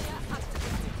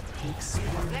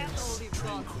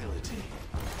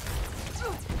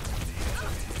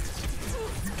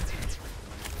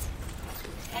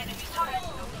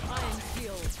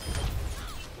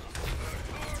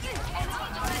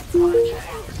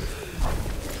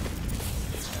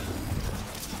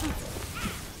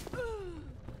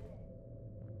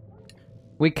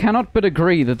 We cannot but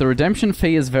agree that the redemption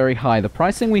fee is very high. The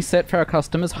pricing we set for our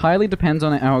customers highly depends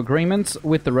on our agreements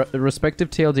with the respective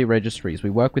TLD registries.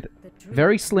 We work with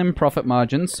very slim profit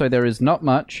margins, so there is not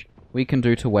much we can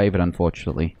do to waive it,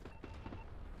 unfortunately.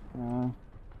 Enemy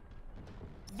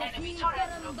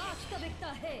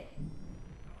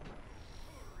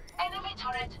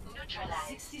turret neutralized.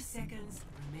 60 seconds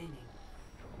remaining.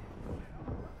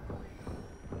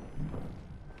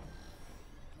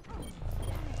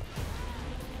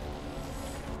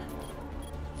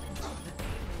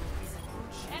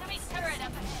 Enemy turret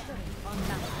up ahead.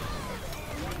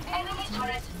 Enemy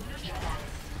turret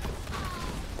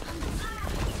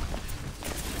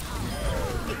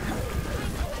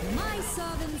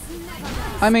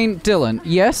I mean, Dylan,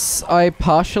 yes, I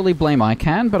partially blame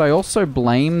ICANN, but I also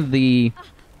blame the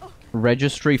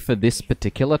registry for this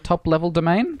particular top-level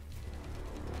domain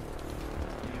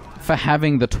for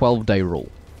having the 12-day rule.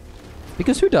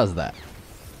 Because who does that?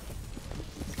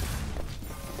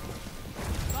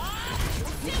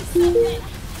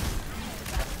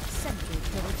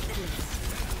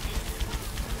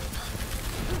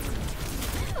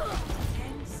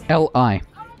 LI.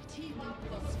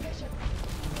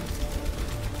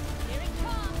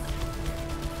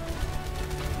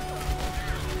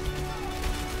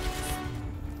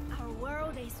 Our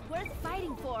world is worth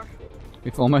fighting for.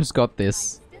 We've almost got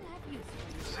this.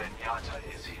 Zenyatta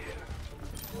is here.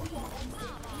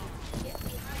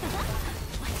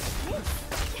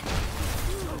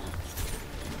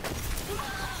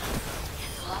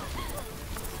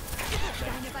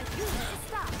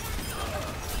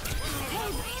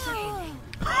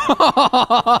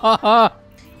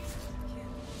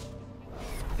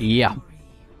 Yeah.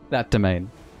 That domain.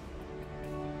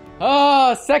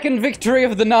 Ah, second victory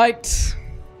of the night.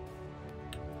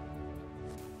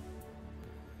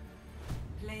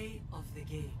 Play of the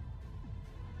game.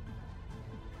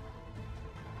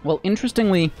 Well,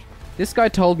 interestingly, this guy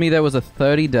told me there was a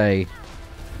 30-day...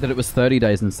 that it was 30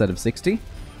 days instead of 60.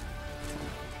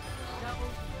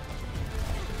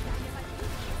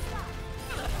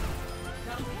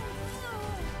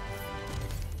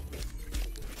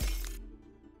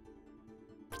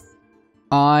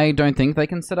 I don't think they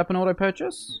can set up an auto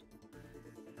purchase.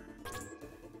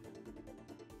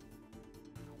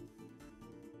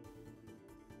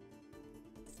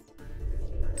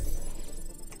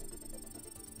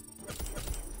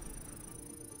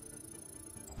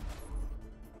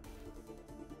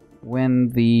 When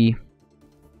the...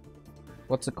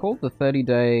 what's it called? The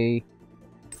 30-day...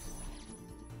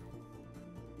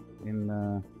 in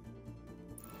the...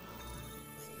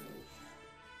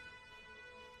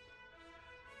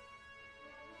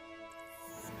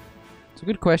 It's a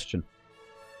good question.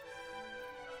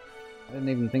 I didn't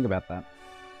even think about that.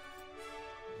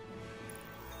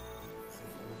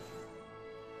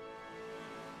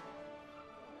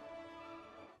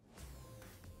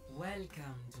 Welcome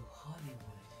to Hollywood.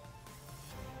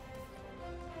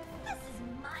 This is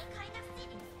my kind of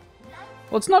city.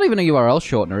 Well, it's not even a URL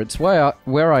shortener, it's where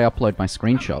I upload my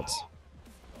screenshots.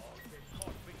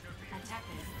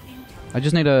 I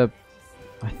just need a...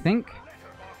 I think...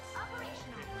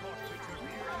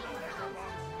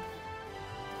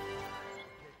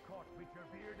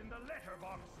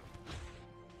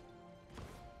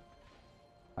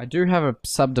 I do have a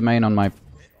subdomain on my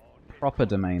proper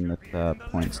domain that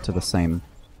points to the same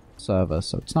server,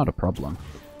 so it's not a problem.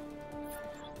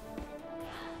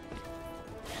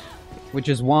 Which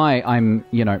is why I'm,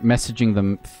 you know, messaging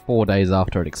them 4 days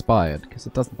after it expired, because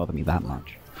it doesn't bother me that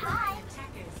much.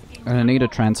 And I need to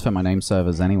transfer my name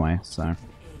servers anyway, so...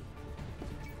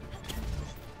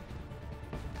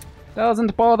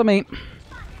 doesn't bother me.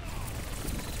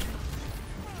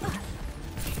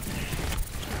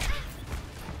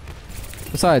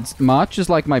 Besides, March is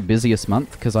like my busiest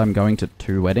month because I'm going to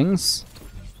 2 weddings.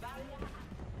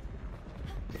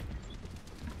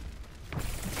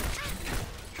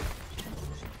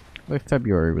 Though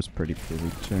February was pretty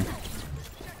busy too.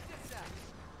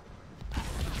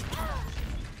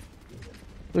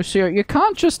 Lucio, you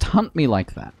can't just hunt me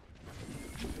like that.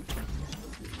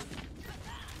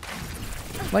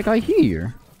 Like, I hear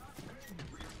you.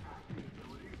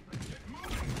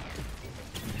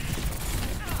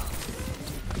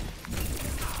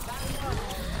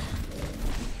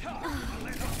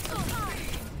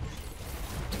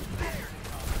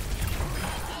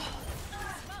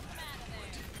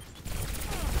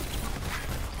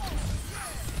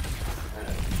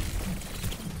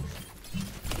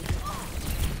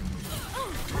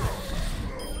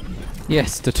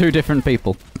 Yes, to 2 different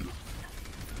people.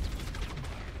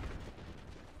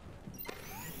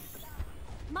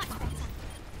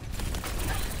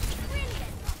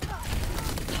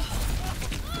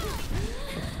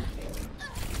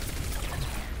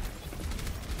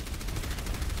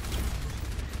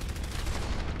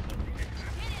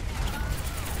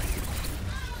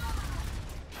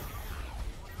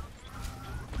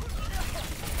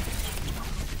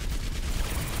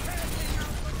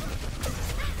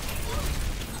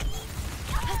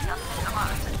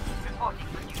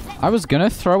 I was gonna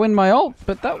throw in my ult,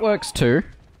 but that works too.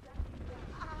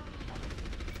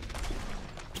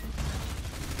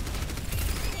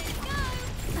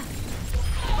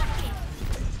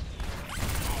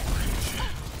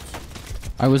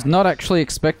 I was not actually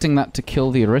expecting that to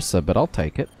kill the Orisa, but I'll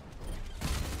take it.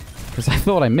 Because I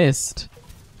thought I missed.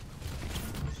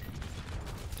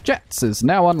 Jets is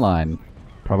now online.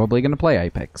 Probably gonna play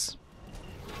Apex.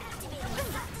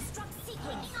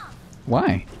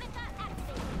 Why?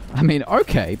 I mean,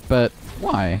 okay, but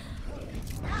why?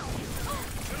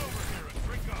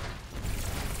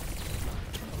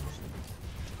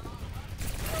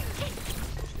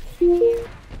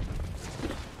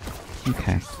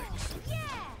 Okay.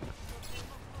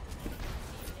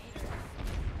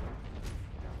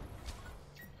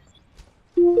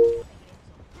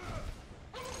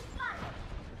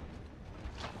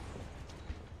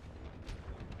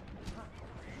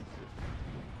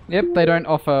 Yep, they don't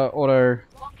offer auto.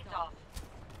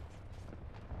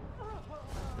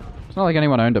 It's not like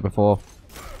anyone owned it before.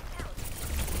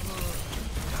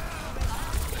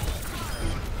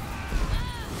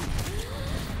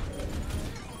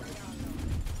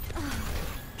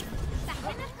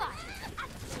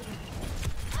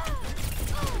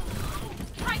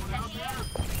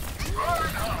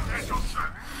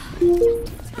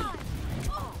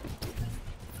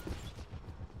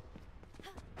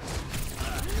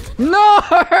 No!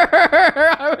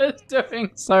 I was doing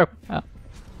so well.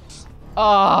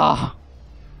 Ah.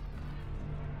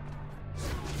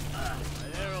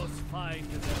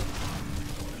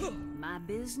 My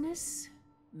business,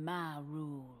 my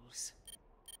rules.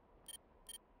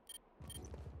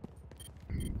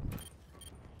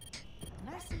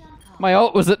 My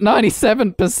ult was at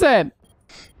 97%.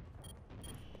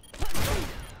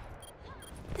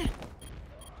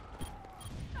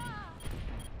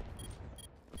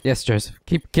 Yes, Joseph.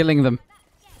 Keep killing them.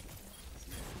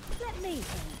 Let me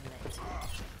handle it.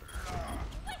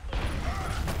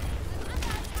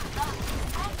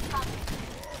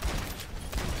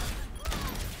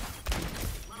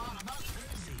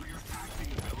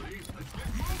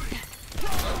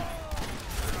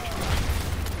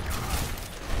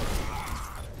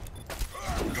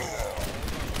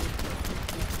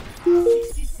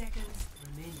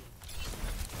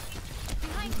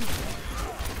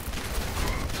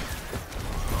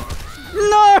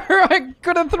 No! I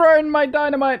could have thrown my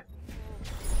dynamite!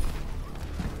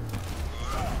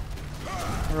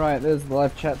 Right, there's the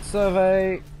live chat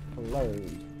survey. Hello.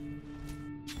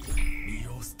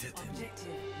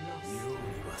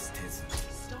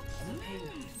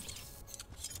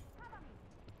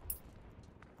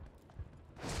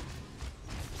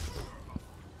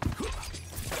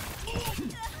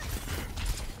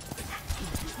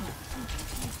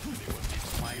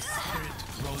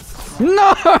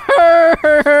 No!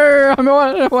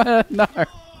 No!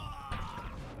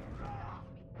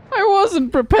 I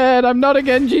wasn't prepared. I'm not a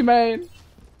Genji main.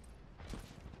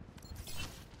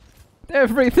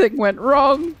 Everything went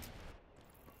wrong.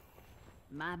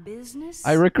 My business.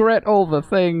 I regret all the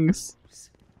things.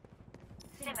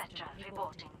 Symmetra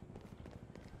reporting.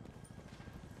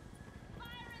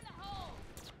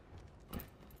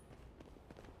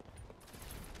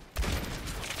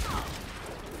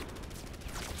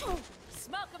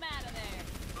 Smoke 'em out of there.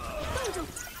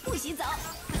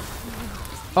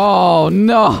 Oh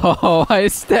no! I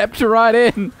stepped right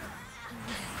in.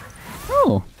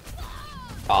 Oh.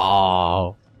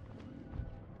 Oh.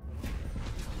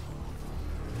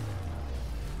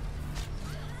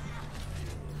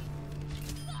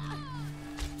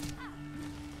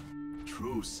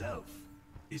 True self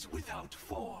is without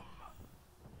form.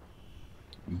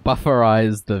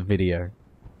 Bufferize the video.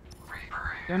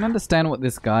 Don't understand what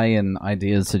this guy in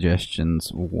Ideas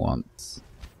Suggestions wants.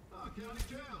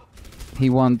 He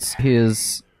wants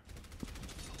his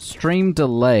stream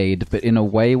delayed, but in a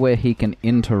way where he can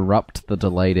interrupt the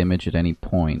delayed image at any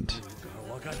point.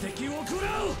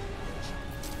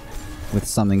 With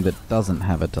something that doesn't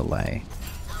have a delay.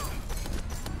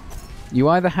 You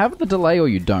either have the delay or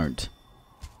you don't.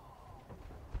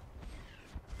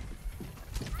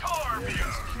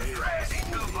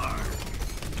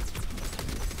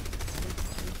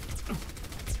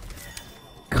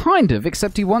 Kind of,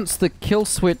 except he wants the kill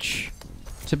switch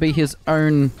to be his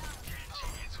own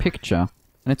picture,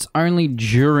 and it's only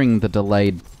during the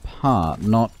delayed part,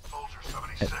 not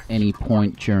at any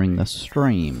point during the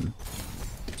stream.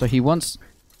 So he wants...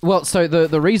 Well, so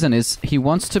the reason is he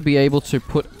wants to be able to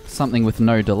put something with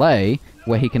no delay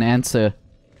where he can answer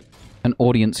an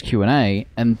audience Q&A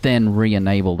and then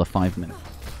re-enable the 5 minute.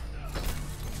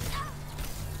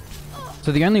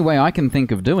 So the only way I can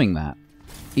think of doing that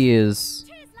is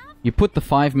you put the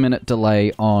 5 minute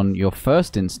delay on your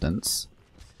first instance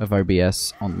of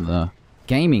OBS on the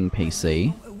gaming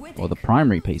PC, or the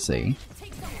primary PC,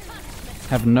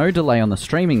 have no delay on the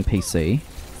streaming PC,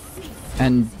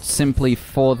 and simply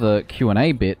for the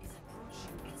Q&A bit,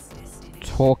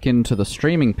 talk into the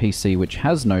streaming PC which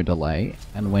has no delay,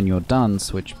 and when you're done,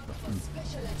 switch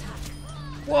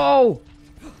Whoa!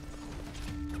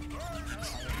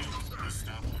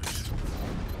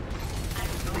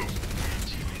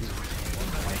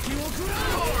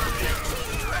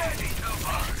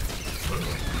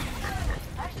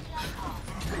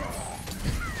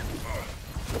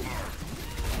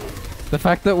 The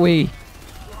fact that we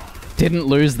didn't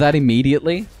lose that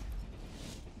immediately.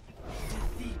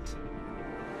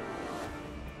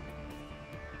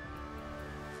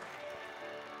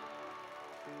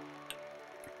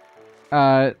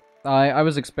 I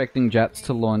was expecting Jats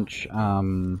to launch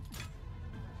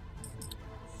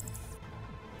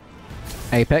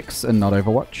Apex and not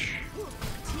Overwatch.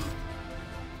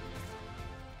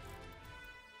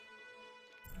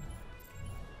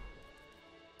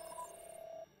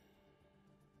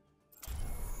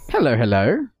 Hello,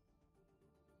 hello.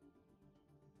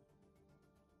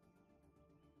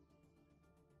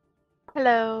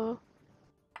 Hello.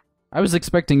 I was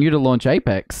expecting you to launch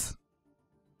Apex.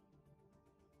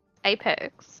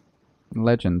 Apex?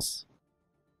 Legends.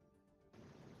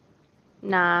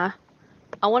 Nah.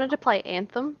 I wanted to play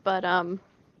Anthem, but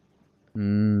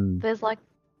there's like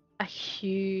a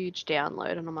huge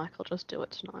download and I'm like, I'll just do it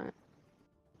tonight.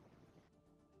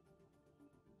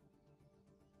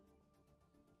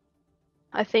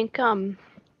 I think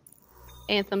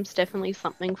Anthem's definitely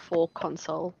something for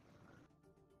console.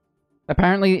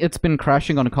 Apparently it's been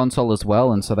crashing on a console as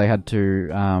well, and so they had to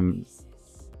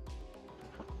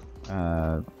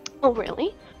Oh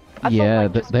really? yeah,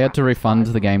 they had to refund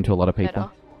the game to a lot of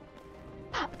people.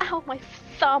 Ow, my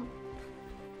thumb!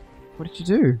 What did you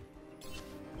do?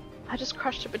 I just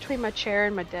crushed it between my chair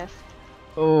and my desk.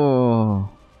 Oh.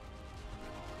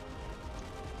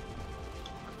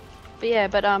 But yeah,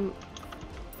 but I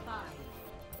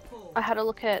had a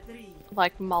look at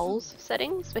like Mole's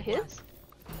settings for his,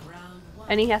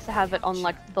 and he has to have it on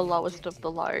like the lowest of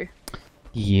the low.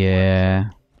 Yeah.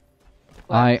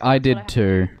 I did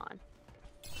too.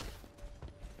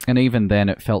 And even then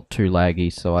it felt too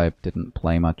laggy, so I didn't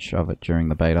play much of it during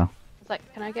the beta. It's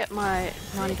like, can I get my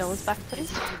 $90 back,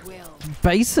 please?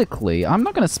 Basically, I'm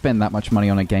not going to spend that much money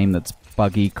on a game that's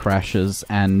buggy, crashes,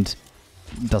 and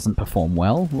doesn't perform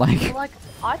well. Like,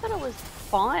 I thought it was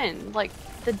fine. Like,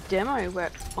 the demo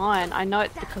works fine. I know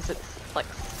it's because it's like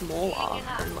smaller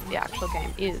than what the actual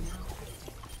game is.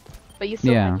 But you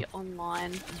still have your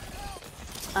online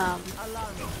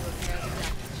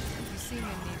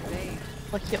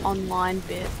like your online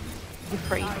bit, your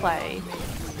free play,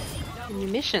 and your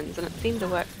missions, and it seemed to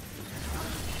work.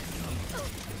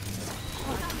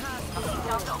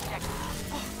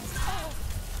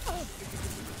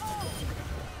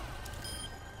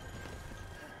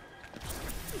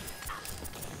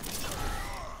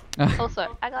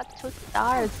 Also, I got 2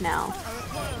 stars now.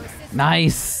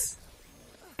 Nice!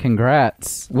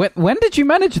 Congrats. When did you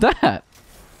manage that?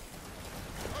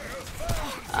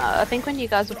 I think when you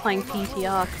guys were playing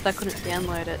PTR, because I couldn't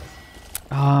download it.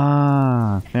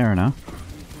 Ah, fair enough.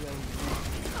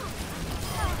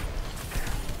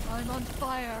 I'm on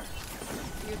fire.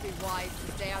 You'd be wise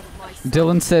to stay out of my sight.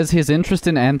 Dylan says his interest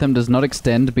in Anthem does not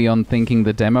extend beyond thinking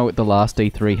the demo at the last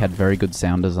E3 had very good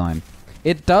sound design.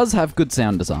 It does have good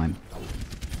sound design.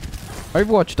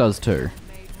 Overwatch does too.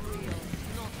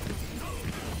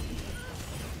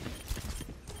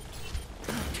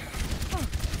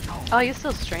 Oh, you're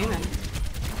still streaming?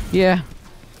 Yeah.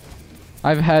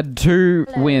 I've had 2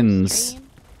 wins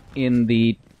in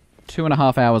the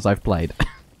 2.5 hours I've played.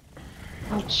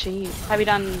 Oh, jeez. Have you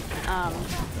done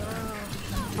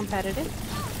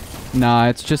competitive? Nah,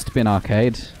 it's just been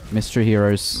arcade. Mystery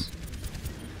Heroes.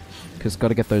 Because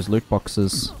gotta get those loot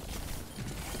boxes.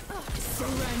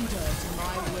 Surrender to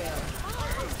my will.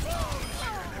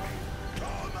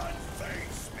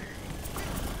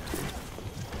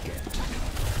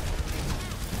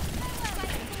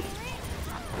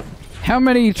 How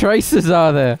many traces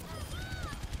are there?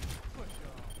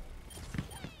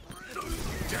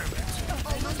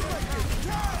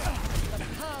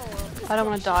 I don't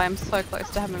want to die. I'm so close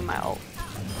to having my ult.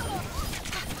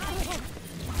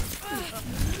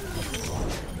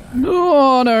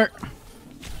 Oh no!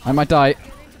 I might die.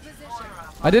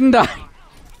 I didn't die!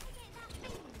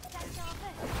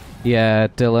 Yeah,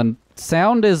 Dylan.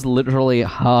 Sound is literally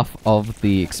half of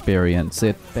the experience.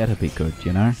 It better be good,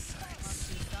 you know?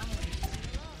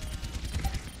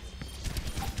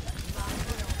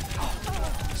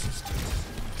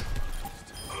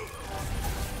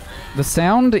 The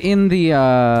sound in the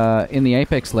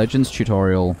Apex Legends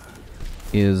tutorial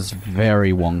is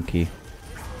very wonky.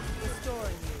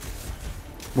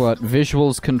 What,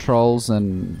 visuals, controls,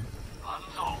 and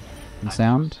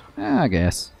sound? I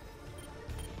guess.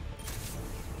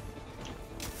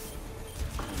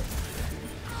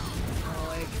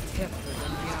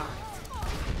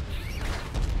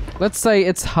 Let's say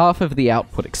it's half of the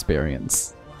output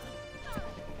experience.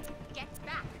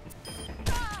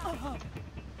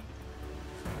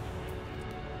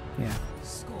 Yeah,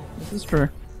 this is true.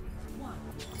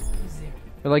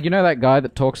 But like, you know that guy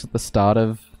that talks at the start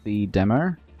of the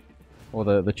demo? Or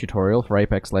the tutorial for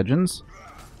Apex Legends?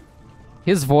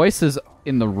 His voice is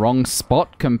in the wrong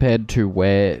spot compared to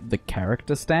where the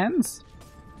character stands.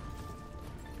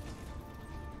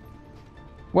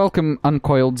 Welcome,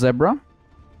 Uncoiled Zebra.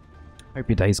 Hope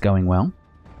your day's going well.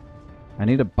 I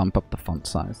need to bump up the font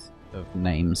size of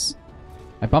names.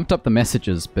 I bumped up the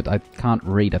messages, but I can't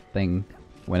read a thing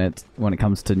when it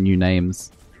comes to new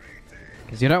names.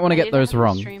 Because you don't want to get those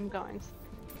wrong. Stream going.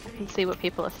 I can see what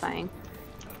people are saying.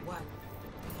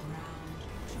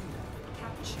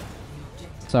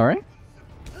 Sorry?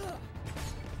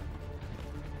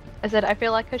 I said I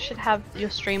feel like I should have your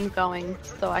stream going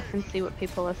so I can see what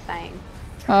people are saying.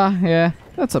 Ah, yeah,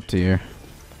 that's up to you.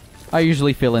 I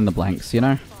usually fill in the blanks, you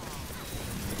know?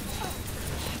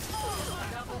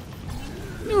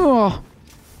 Oh.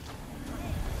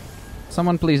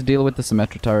 Someone please deal with the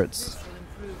Symmetra turrets.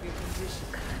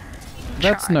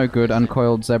 That's no good,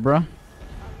 Uncoiled Zebra.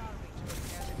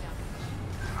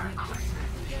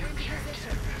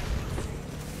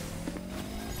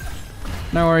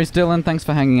 No worries, Dylan. Thanks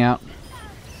for hanging out.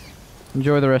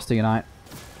 Enjoy the rest of your night.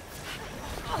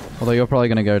 Although you're probably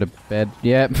going to go to bed.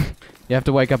 Yep. You have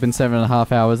to wake up in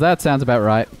 7.5 hours. That sounds about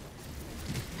right.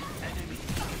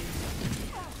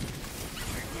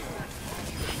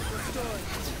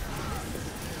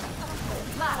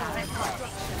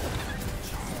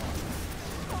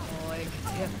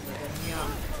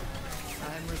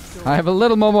 I have a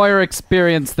little more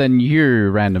experience than you,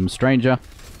 random stranger.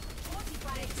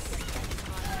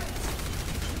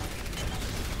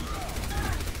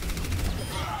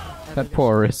 That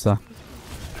poor Orisa.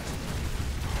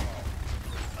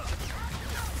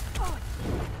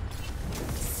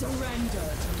 Surrender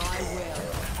to my will.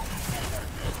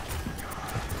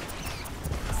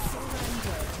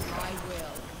 Surrender to my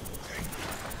will.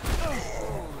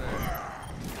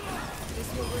 This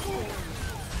will restore you.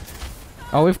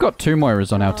 Oh, we've got 2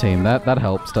 Moiras on our team. That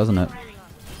helps, doesn't it?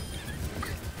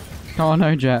 Oh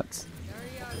no, Jats.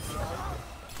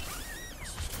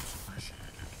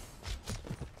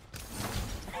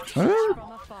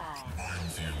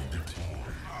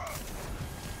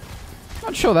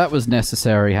 Not sure that was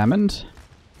necessary, Hammond.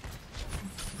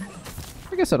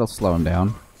 I guess that'll slow him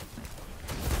down.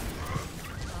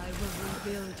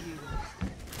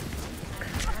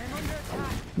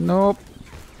 Nope.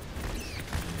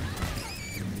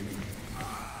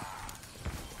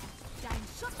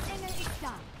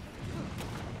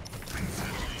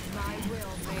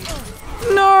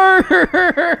 No!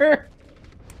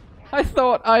 I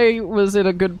thought I was in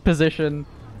a good position.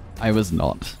 I was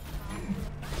not.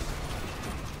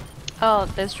 Oh,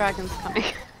 there's dragons coming.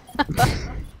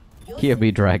 Here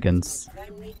be dragons. At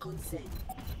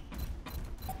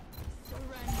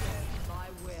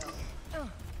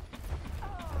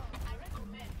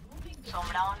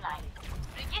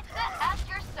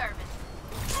your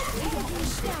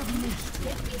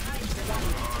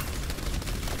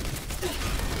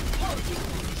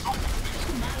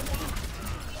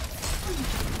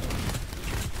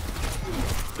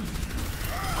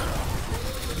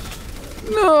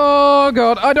No,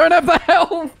 God, I don't have the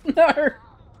health. No.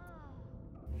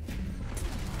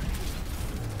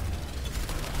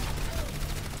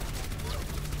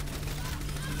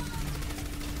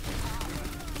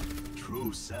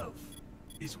 True self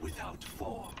is without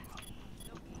form.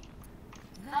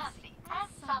 Mercy has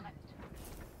summoned.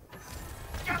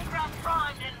 Junkrat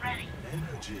primed and ready.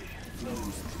 Energy flows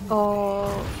through.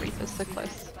 Oh, Reaper's so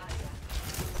close.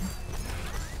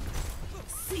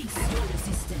 Cease your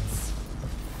resistance.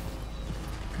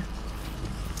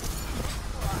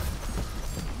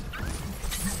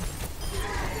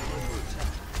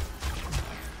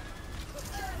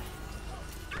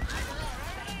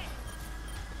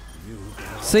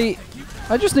 See,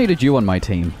 I just needed you on my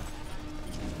team.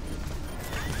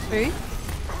 Who?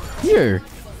 You.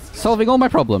 Solving all my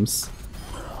problems.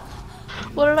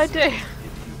 What did I do?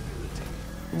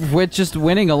 We're just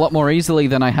winning a lot more easily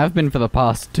than I have been for the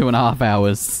past 2.5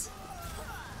 hours.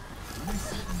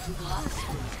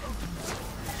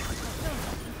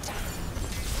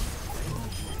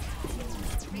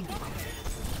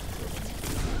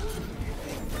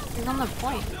 He's on the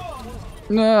point.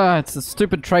 No, it's a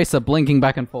stupid tracer blinking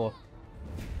back and forth.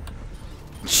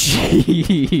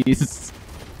 Jeez.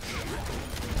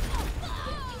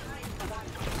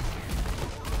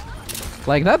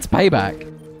 Like, that's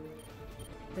payback.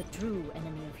 The true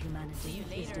enemy of humanity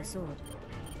is the sword.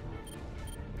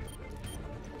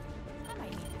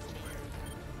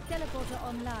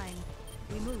 online.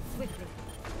 We move swiftly.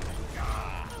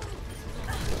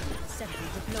 Sentry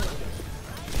deployed.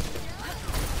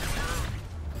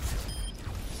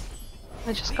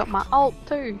 I just got my ult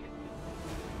too.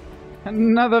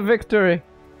 Another victory.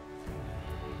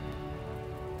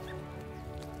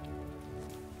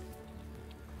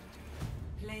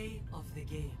 Play of the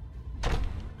game.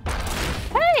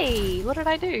 Hey, what did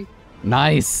I do?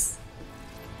 Nice.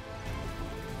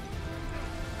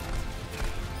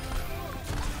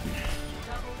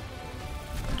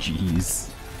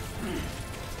 Jeez.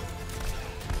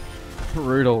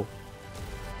 Brutal.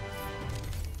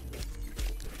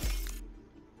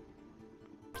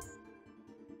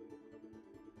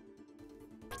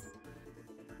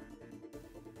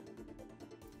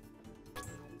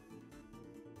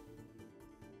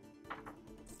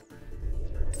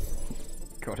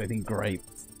 Got any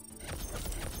grapes?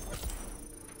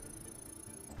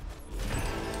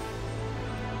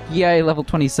 Yay, level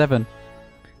 27.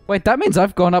 Wait, that means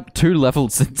I've gone up 2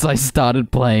 levels since I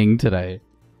started playing today.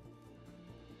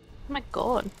 Oh my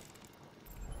god.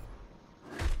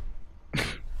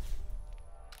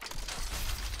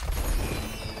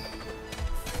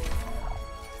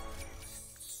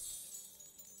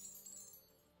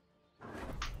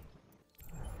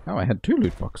 Oh, I had 2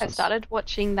 loot boxes. I started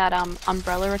watching that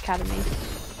Umbrella Academy.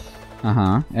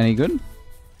 Uh-huh. Any good?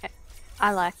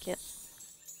 I like it.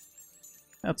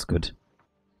 That's good.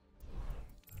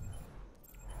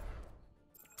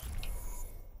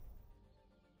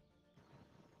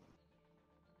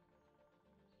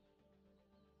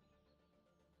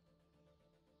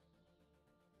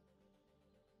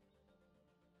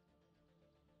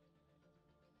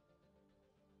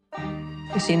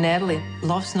 You see, Natalie,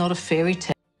 life's not a fairy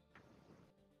tale.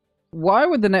 Why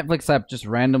would the Netflix app just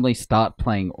randomly start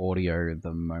playing audio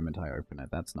the moment I open it?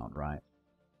 That's not right.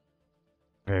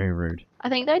 Very rude. I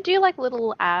think they do like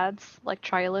little ads, like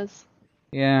trailers.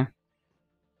 Yeah.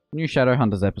 New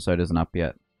Shadowhunters episode isn't up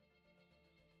yet.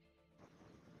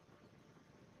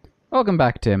 Welcome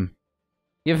back, Tim.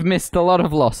 You've missed a lot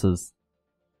of losses.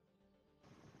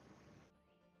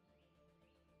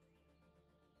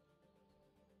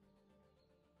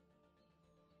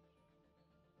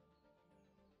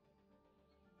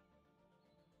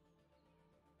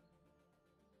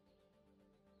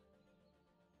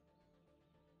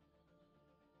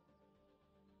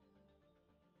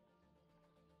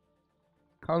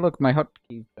 Oh look, my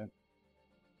hotkeys don't...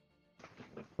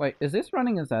 Wait, is this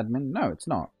running as admin? No, it's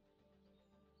not.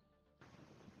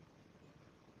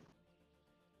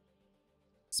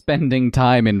 Spending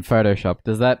time in Photoshop,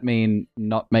 does that mean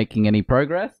not making any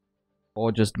progress?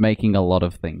 Or just making a lot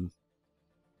of things?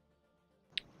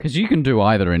 Because you can do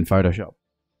either in Photoshop.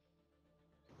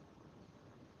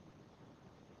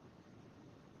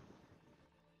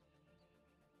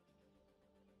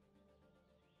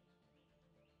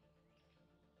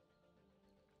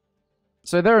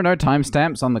 So there are no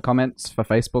timestamps on the comments for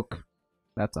Facebook.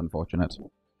 That's unfortunate.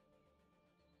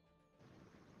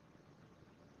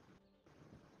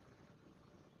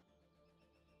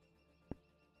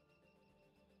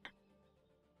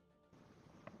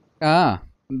 Ah,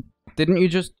 didn't you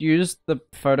just use the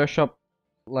Photoshop,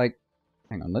 like...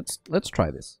 Hang on, let's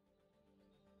try this.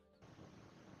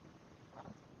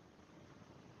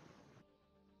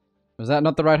 Was that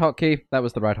not the right hotkey? That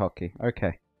was the right hotkey.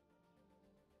 Okay.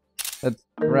 Let's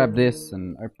grab this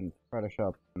and open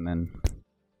Photoshop and then...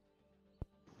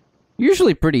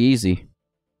 Usually pretty easy,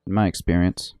 in my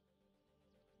experience.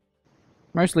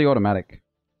 Mostly automatic.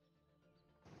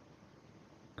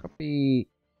 Copy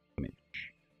image.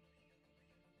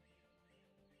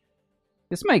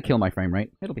 This may kill my frame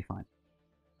rate. It'll be fine.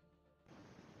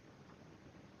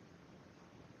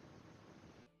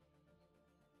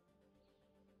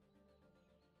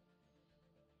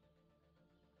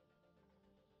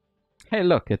 Hey,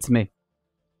 look, it's me.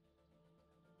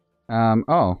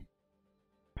 Oh.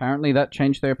 Apparently that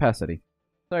changed the opacity.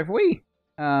 So if we,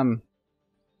 grab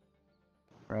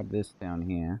this down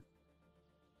here.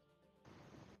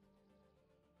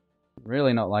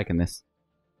 Really not liking this.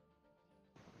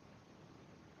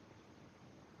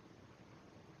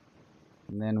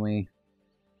 And then we...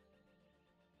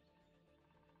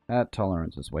 That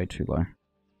tolerance is way too low.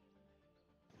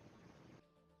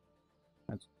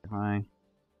 That's too high.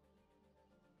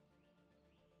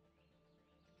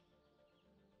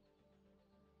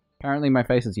 Apparently my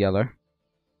face is yellow.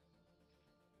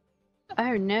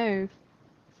 Oh no.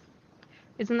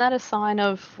 Isn't that a sign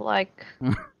of, like,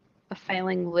 a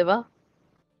failing liver?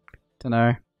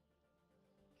 Dunno.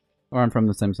 Or I'm from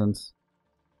The Simpsons.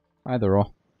 Either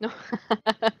or.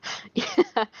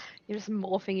 Yeah, you're just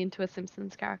morphing into a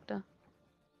Simpsons character.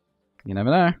 You never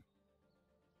know.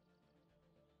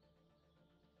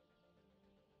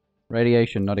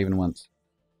 Radiation, not even once.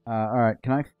 Alright,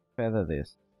 can I feather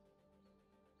this?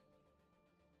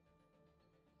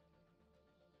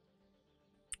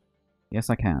 Yes,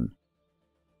 I can.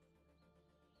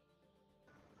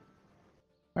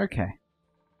 Okay.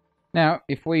 Now,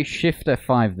 if we shift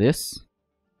F5 this...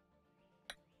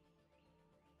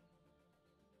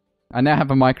 I now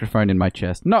have a microphone in my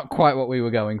chest. Not quite what we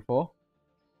were going for.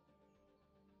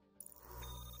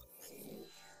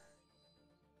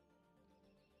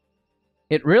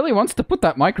 It really wants to put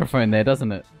that microphone there,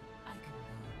 doesn't it?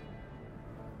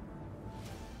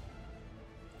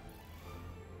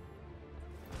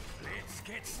 Let's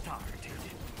get started.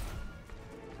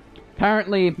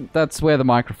 Apparently, that's where the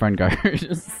microphone goes.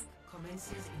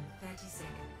 Commences in 30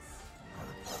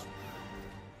 seconds.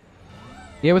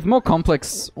 Yeah, with more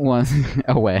complex ones...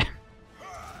 aware.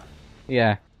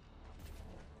 Yeah.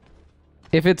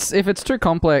 If it's too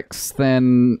complex,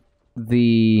 then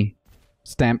the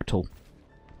stamp tool,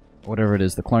 whatever it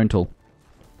is, the clone tool.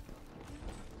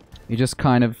 You just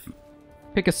kind of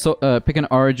pick a pick an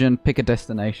origin, pick a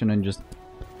destination, and just.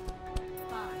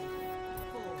 5,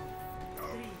 4,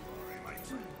 3,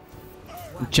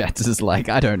 2, Jets is like,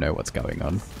 I don't know what's going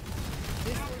on.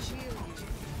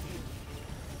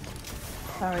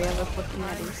 Sorry, I was looking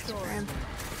at Instagram.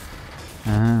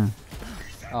 Ah.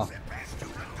 Oh.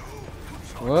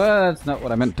 Well, that's not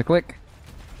what I meant to click.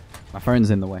 My phone's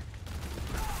in the way.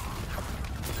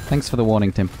 Thanks for the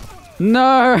warning, Tim.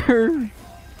 No!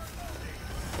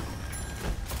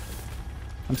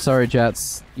 I'm sorry,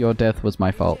 Jats. Your death was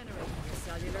my fault.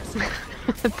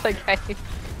 It's okay. I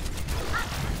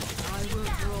will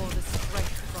draw the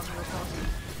strength from your body.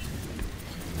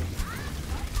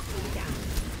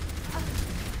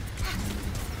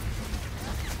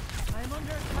 I'm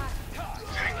under attack.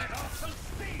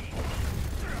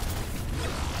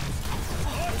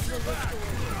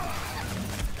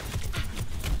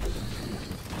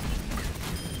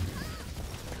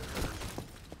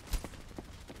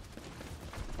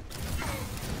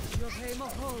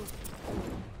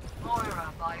 Moira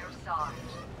by your side.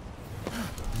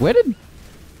 Where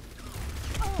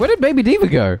did Baby Diva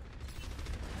go?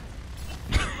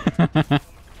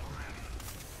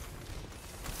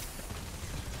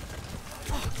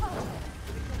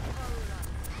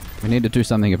 We need to do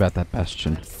something about that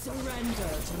bastion. Surrender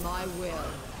to my will.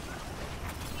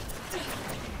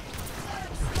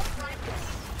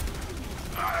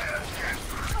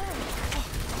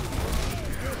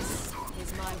 This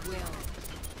is my will.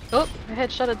 Oh, I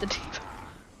headshot at the deep.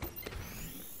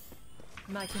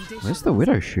 My condition. Where's the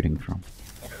widow shooting from?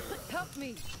 Help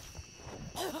me.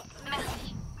 My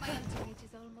ultimate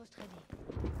is almost ready.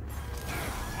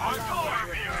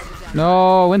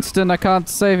 No, Winston, I can't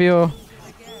save you.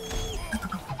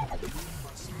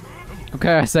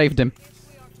 Okay, I saved him.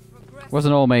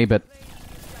 Wasn't all me, but... The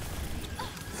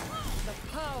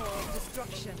power of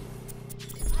destruction.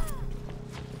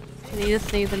 I need to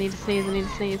sneeze, I need to sneeze, I need to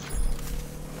sneeze.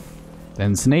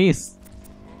 Then sneeze.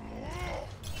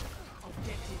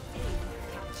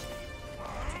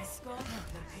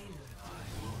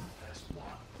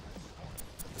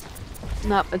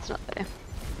 Nope, it's not there.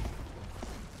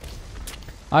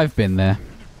 I've been there.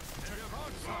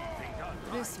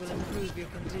 This will improve your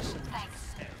condition.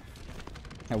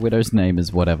 That widow's name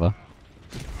is whatever.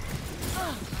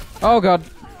 Oh god.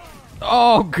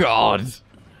 Oh god.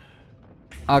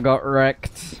 I got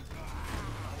wrecked.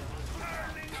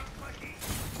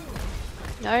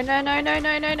 No, no, no, no,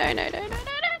 no, no, no, no, no, no, no, no,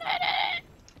 no.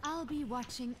 I'll be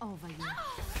watching over you.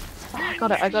 I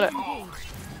got it, I got it.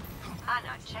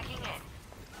 Anna checking in.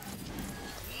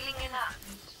 Healing enough.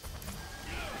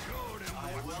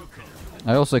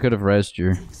 I also could have rezzed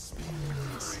you.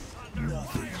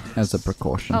 As a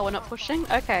precaution. Oh, we're not pushing?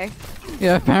 Okay.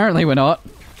 Yeah, apparently we're not.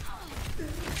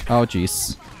 Oh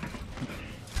jeez.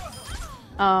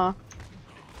 Oh.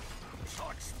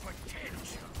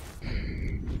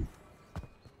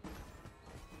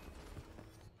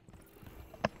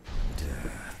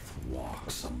 Death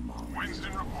walks among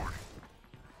Winston reporting.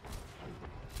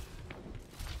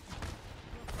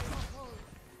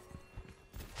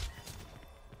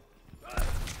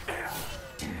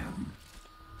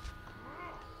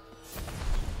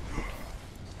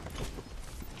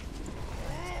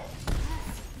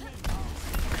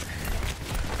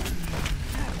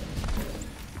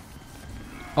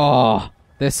 Oh,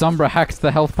 their Sombra hacked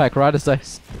the health pack right as I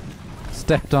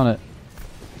stepped on it.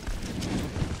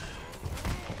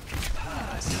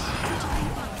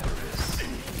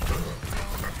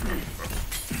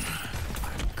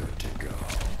 good to go.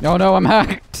 Oh no, I'm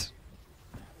hacked!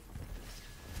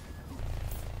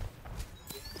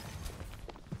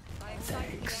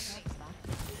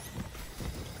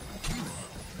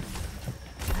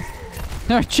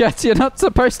 No, Jess, you're not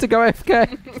supposed to go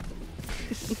AFK.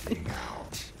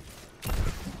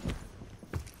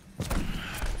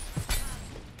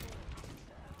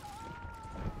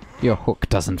 Your hook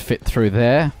doesn't fit through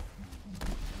there.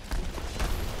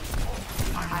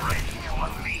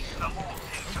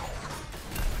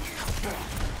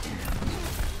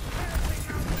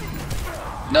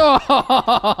 No!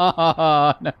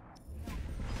 No!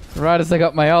 Right as I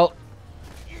got my ult.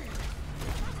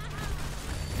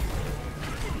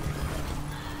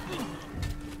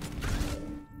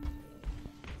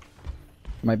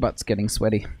 My butt's getting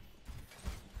sweaty.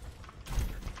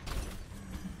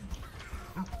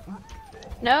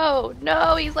 No,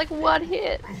 no, he's like one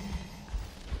hit.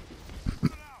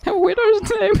 Her widow's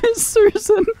name is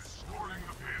Susan.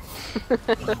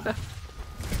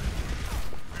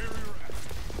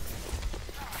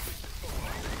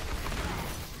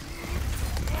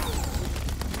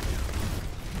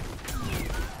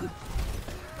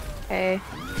 Okay.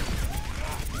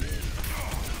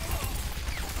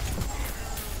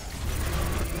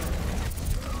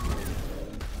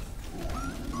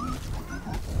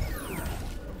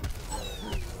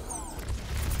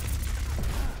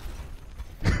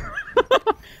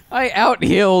 I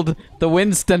out-healed the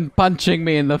Winston punching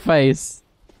me in the face.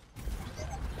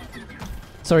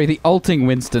 Sorry, the ulting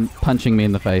Winston punching me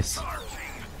in the face.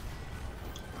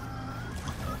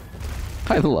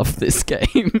 I love this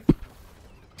game.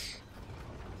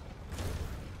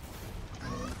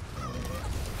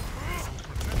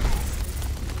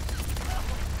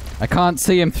 I can't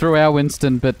see him through our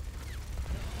Winston, but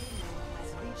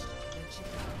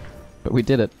we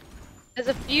did it. There's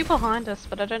a few behind us,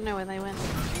 but I don't know where they went.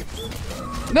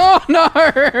 No, no!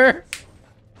 I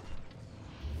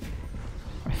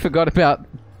forgot about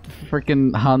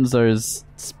freaking Hanzo's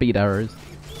speed arrows.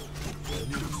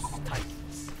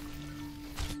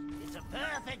 It's a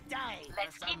perfect day.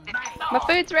 Let's keep this My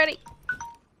food's ready.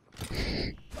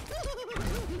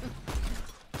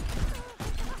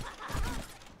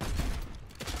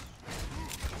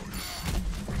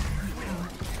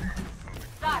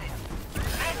 Got it.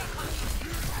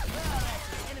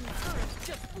 Enemy turret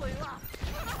just flew up.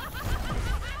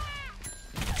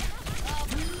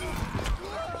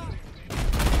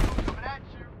 Coming at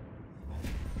you.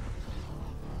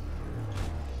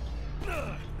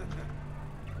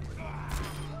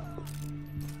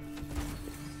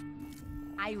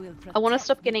 I want to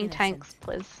stop getting tanks,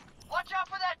 please. Watch out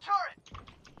for that turret.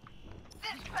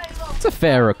 This payload. It's a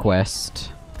fair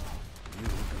request.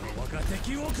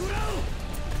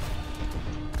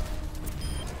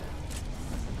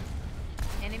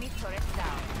 Enemy turret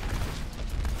down.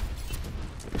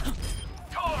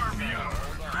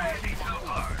 Torbjorn, ready to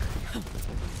hard.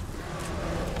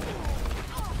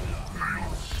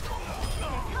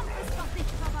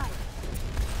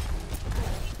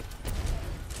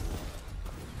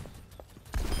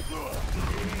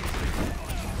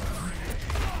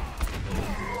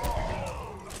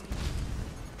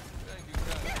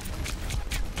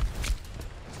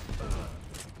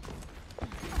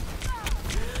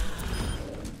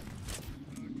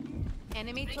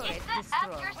 Enemy turret Register at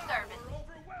destroyed. your service.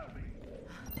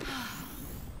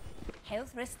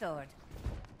 Health restored.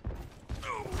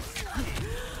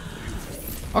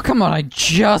 Oh, come on, I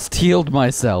just healed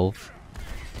myself.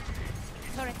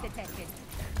 Turret detected.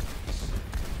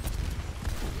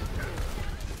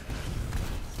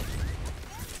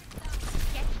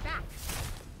 Get back.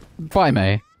 Bye,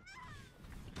 May.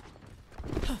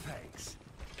 Thanks.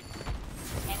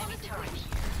 Enemy turret here.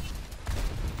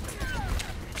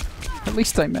 At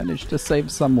least I managed to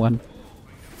save someone.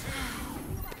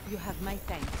 You have my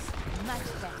thanks. Much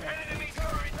better. Enemy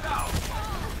turret down.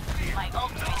 My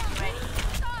ultimate is ready.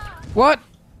 What?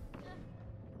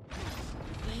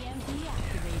 EMP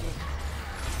activated.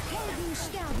 Helden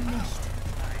sterben nicht.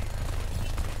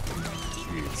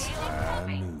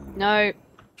 No.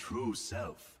 True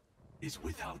self is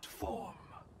without form.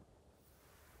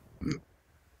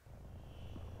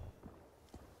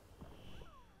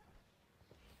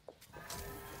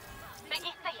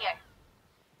 Register here.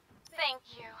 Thank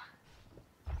you.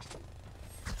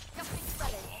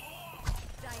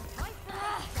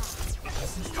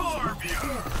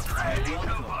 Torbjorn, ready to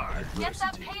hard. Get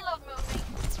that payload moving.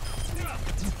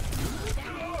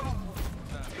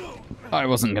 I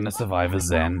wasn't gonna survive a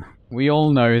Zen. We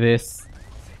all know this.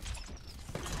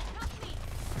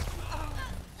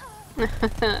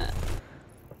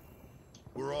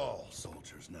 We're all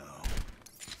soldiers now.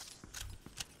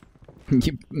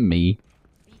 Me.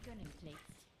 Beacon in place.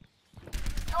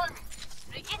 Torb,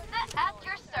 register at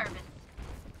your service.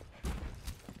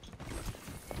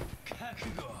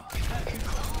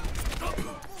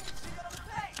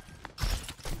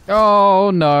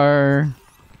 Oh no.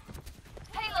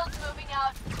 Payload's moving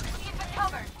out. Keep it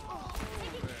covered.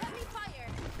 Taking heavy fire.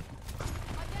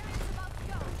 My barrier's about to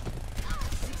go.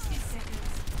 60 seconds.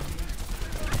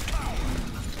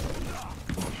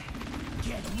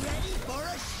 Get ready for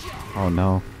a shot. Oh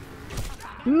no.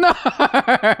 No!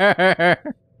 Get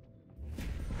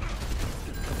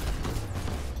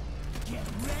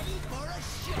ready for a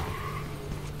shot.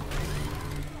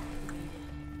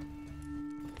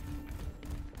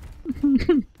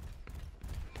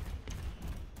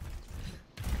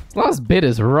 This last bit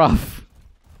is rough.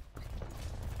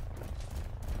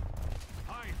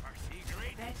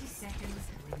 30 seconds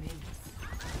remaining.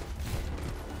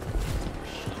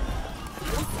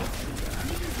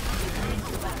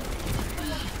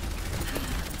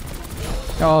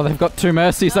 Oh, they've got 2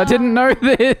 mercies. I didn't know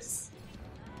this.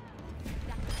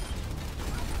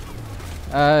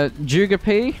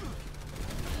 Jugapi,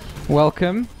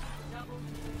 welcome.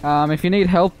 If you need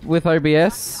help with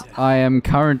OBS, I am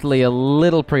currently a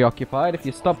little preoccupied. If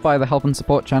you stop by the help and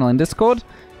support channel in Discord,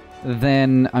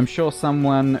 then I'm sure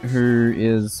someone who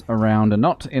is around and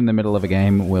not in the middle of a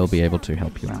game will be able to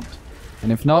help you out.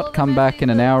 And if not, come back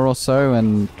in an hour or so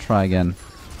and try again.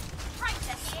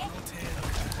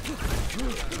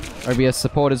 OBS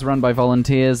support is run by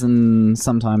volunteers, and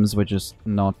sometimes we're just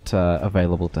not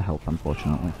available to help,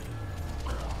 unfortunately.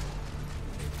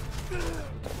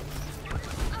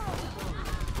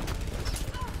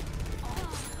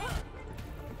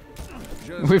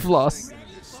 We've lost.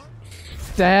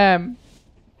 Damn.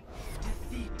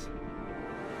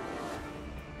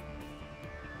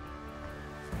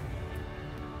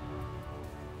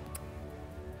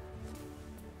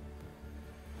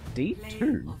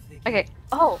 D2. Okay.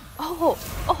 Oh,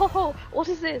 what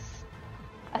is this?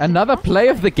 Another play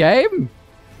of the game?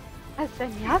 A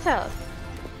Zenyatta.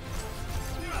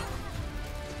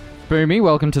 Boomy,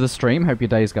 welcome to the stream. Hope your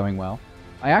day's going well.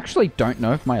 I actually don't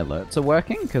know if my alerts are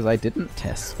working because I didn't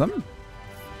test them.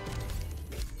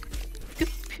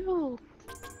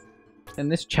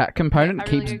 And this chat component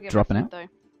keeps dropping out.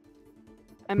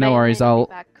 No worries, I'll...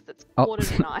 Back, it's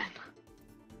 8:45.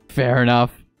 Fair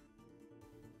enough.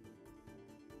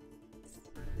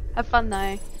 Have fun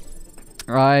though.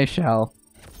 I shall.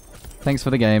 Thanks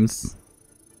for the games.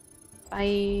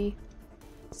 Bye.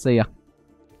 See ya.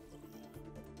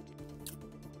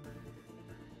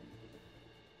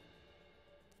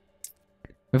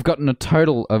 We've gotten a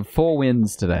total of 4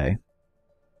 wins today.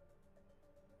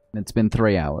 And it's been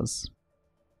 3 hours.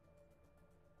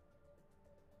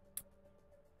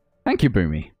 Thank you,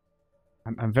 Boomy.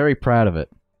 I'm very proud of it.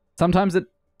 Sometimes it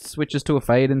switches to a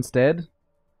fade instead.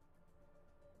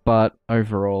 But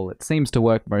overall, it seems to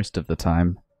work most of the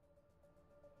time.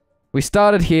 We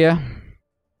started here.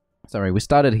 Sorry, we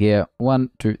started here.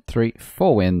 1, 2, 3,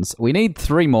 4 wins. We need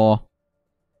 3 more.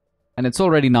 And it's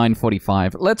already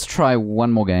 9:45. Let's try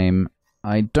one more game.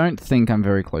 I don't think I'm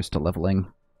very close to leveling.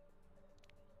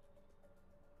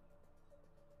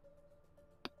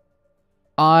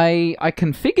 I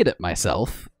configured it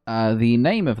myself. The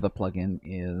name of the plugin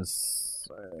is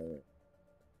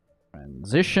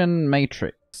Transition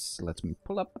Matrix. Let me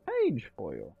pull up the page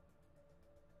for you.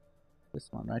 This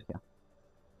one right here.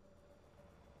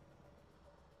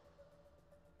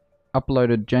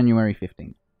 Uploaded January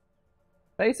 15th.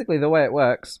 Basically, the way it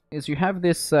works is you have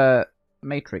this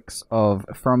matrix of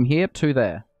from here to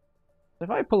there. So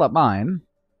if I pull up mine,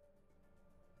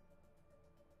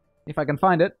 if I can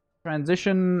find it,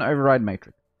 transition override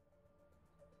matrix.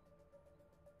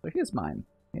 So here's mine.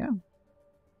 Yeah.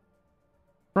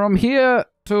 From here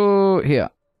to here.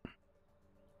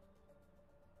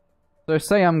 So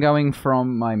say I'm going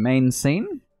from my main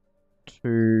scene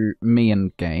to me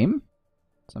and game.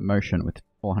 It's a motion with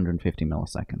 450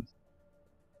 milliseconds.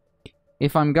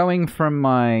 If I'm going from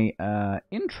my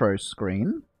intro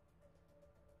screen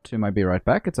to my be right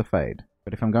back, it's a fade.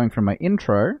 But if I'm going from my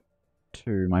intro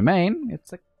to my main,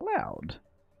 it's a cloud.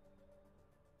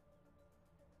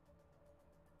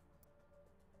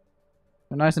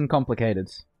 So nice and complicated.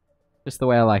 Just the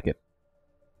way I like it.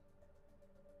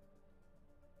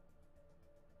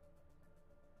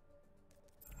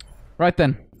 Right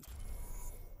then.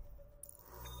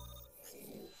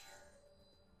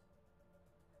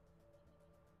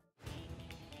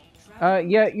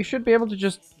 Yeah, you should be able to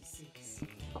just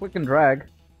click and drag.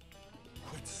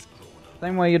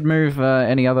 Same way you'd move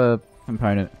any other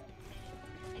component.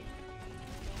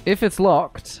 If it's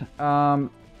locked,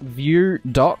 view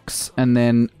docs and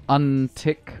then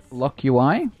untick lock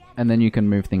UI, and then you can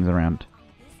move things around.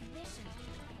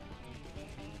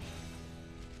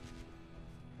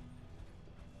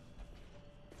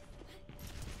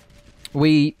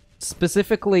 We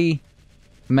specifically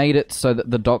made it so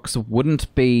that the docks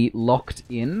wouldn't be locked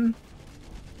in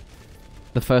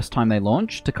the first time they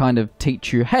launch to kind of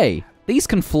teach you, hey, these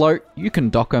can float, you can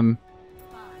dock them.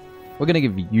 We're going to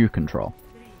give you control.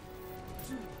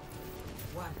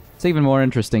 It's even more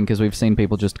interesting because we've seen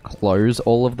people just close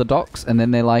all of the docks and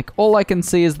then they're like, all I can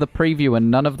see is the preview and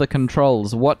none of the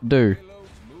controls. What do?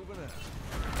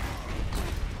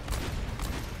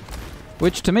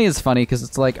 Which to me is funny because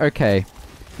it's like, okay,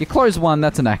 you close one,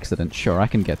 that's an accident. Sure, I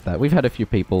can get that. We've had a few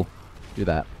people do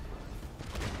that.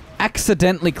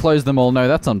 Accidentally close them all. No,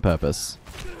 that's on purpose.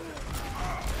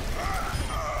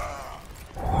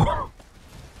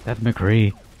 That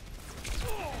McCree.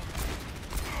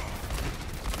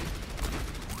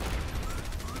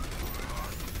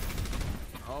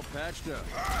 All patched up.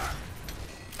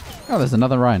 Oh, there's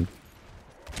another Ryan.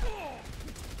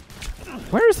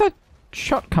 Where is that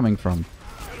shot coming from?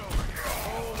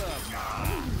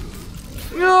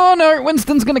 Oh no,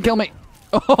 Winston's gonna kill me.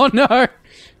 Oh no.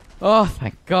 Oh,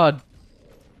 thank God.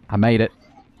 I made it.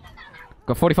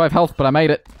 Got 45 health, but I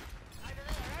made it.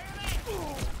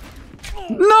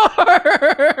 No!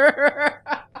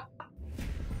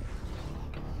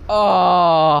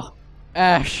 Oh,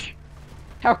 Ash.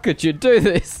 How could you do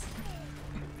this?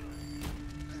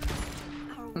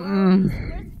 Worth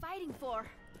fighting for.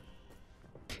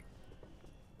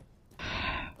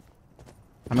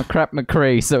 I'm a crap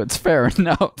McCree, so it's fair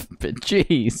enough, but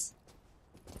jeez.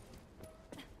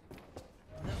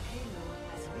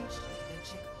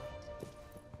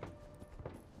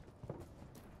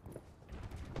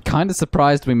 Kinda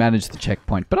surprised we managed the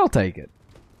checkpoint, but I'll take it.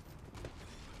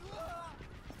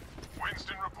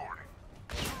 Winston reporting.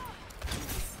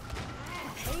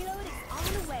 Payload is on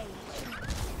the way.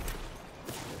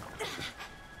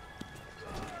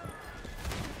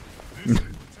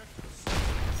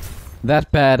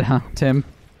 That bad, huh, Tim?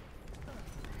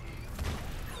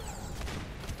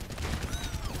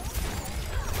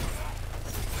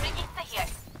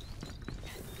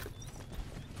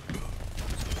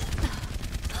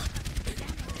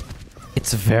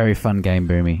 It's a very fun game,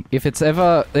 Boomy. If it's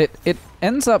ever... It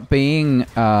ends up being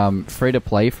free to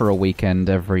play for a weekend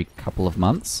every couple of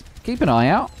months. Keep an eye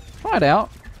out. Try it out.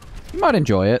 You might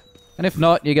enjoy it. And if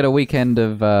not, you get a weekend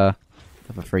of a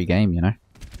free game, you know?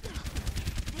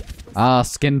 Ah,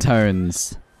 skin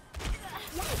tones.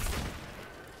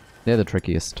 They're the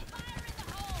trickiest.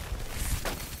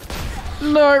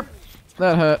 Nope.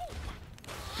 That hurt.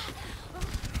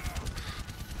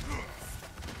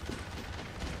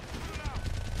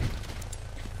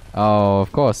 Oh,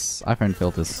 of course. iPhone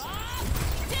filters.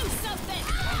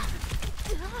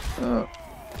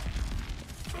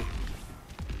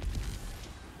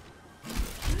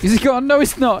 Is he gone? No,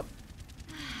 he's not.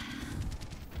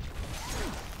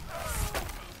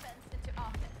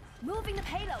 Moving the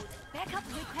payload. Backup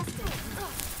requested.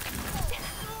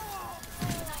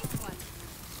 Nice one.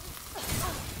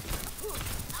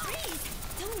 Freeze!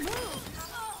 Don't move.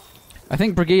 I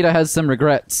think Brigida has some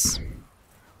regrets.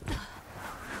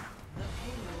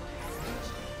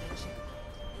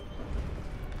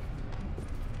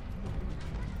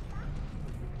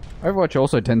 Overwatch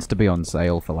also tends to be on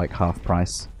sale for like half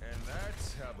price.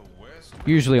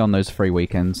 Usually on those free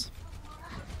weekends.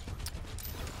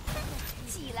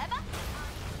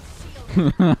 No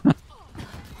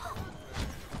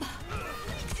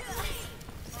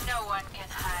one can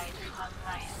hide from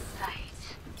my sight.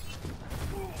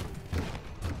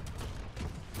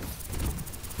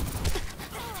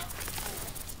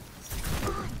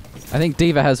 I think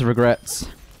Diva has regrets.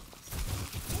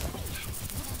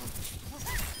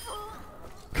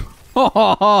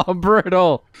 Oh,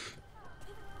 brutal.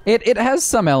 It has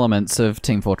some elements of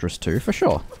Team Fortress 2, for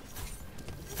sure.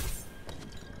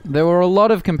 There were a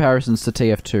lot of comparisons to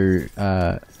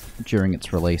TF2 during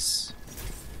its release.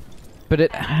 But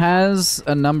it has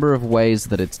a number of ways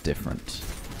that it's different.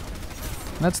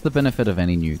 That's the benefit of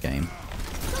any new game.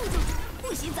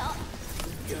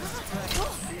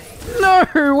 No!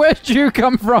 Where'd you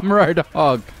come from,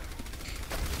 Roadhog?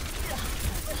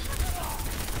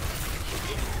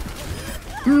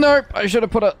 Nope, I should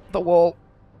have put up the wall.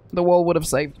 The wall would have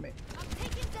saved me.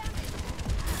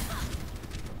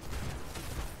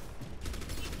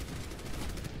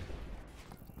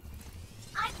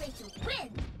 I'm going to win.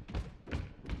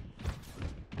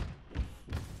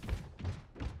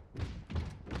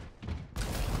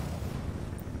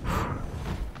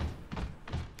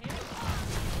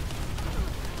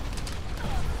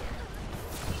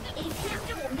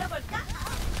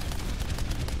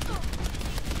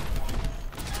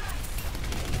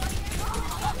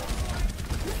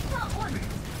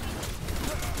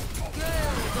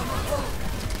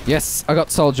 Yes, I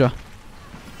got soldier.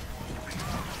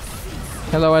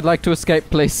 Hello, I'd like to escape,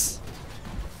 please.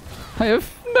 I have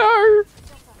no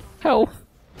health.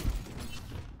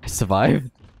 I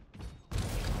survived.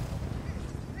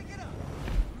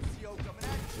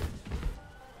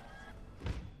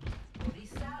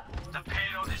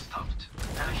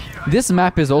 This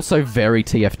map is also very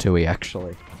TF2-y,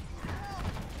 actually.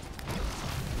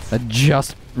 That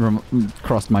just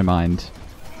crossed my mind.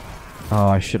 Oh,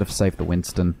 I should have saved the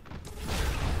Winston.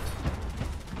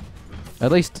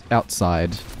 At least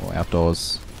outside, or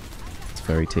outdoors. It's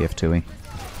very TF2-y.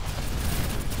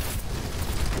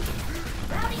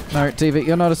 No, TV,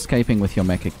 you're not escaping with your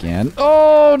mech again.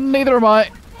 Oh, neither am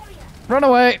I! Run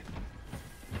away!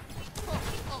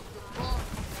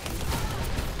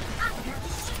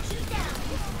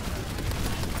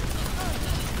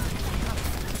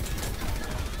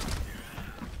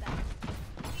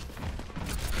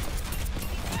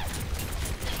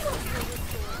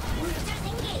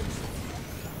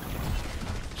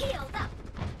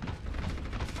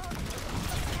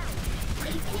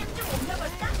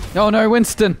 Oh no,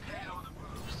 Winston!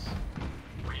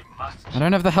 I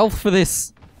don't have the health for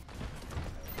this.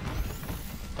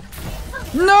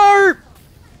 No!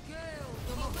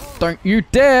 Don't you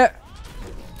dare!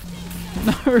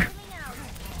 No!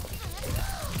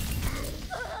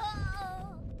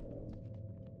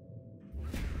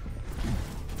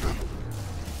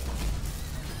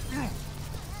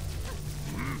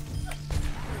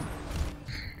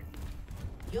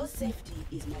 Your safety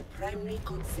is my primary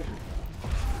concern.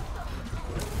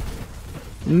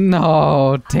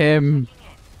 No, Tim.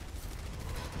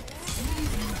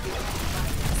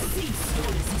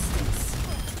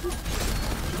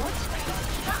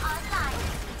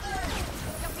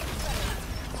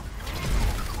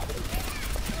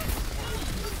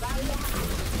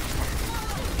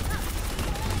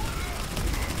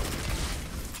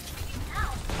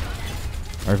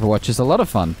 Overwatch is a lot of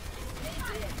fun.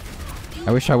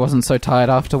 I wish I wasn't so tired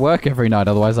after work every night,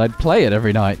 otherwise I'd play it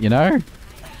every night, you know?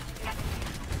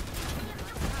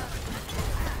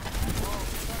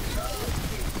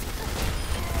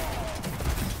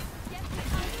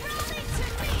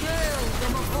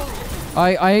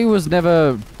 I was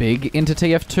never big into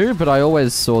TF2, but I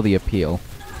always saw the appeal.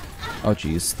 Oh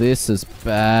jeez, this is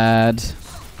bad.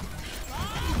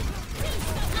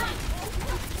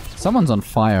 Someone's on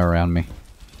fire around me.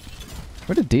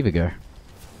 Where did Diva go?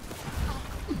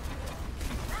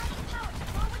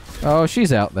 Oh,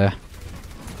 she's out there.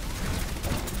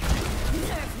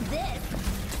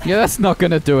 Yeah, that's not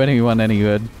gonna do anyone any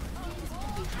good.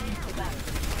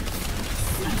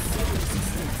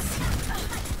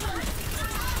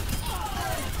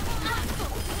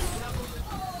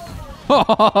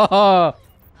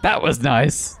 That was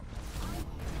nice.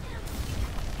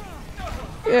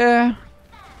 Yeah.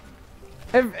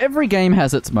 Every game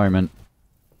has its moment.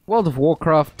 World of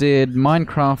Warcraft did,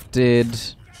 Minecraft did.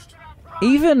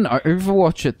 Even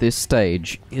Overwatch at this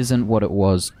stage isn't what it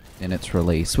was in its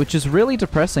release, which is really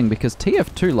depressing because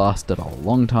TF2 lasted a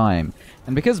long time.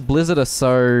 And because Blizzard are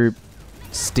so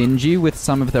stingy with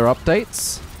some of their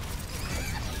updates,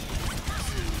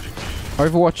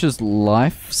 Overwatch's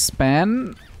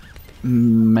lifespan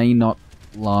may not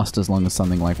last as long as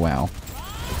something like WoW.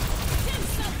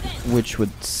 Which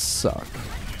would suck.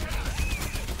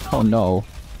 Oh no.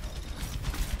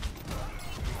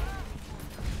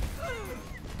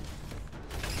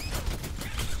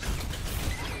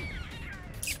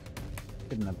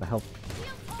 Didn't have the health.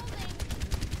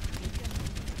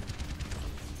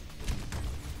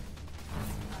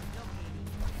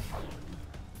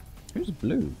 Who's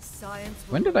Blue?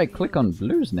 When did I click on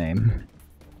Blue's name?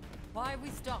 Why we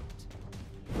stopped?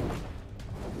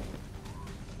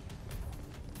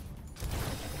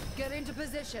 Get into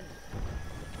position.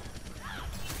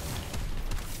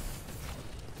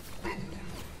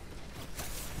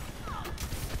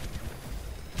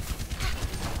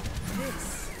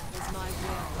 This is my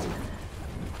world.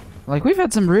 Like, we've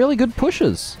had some really good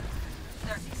pushes.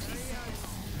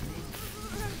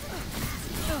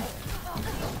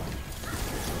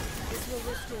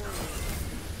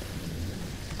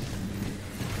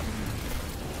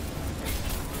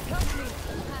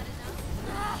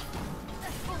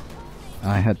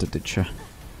 I had to ditch her.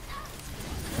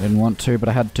 I didn't want to, but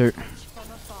I had to.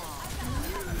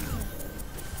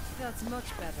 That's much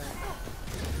better.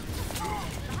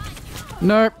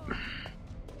 Nope.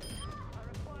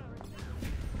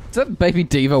 Is that baby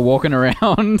Diva walking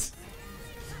around?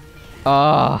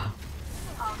 Ah.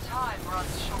 Our time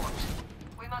runs short.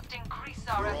 We must increase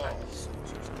our efforts.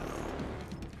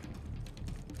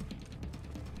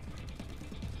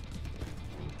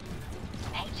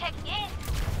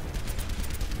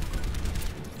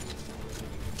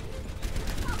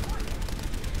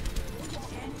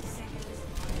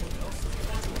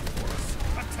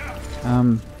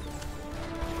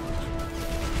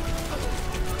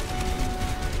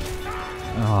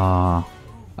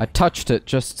 I touched it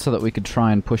just so that we could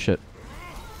try and push it.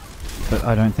 But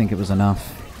I don't think it was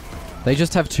enough. They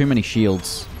just have too many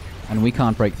shields, and we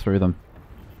can't break through them.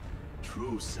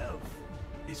 True self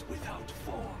is without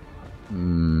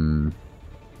form.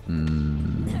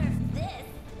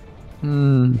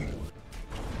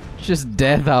 Just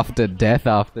death after death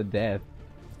after death.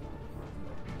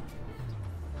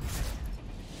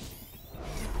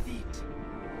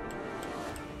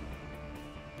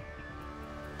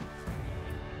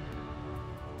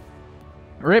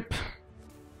 Rip.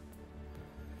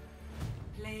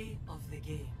 Play of the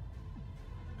game.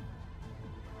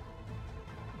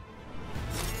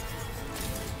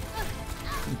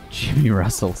 Jimmy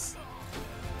Russell's.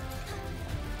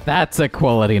 That's a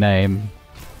quality name.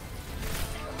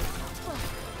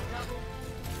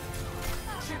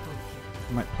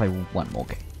 I might play one more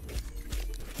game.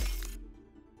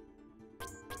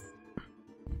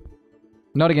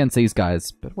 Not against these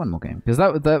guys, but one more game. Because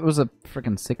that was a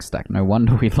freaking 6-stack. No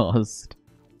wonder we lost.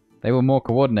 They were more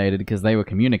coordinated because they were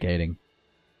communicating.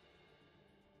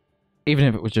 Even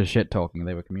if it was just shit talking,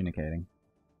 they were communicating.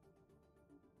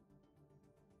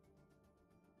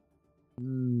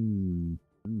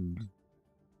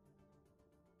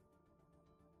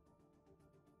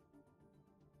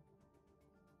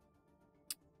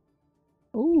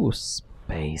 Ooh,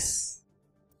 space.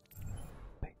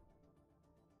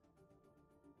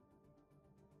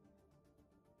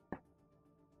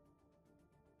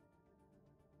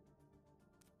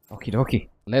 Okie dokie.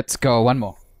 Let's go. One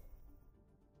more.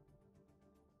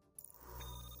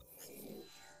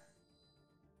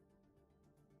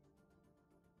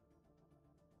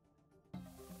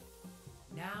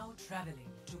 Now traveling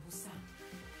to Busan.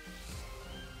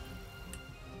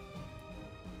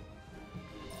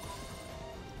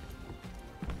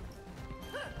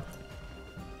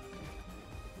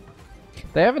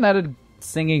 They haven't added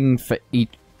singing for each...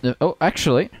 Oh,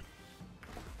 actually...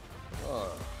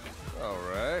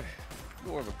 Alright.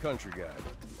 More of a country guy.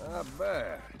 Not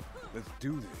bad. Let's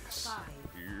do this. 5,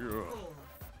 Yeah. 4,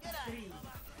 3,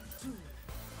 2,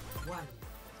 1.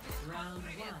 Round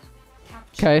 1.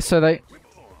 Capture. Okay, so they...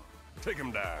 Take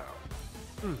him down.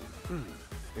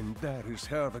 And that is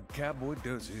how the cowboy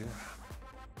does it.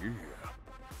 Yeah.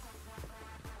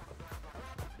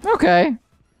 Okay.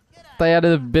 They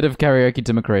added a bit of karaoke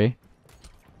to McCree.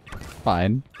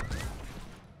 Fine.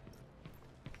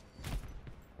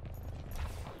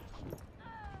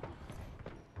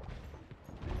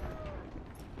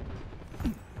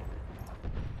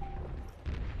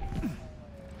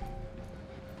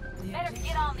 Better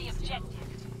get on the objective.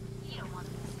 You don't want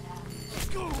to miss that.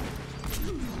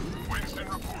 Winston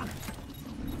reporting.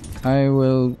 I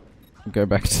will go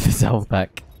back to the self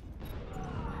pack.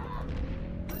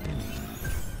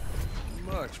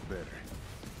 Much better.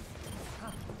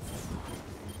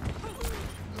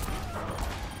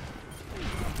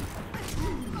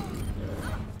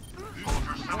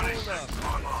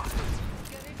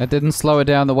 That didn't slow it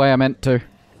down the way I meant to.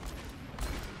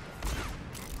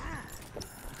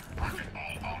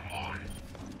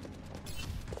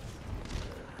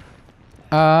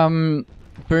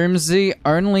 Boomsy,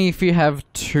 only if you have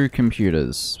 2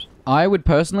 computers. I would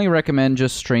personally recommend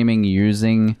just streaming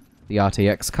using the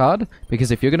RTX card,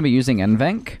 because if you're going to be using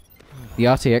NVENC, the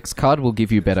RTX card will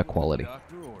give you better quality.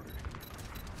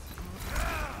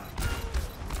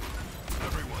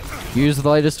 Use the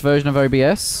latest version of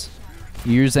OBS,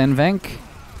 use NVENC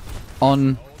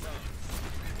on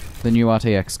the new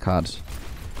RTX card.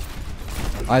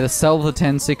 Either sell the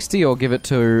 1060 or give it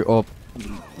to, or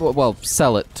well,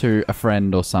 sell it to a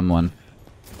friend or someone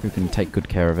who can take good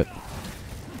care of it.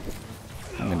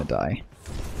 I'm gonna die.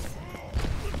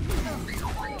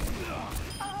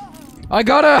 I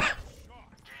got her!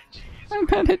 I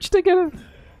managed to get her.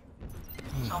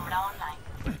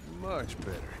 Much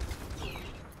better.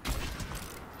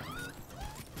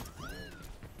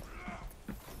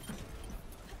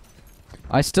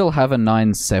 I still have a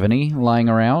 970 lying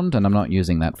around, and I'm not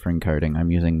using that for encoding. I'm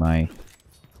using my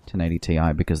 1080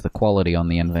 Ti because the quality on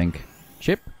the NVENC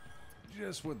chip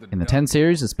in the 10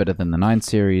 series is better than the 9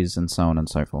 series, and so on and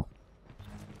so forth.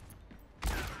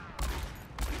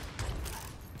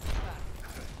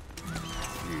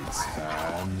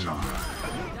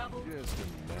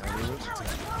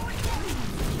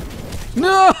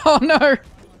 No, no!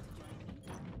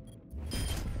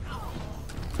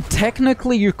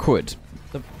 Technically you could.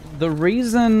 The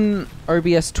reason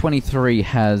OBS 23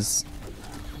 has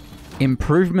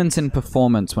improvements in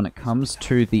performance when it comes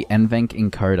to the NVENC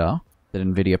encoder that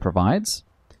NVIDIA provides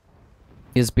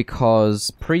is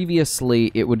because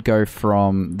previously it would go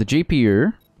from the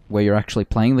GPU, where you're actually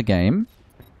playing the game,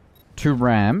 to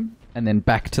RAM, and then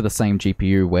back to the same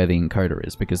GPU where the encoder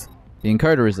is, because the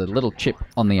encoder is a little chip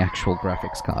on the actual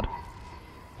graphics card.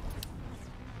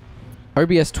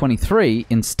 OBS 23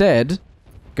 instead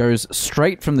goes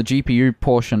straight from the GPU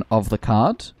portion of the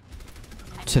card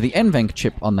to the NVENC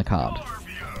chip on the card.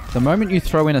 The moment you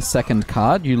throw in a second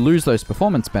card, you lose those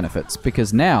performance benefits,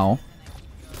 because now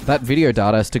that video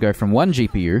data has to go from one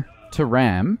GPU to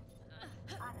RAM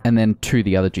and then to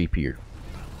the other GPU.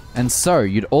 And so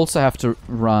you'd also have to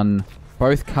run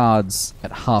both cards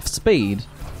at half speed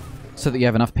so that you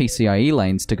have enough PCIe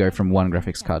lanes to go from one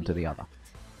graphics card to the other.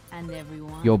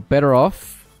 You're better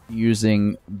off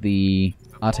using the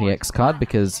RTX card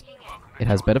because it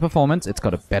has better performance, it's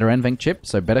got a better NVENC chip,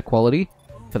 so better quality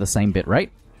for the same bit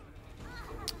rate.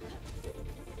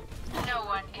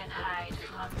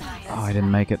 Oh, I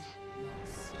didn't make it.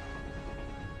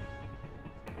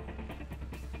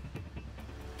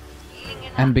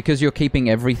 And because you're keeping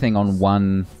everything on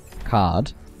one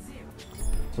card,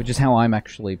 which is how I'm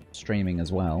actually streaming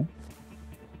as well,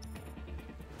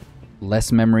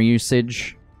 less memory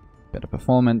usage, better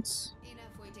performance,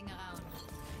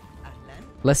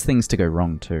 less things to go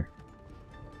wrong too.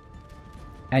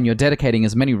 And you're dedicating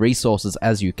as many resources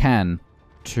as you can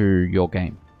to your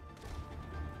game.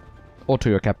 Or to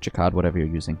your capture card, whatever you're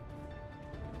using.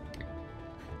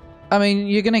 I mean,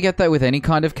 you're going to get that with any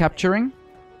kind of capturing.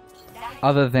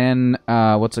 Other than,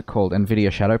 what's it called? NVIDIA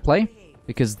Shadowplay.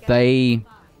 Because they,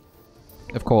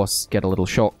 of course, get a little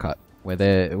shortcut where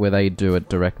they do it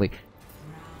directly.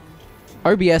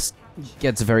 OBS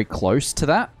gets very close to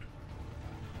that.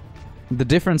 The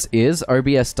difference is,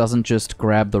 OBS doesn't just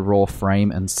grab the raw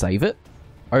frame and save it.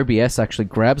 OBS actually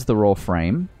grabs the raw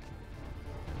frame,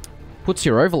 puts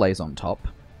your overlays on top,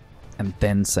 and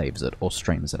then saves it or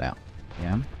streams it out.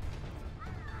 Yeah?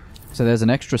 So there's an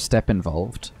extra step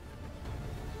involved.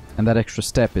 And that extra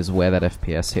step is where that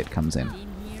FPS hit comes in.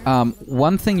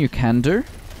 One thing you can do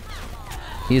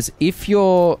is if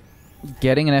you're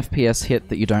getting an FPS hit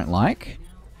that you don't like,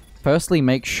 firstly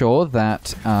make sure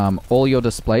that all your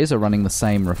displays are running the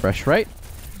same refresh rate.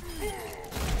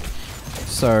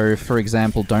 So, for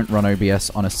example, don't run OBS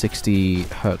on a 60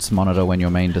 Hz monitor when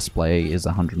your main display is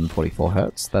 144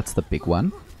 Hz. That's the big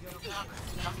one.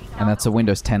 And that's a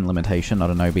Windows 10 limitation, not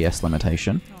an OBS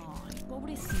limitation.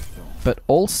 But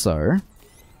also...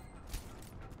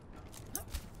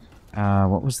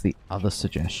 what was the other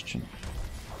suggestion?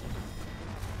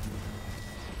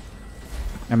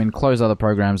 I mean, close other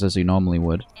programs as you normally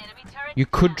would. You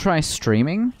could try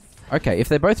streaming. Okay, if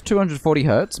they're both 240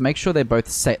 Hz, make sure they're both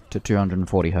set to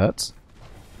 240 Hz.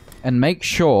 And make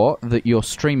sure that you're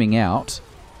streaming out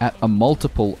at a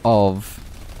multiple of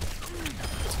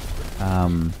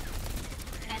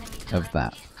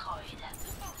that.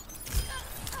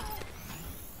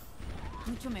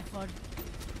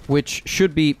 Which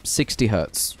should be 60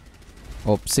 Hz.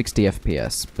 Or 60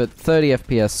 FPS. But 30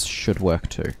 FPS should work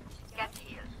too.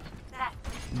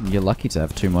 You're lucky to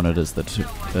have two monitors that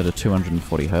are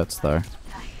 240 Hz though.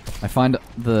 I find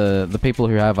the people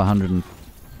who have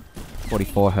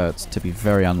 144 Hz to be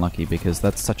very unlucky because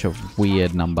that's such a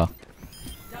weird number.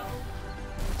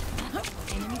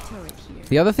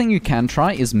 The other thing you can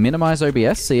try is minimize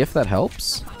OBS, see if that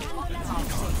helps.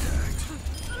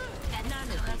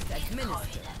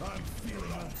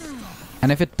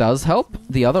 And if it does help,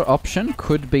 the other option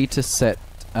could be to set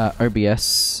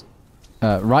OBS...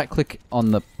 right-click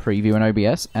on the preview in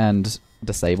OBS and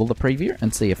disable the preview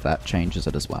and see if that changes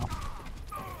it as well.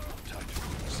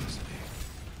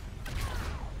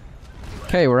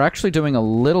 Okay, we're actually doing a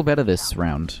little better this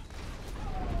round.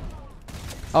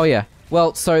 Oh yeah,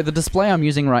 well, so the display I'm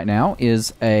using right now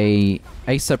is a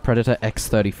Acer Predator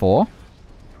X34.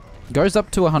 Goes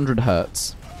up to 100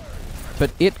 Hz.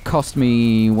 But it cost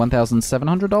me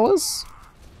 $1,700?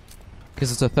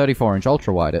 Because it's a 34-inch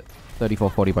ultra-wide at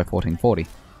 3440 by 1440.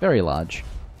 Very large.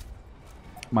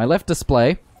 My left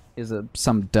display is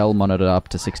some Dell monitor up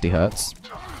to 60 Hz.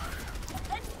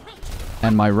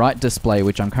 And my right display,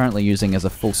 which I'm currently using as a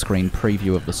full-screen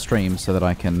preview of the stream so that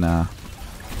I can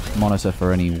monitor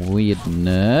for any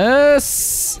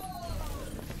weirdness,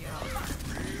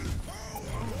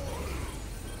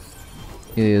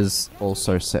 is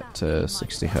also set to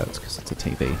 60 Hz because it's a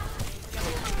TV.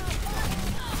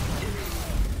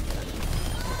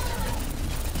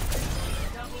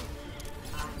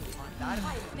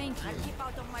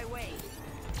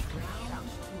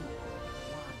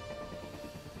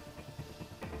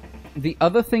 The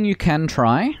other thing you can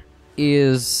try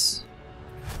is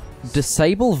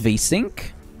disable VSync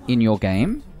in your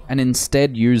game and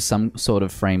instead use some sort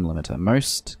of frame limiter.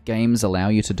 Most games allow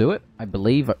you to do it. I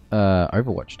believe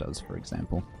Overwatch does, for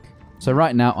example. So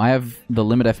right now, I have the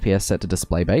limit FPS set to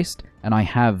display-based, and I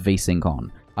have VSync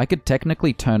on. I could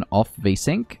technically turn off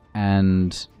VSync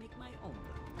and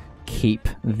keep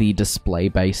the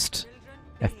display-based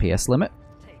FPS limit.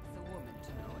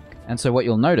 And so what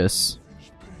you'll notice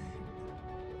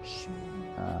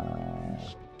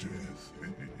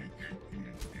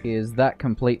is that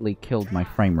completely killed my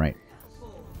frame rate.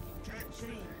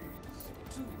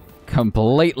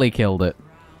 Completely killed it.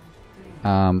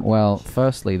 Well,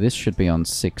 firstly, this should be on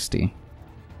 60.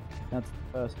 That's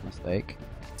the first mistake.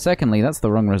 Secondly, that's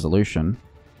the wrong resolution.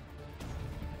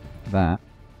 That.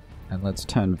 And let's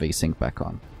turn VSync back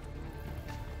on.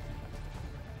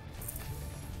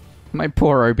 My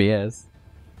poor OBS.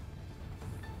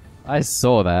 I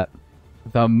saw that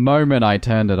the moment I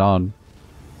turned it on.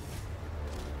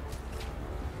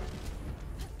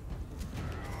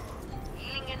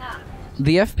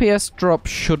 The FPS drop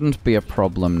shouldn't be a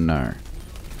problem, no.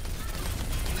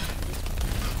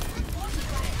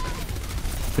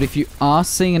 But if you are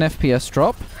seeing an FPS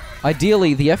drop,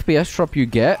 ideally the FPS drop you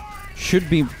get should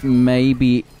be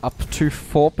maybe up to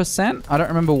 4%. I don't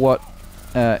remember what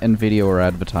Nvidia were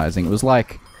advertising. It was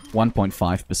like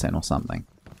 1.5% or something.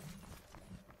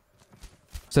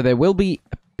 So there will be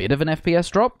a bit of an FPS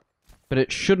drop, but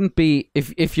it shouldn't be...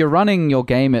 If you're running your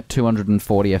game at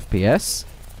 240 FPS,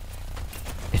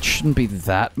 it shouldn't be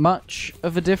that much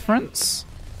of a difference.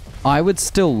 I would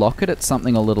still lock it at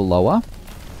something a little lower.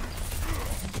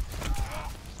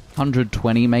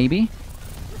 120 maybe.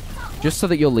 Just so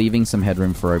that you're leaving some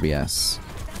headroom for OBS.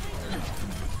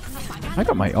 I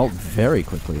got my ult very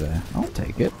quickly there. I'll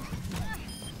take it.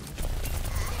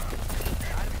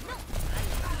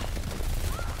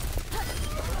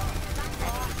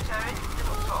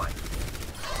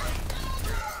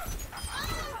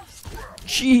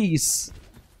 Jeez!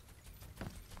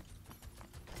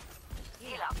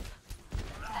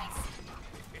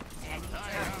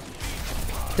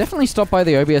 Definitely stop by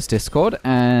the OBS Discord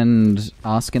and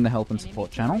ask in the help and support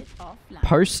channel.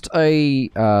 Post a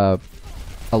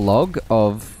log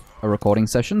of a recording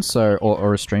session, so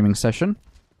or a streaming session.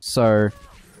 So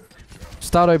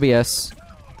start OBS,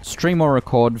 stream or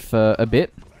record for a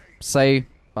bit, say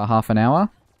for half an hour,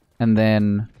 and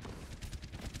then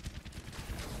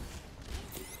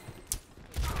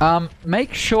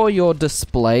make sure your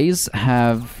displays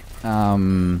have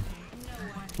low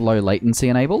latency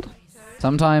enabled.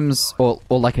 Sometimes, or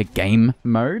like a game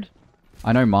mode.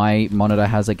 I know my monitor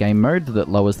has a game mode that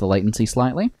lowers the latency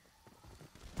slightly.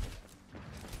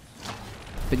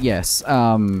 But yes,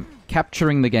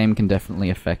 capturing the game can definitely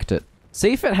affect it.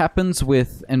 See if it happens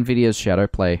with Nvidia's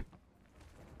Shadowplay.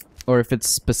 Or if it's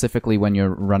specifically when you're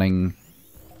running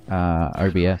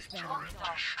OBS.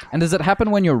 And does it happen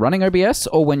when you're running OBS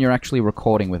or when you're actually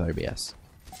recording with OBS?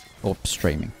 Or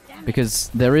streaming? Because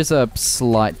there is a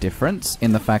slight difference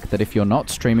in the fact that if you're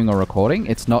not streaming or recording,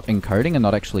 it's not encoding and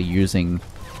not actually using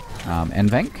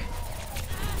NVENC.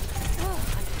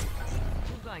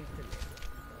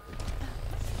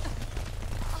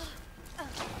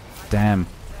 Damn.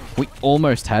 We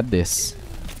almost had this.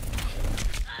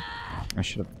 I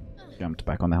should have jumped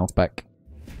back on the health pack.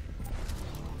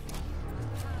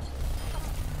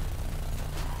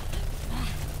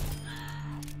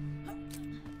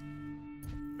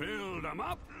 Build them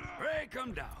up, break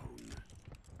them down.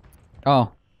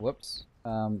 Oh, whoops.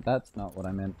 That's not what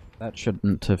I meant. That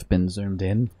shouldn't have been zoomed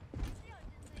in.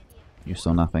 You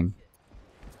saw nothing.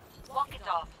 Walk it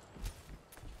off.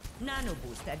 Nano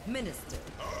boost administered.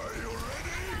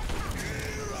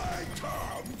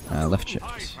 Left shift.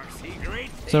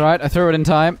 It's alright, I threw it in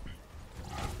time.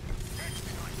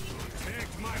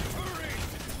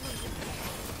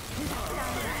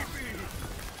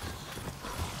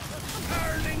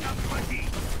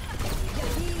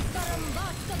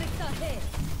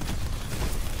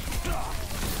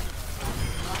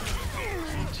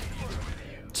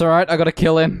 It's alright, I got a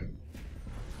kill in.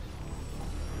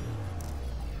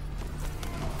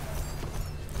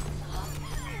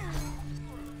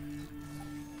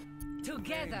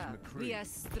 Together, we are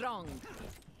strong.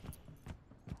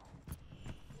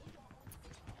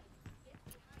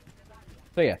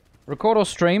 So yeah, record or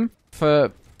stream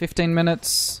for 15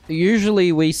 minutes.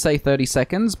 Usually we say 30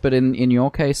 seconds, but in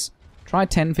your case, try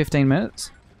 10-15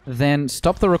 minutes. Then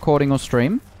stop the recording or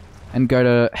stream and go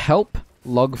to help,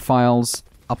 log files,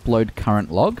 upload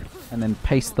current log, and then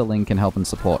paste the link in help and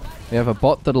support. We have a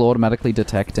bot that'll automatically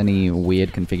detect any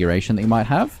weird configuration that you might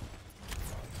have.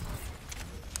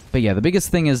 But yeah, the biggest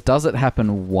thing is, does it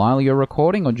happen while you're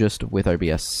recording or just with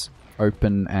OBS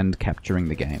open and capturing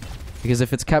the game. Because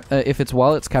if it's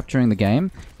while it's capturing the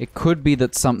game, it could be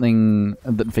that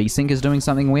VSync is doing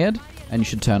something weird, and you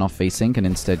should turn off VSync and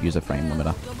instead use a frame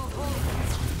limiter.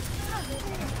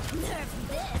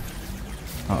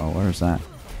 Uh-oh, where is that?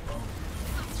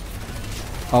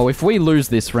 Oh, if we lose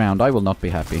this round, I will not be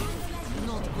happy.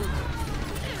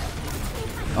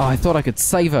 Oh, I thought I could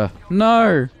save her.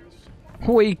 No!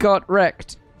 We got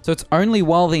wrecked. So it's only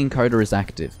while the encoder is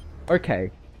active. Okay.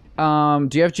 Do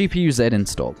you have GPU Z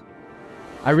installed?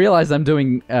 I realize I'm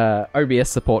doing OBS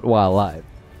support while live,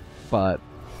 but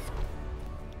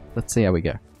let's see how we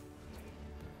go.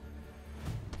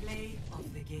 Play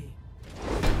of the game.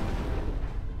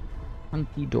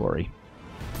 Hunky dory.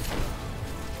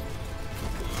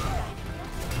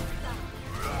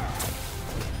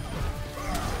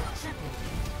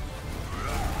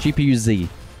 GPU Z,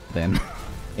 then,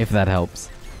 if that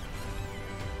helps.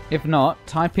 If not,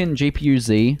 type in GPU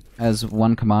Z as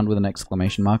one command with an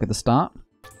exclamation mark at the start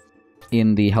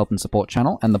in the help and support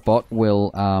channel, and the bot will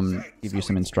give you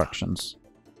some instructions.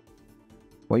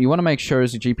 What you want to make sure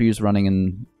is your GPU is running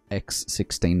in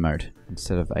X16 mode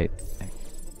instead of 8.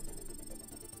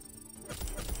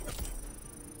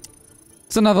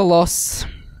 It's another loss.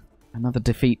 Another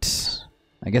defeat.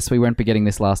 I guess we won't be getting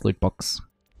this last loot box.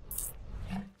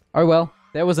 Oh well,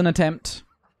 there was an attempt.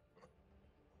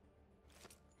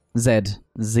 Z.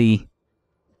 Z.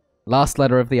 Last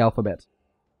letter of the alphabet.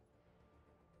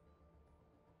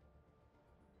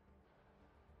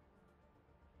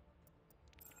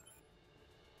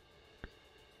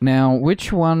 Now,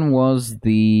 which one was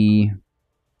the...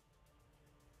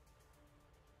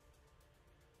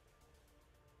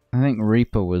 I think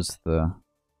Reaper was the...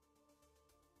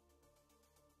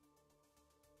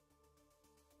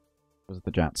 was the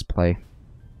Jats play.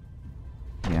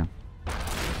 Yeah.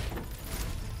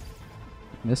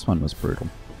 This one was brutal.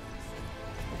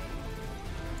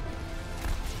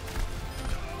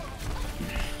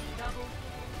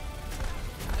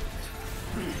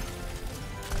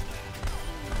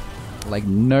 Like,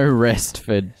 no rest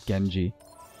for Genji.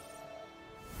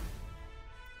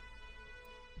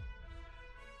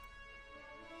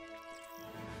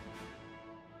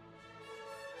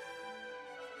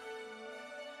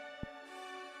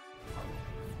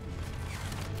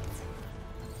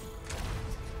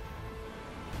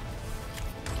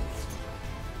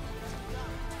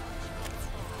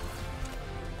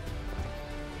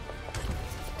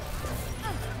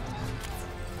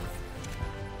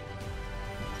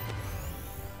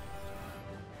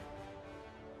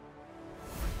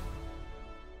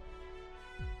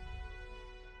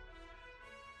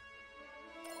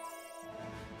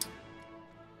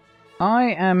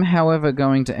 I am, however,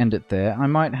 going to end it there. I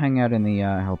might hang out in the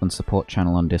help and support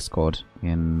channel on Discord,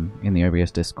 in the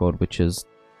OBS Discord, which is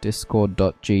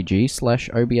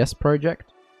discord.gg/obsproject,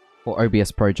 or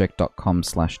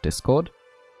obsproject.com/discord.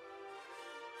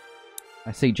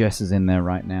 I see Jess is in there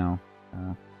right now,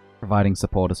 providing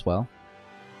support as well.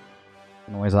 You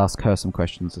can always ask her some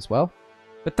questions as well.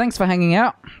 But thanks for hanging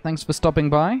out. Thanks for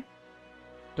stopping by.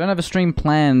 Don't have a stream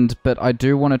planned, but I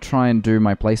do want to try and do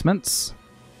my placements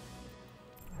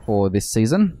for this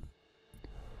season,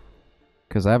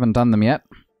 because I haven't done them yet,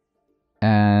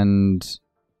 and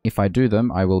if I do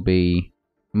them, I will be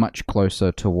much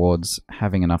closer towards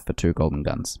having enough for 2 golden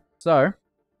guns. So,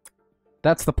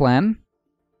 that's the plan.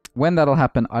 When that'll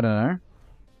happen, I don't know.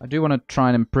 I do want to try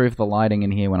and improve the lighting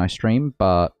in here when I stream,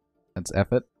 but it's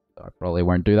effort. I probably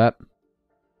won't do that.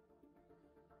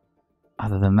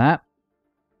 Other than that,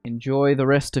 enjoy the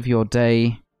rest of your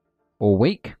day or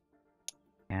week,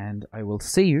 and I will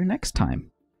see you next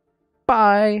time.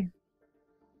 Bye!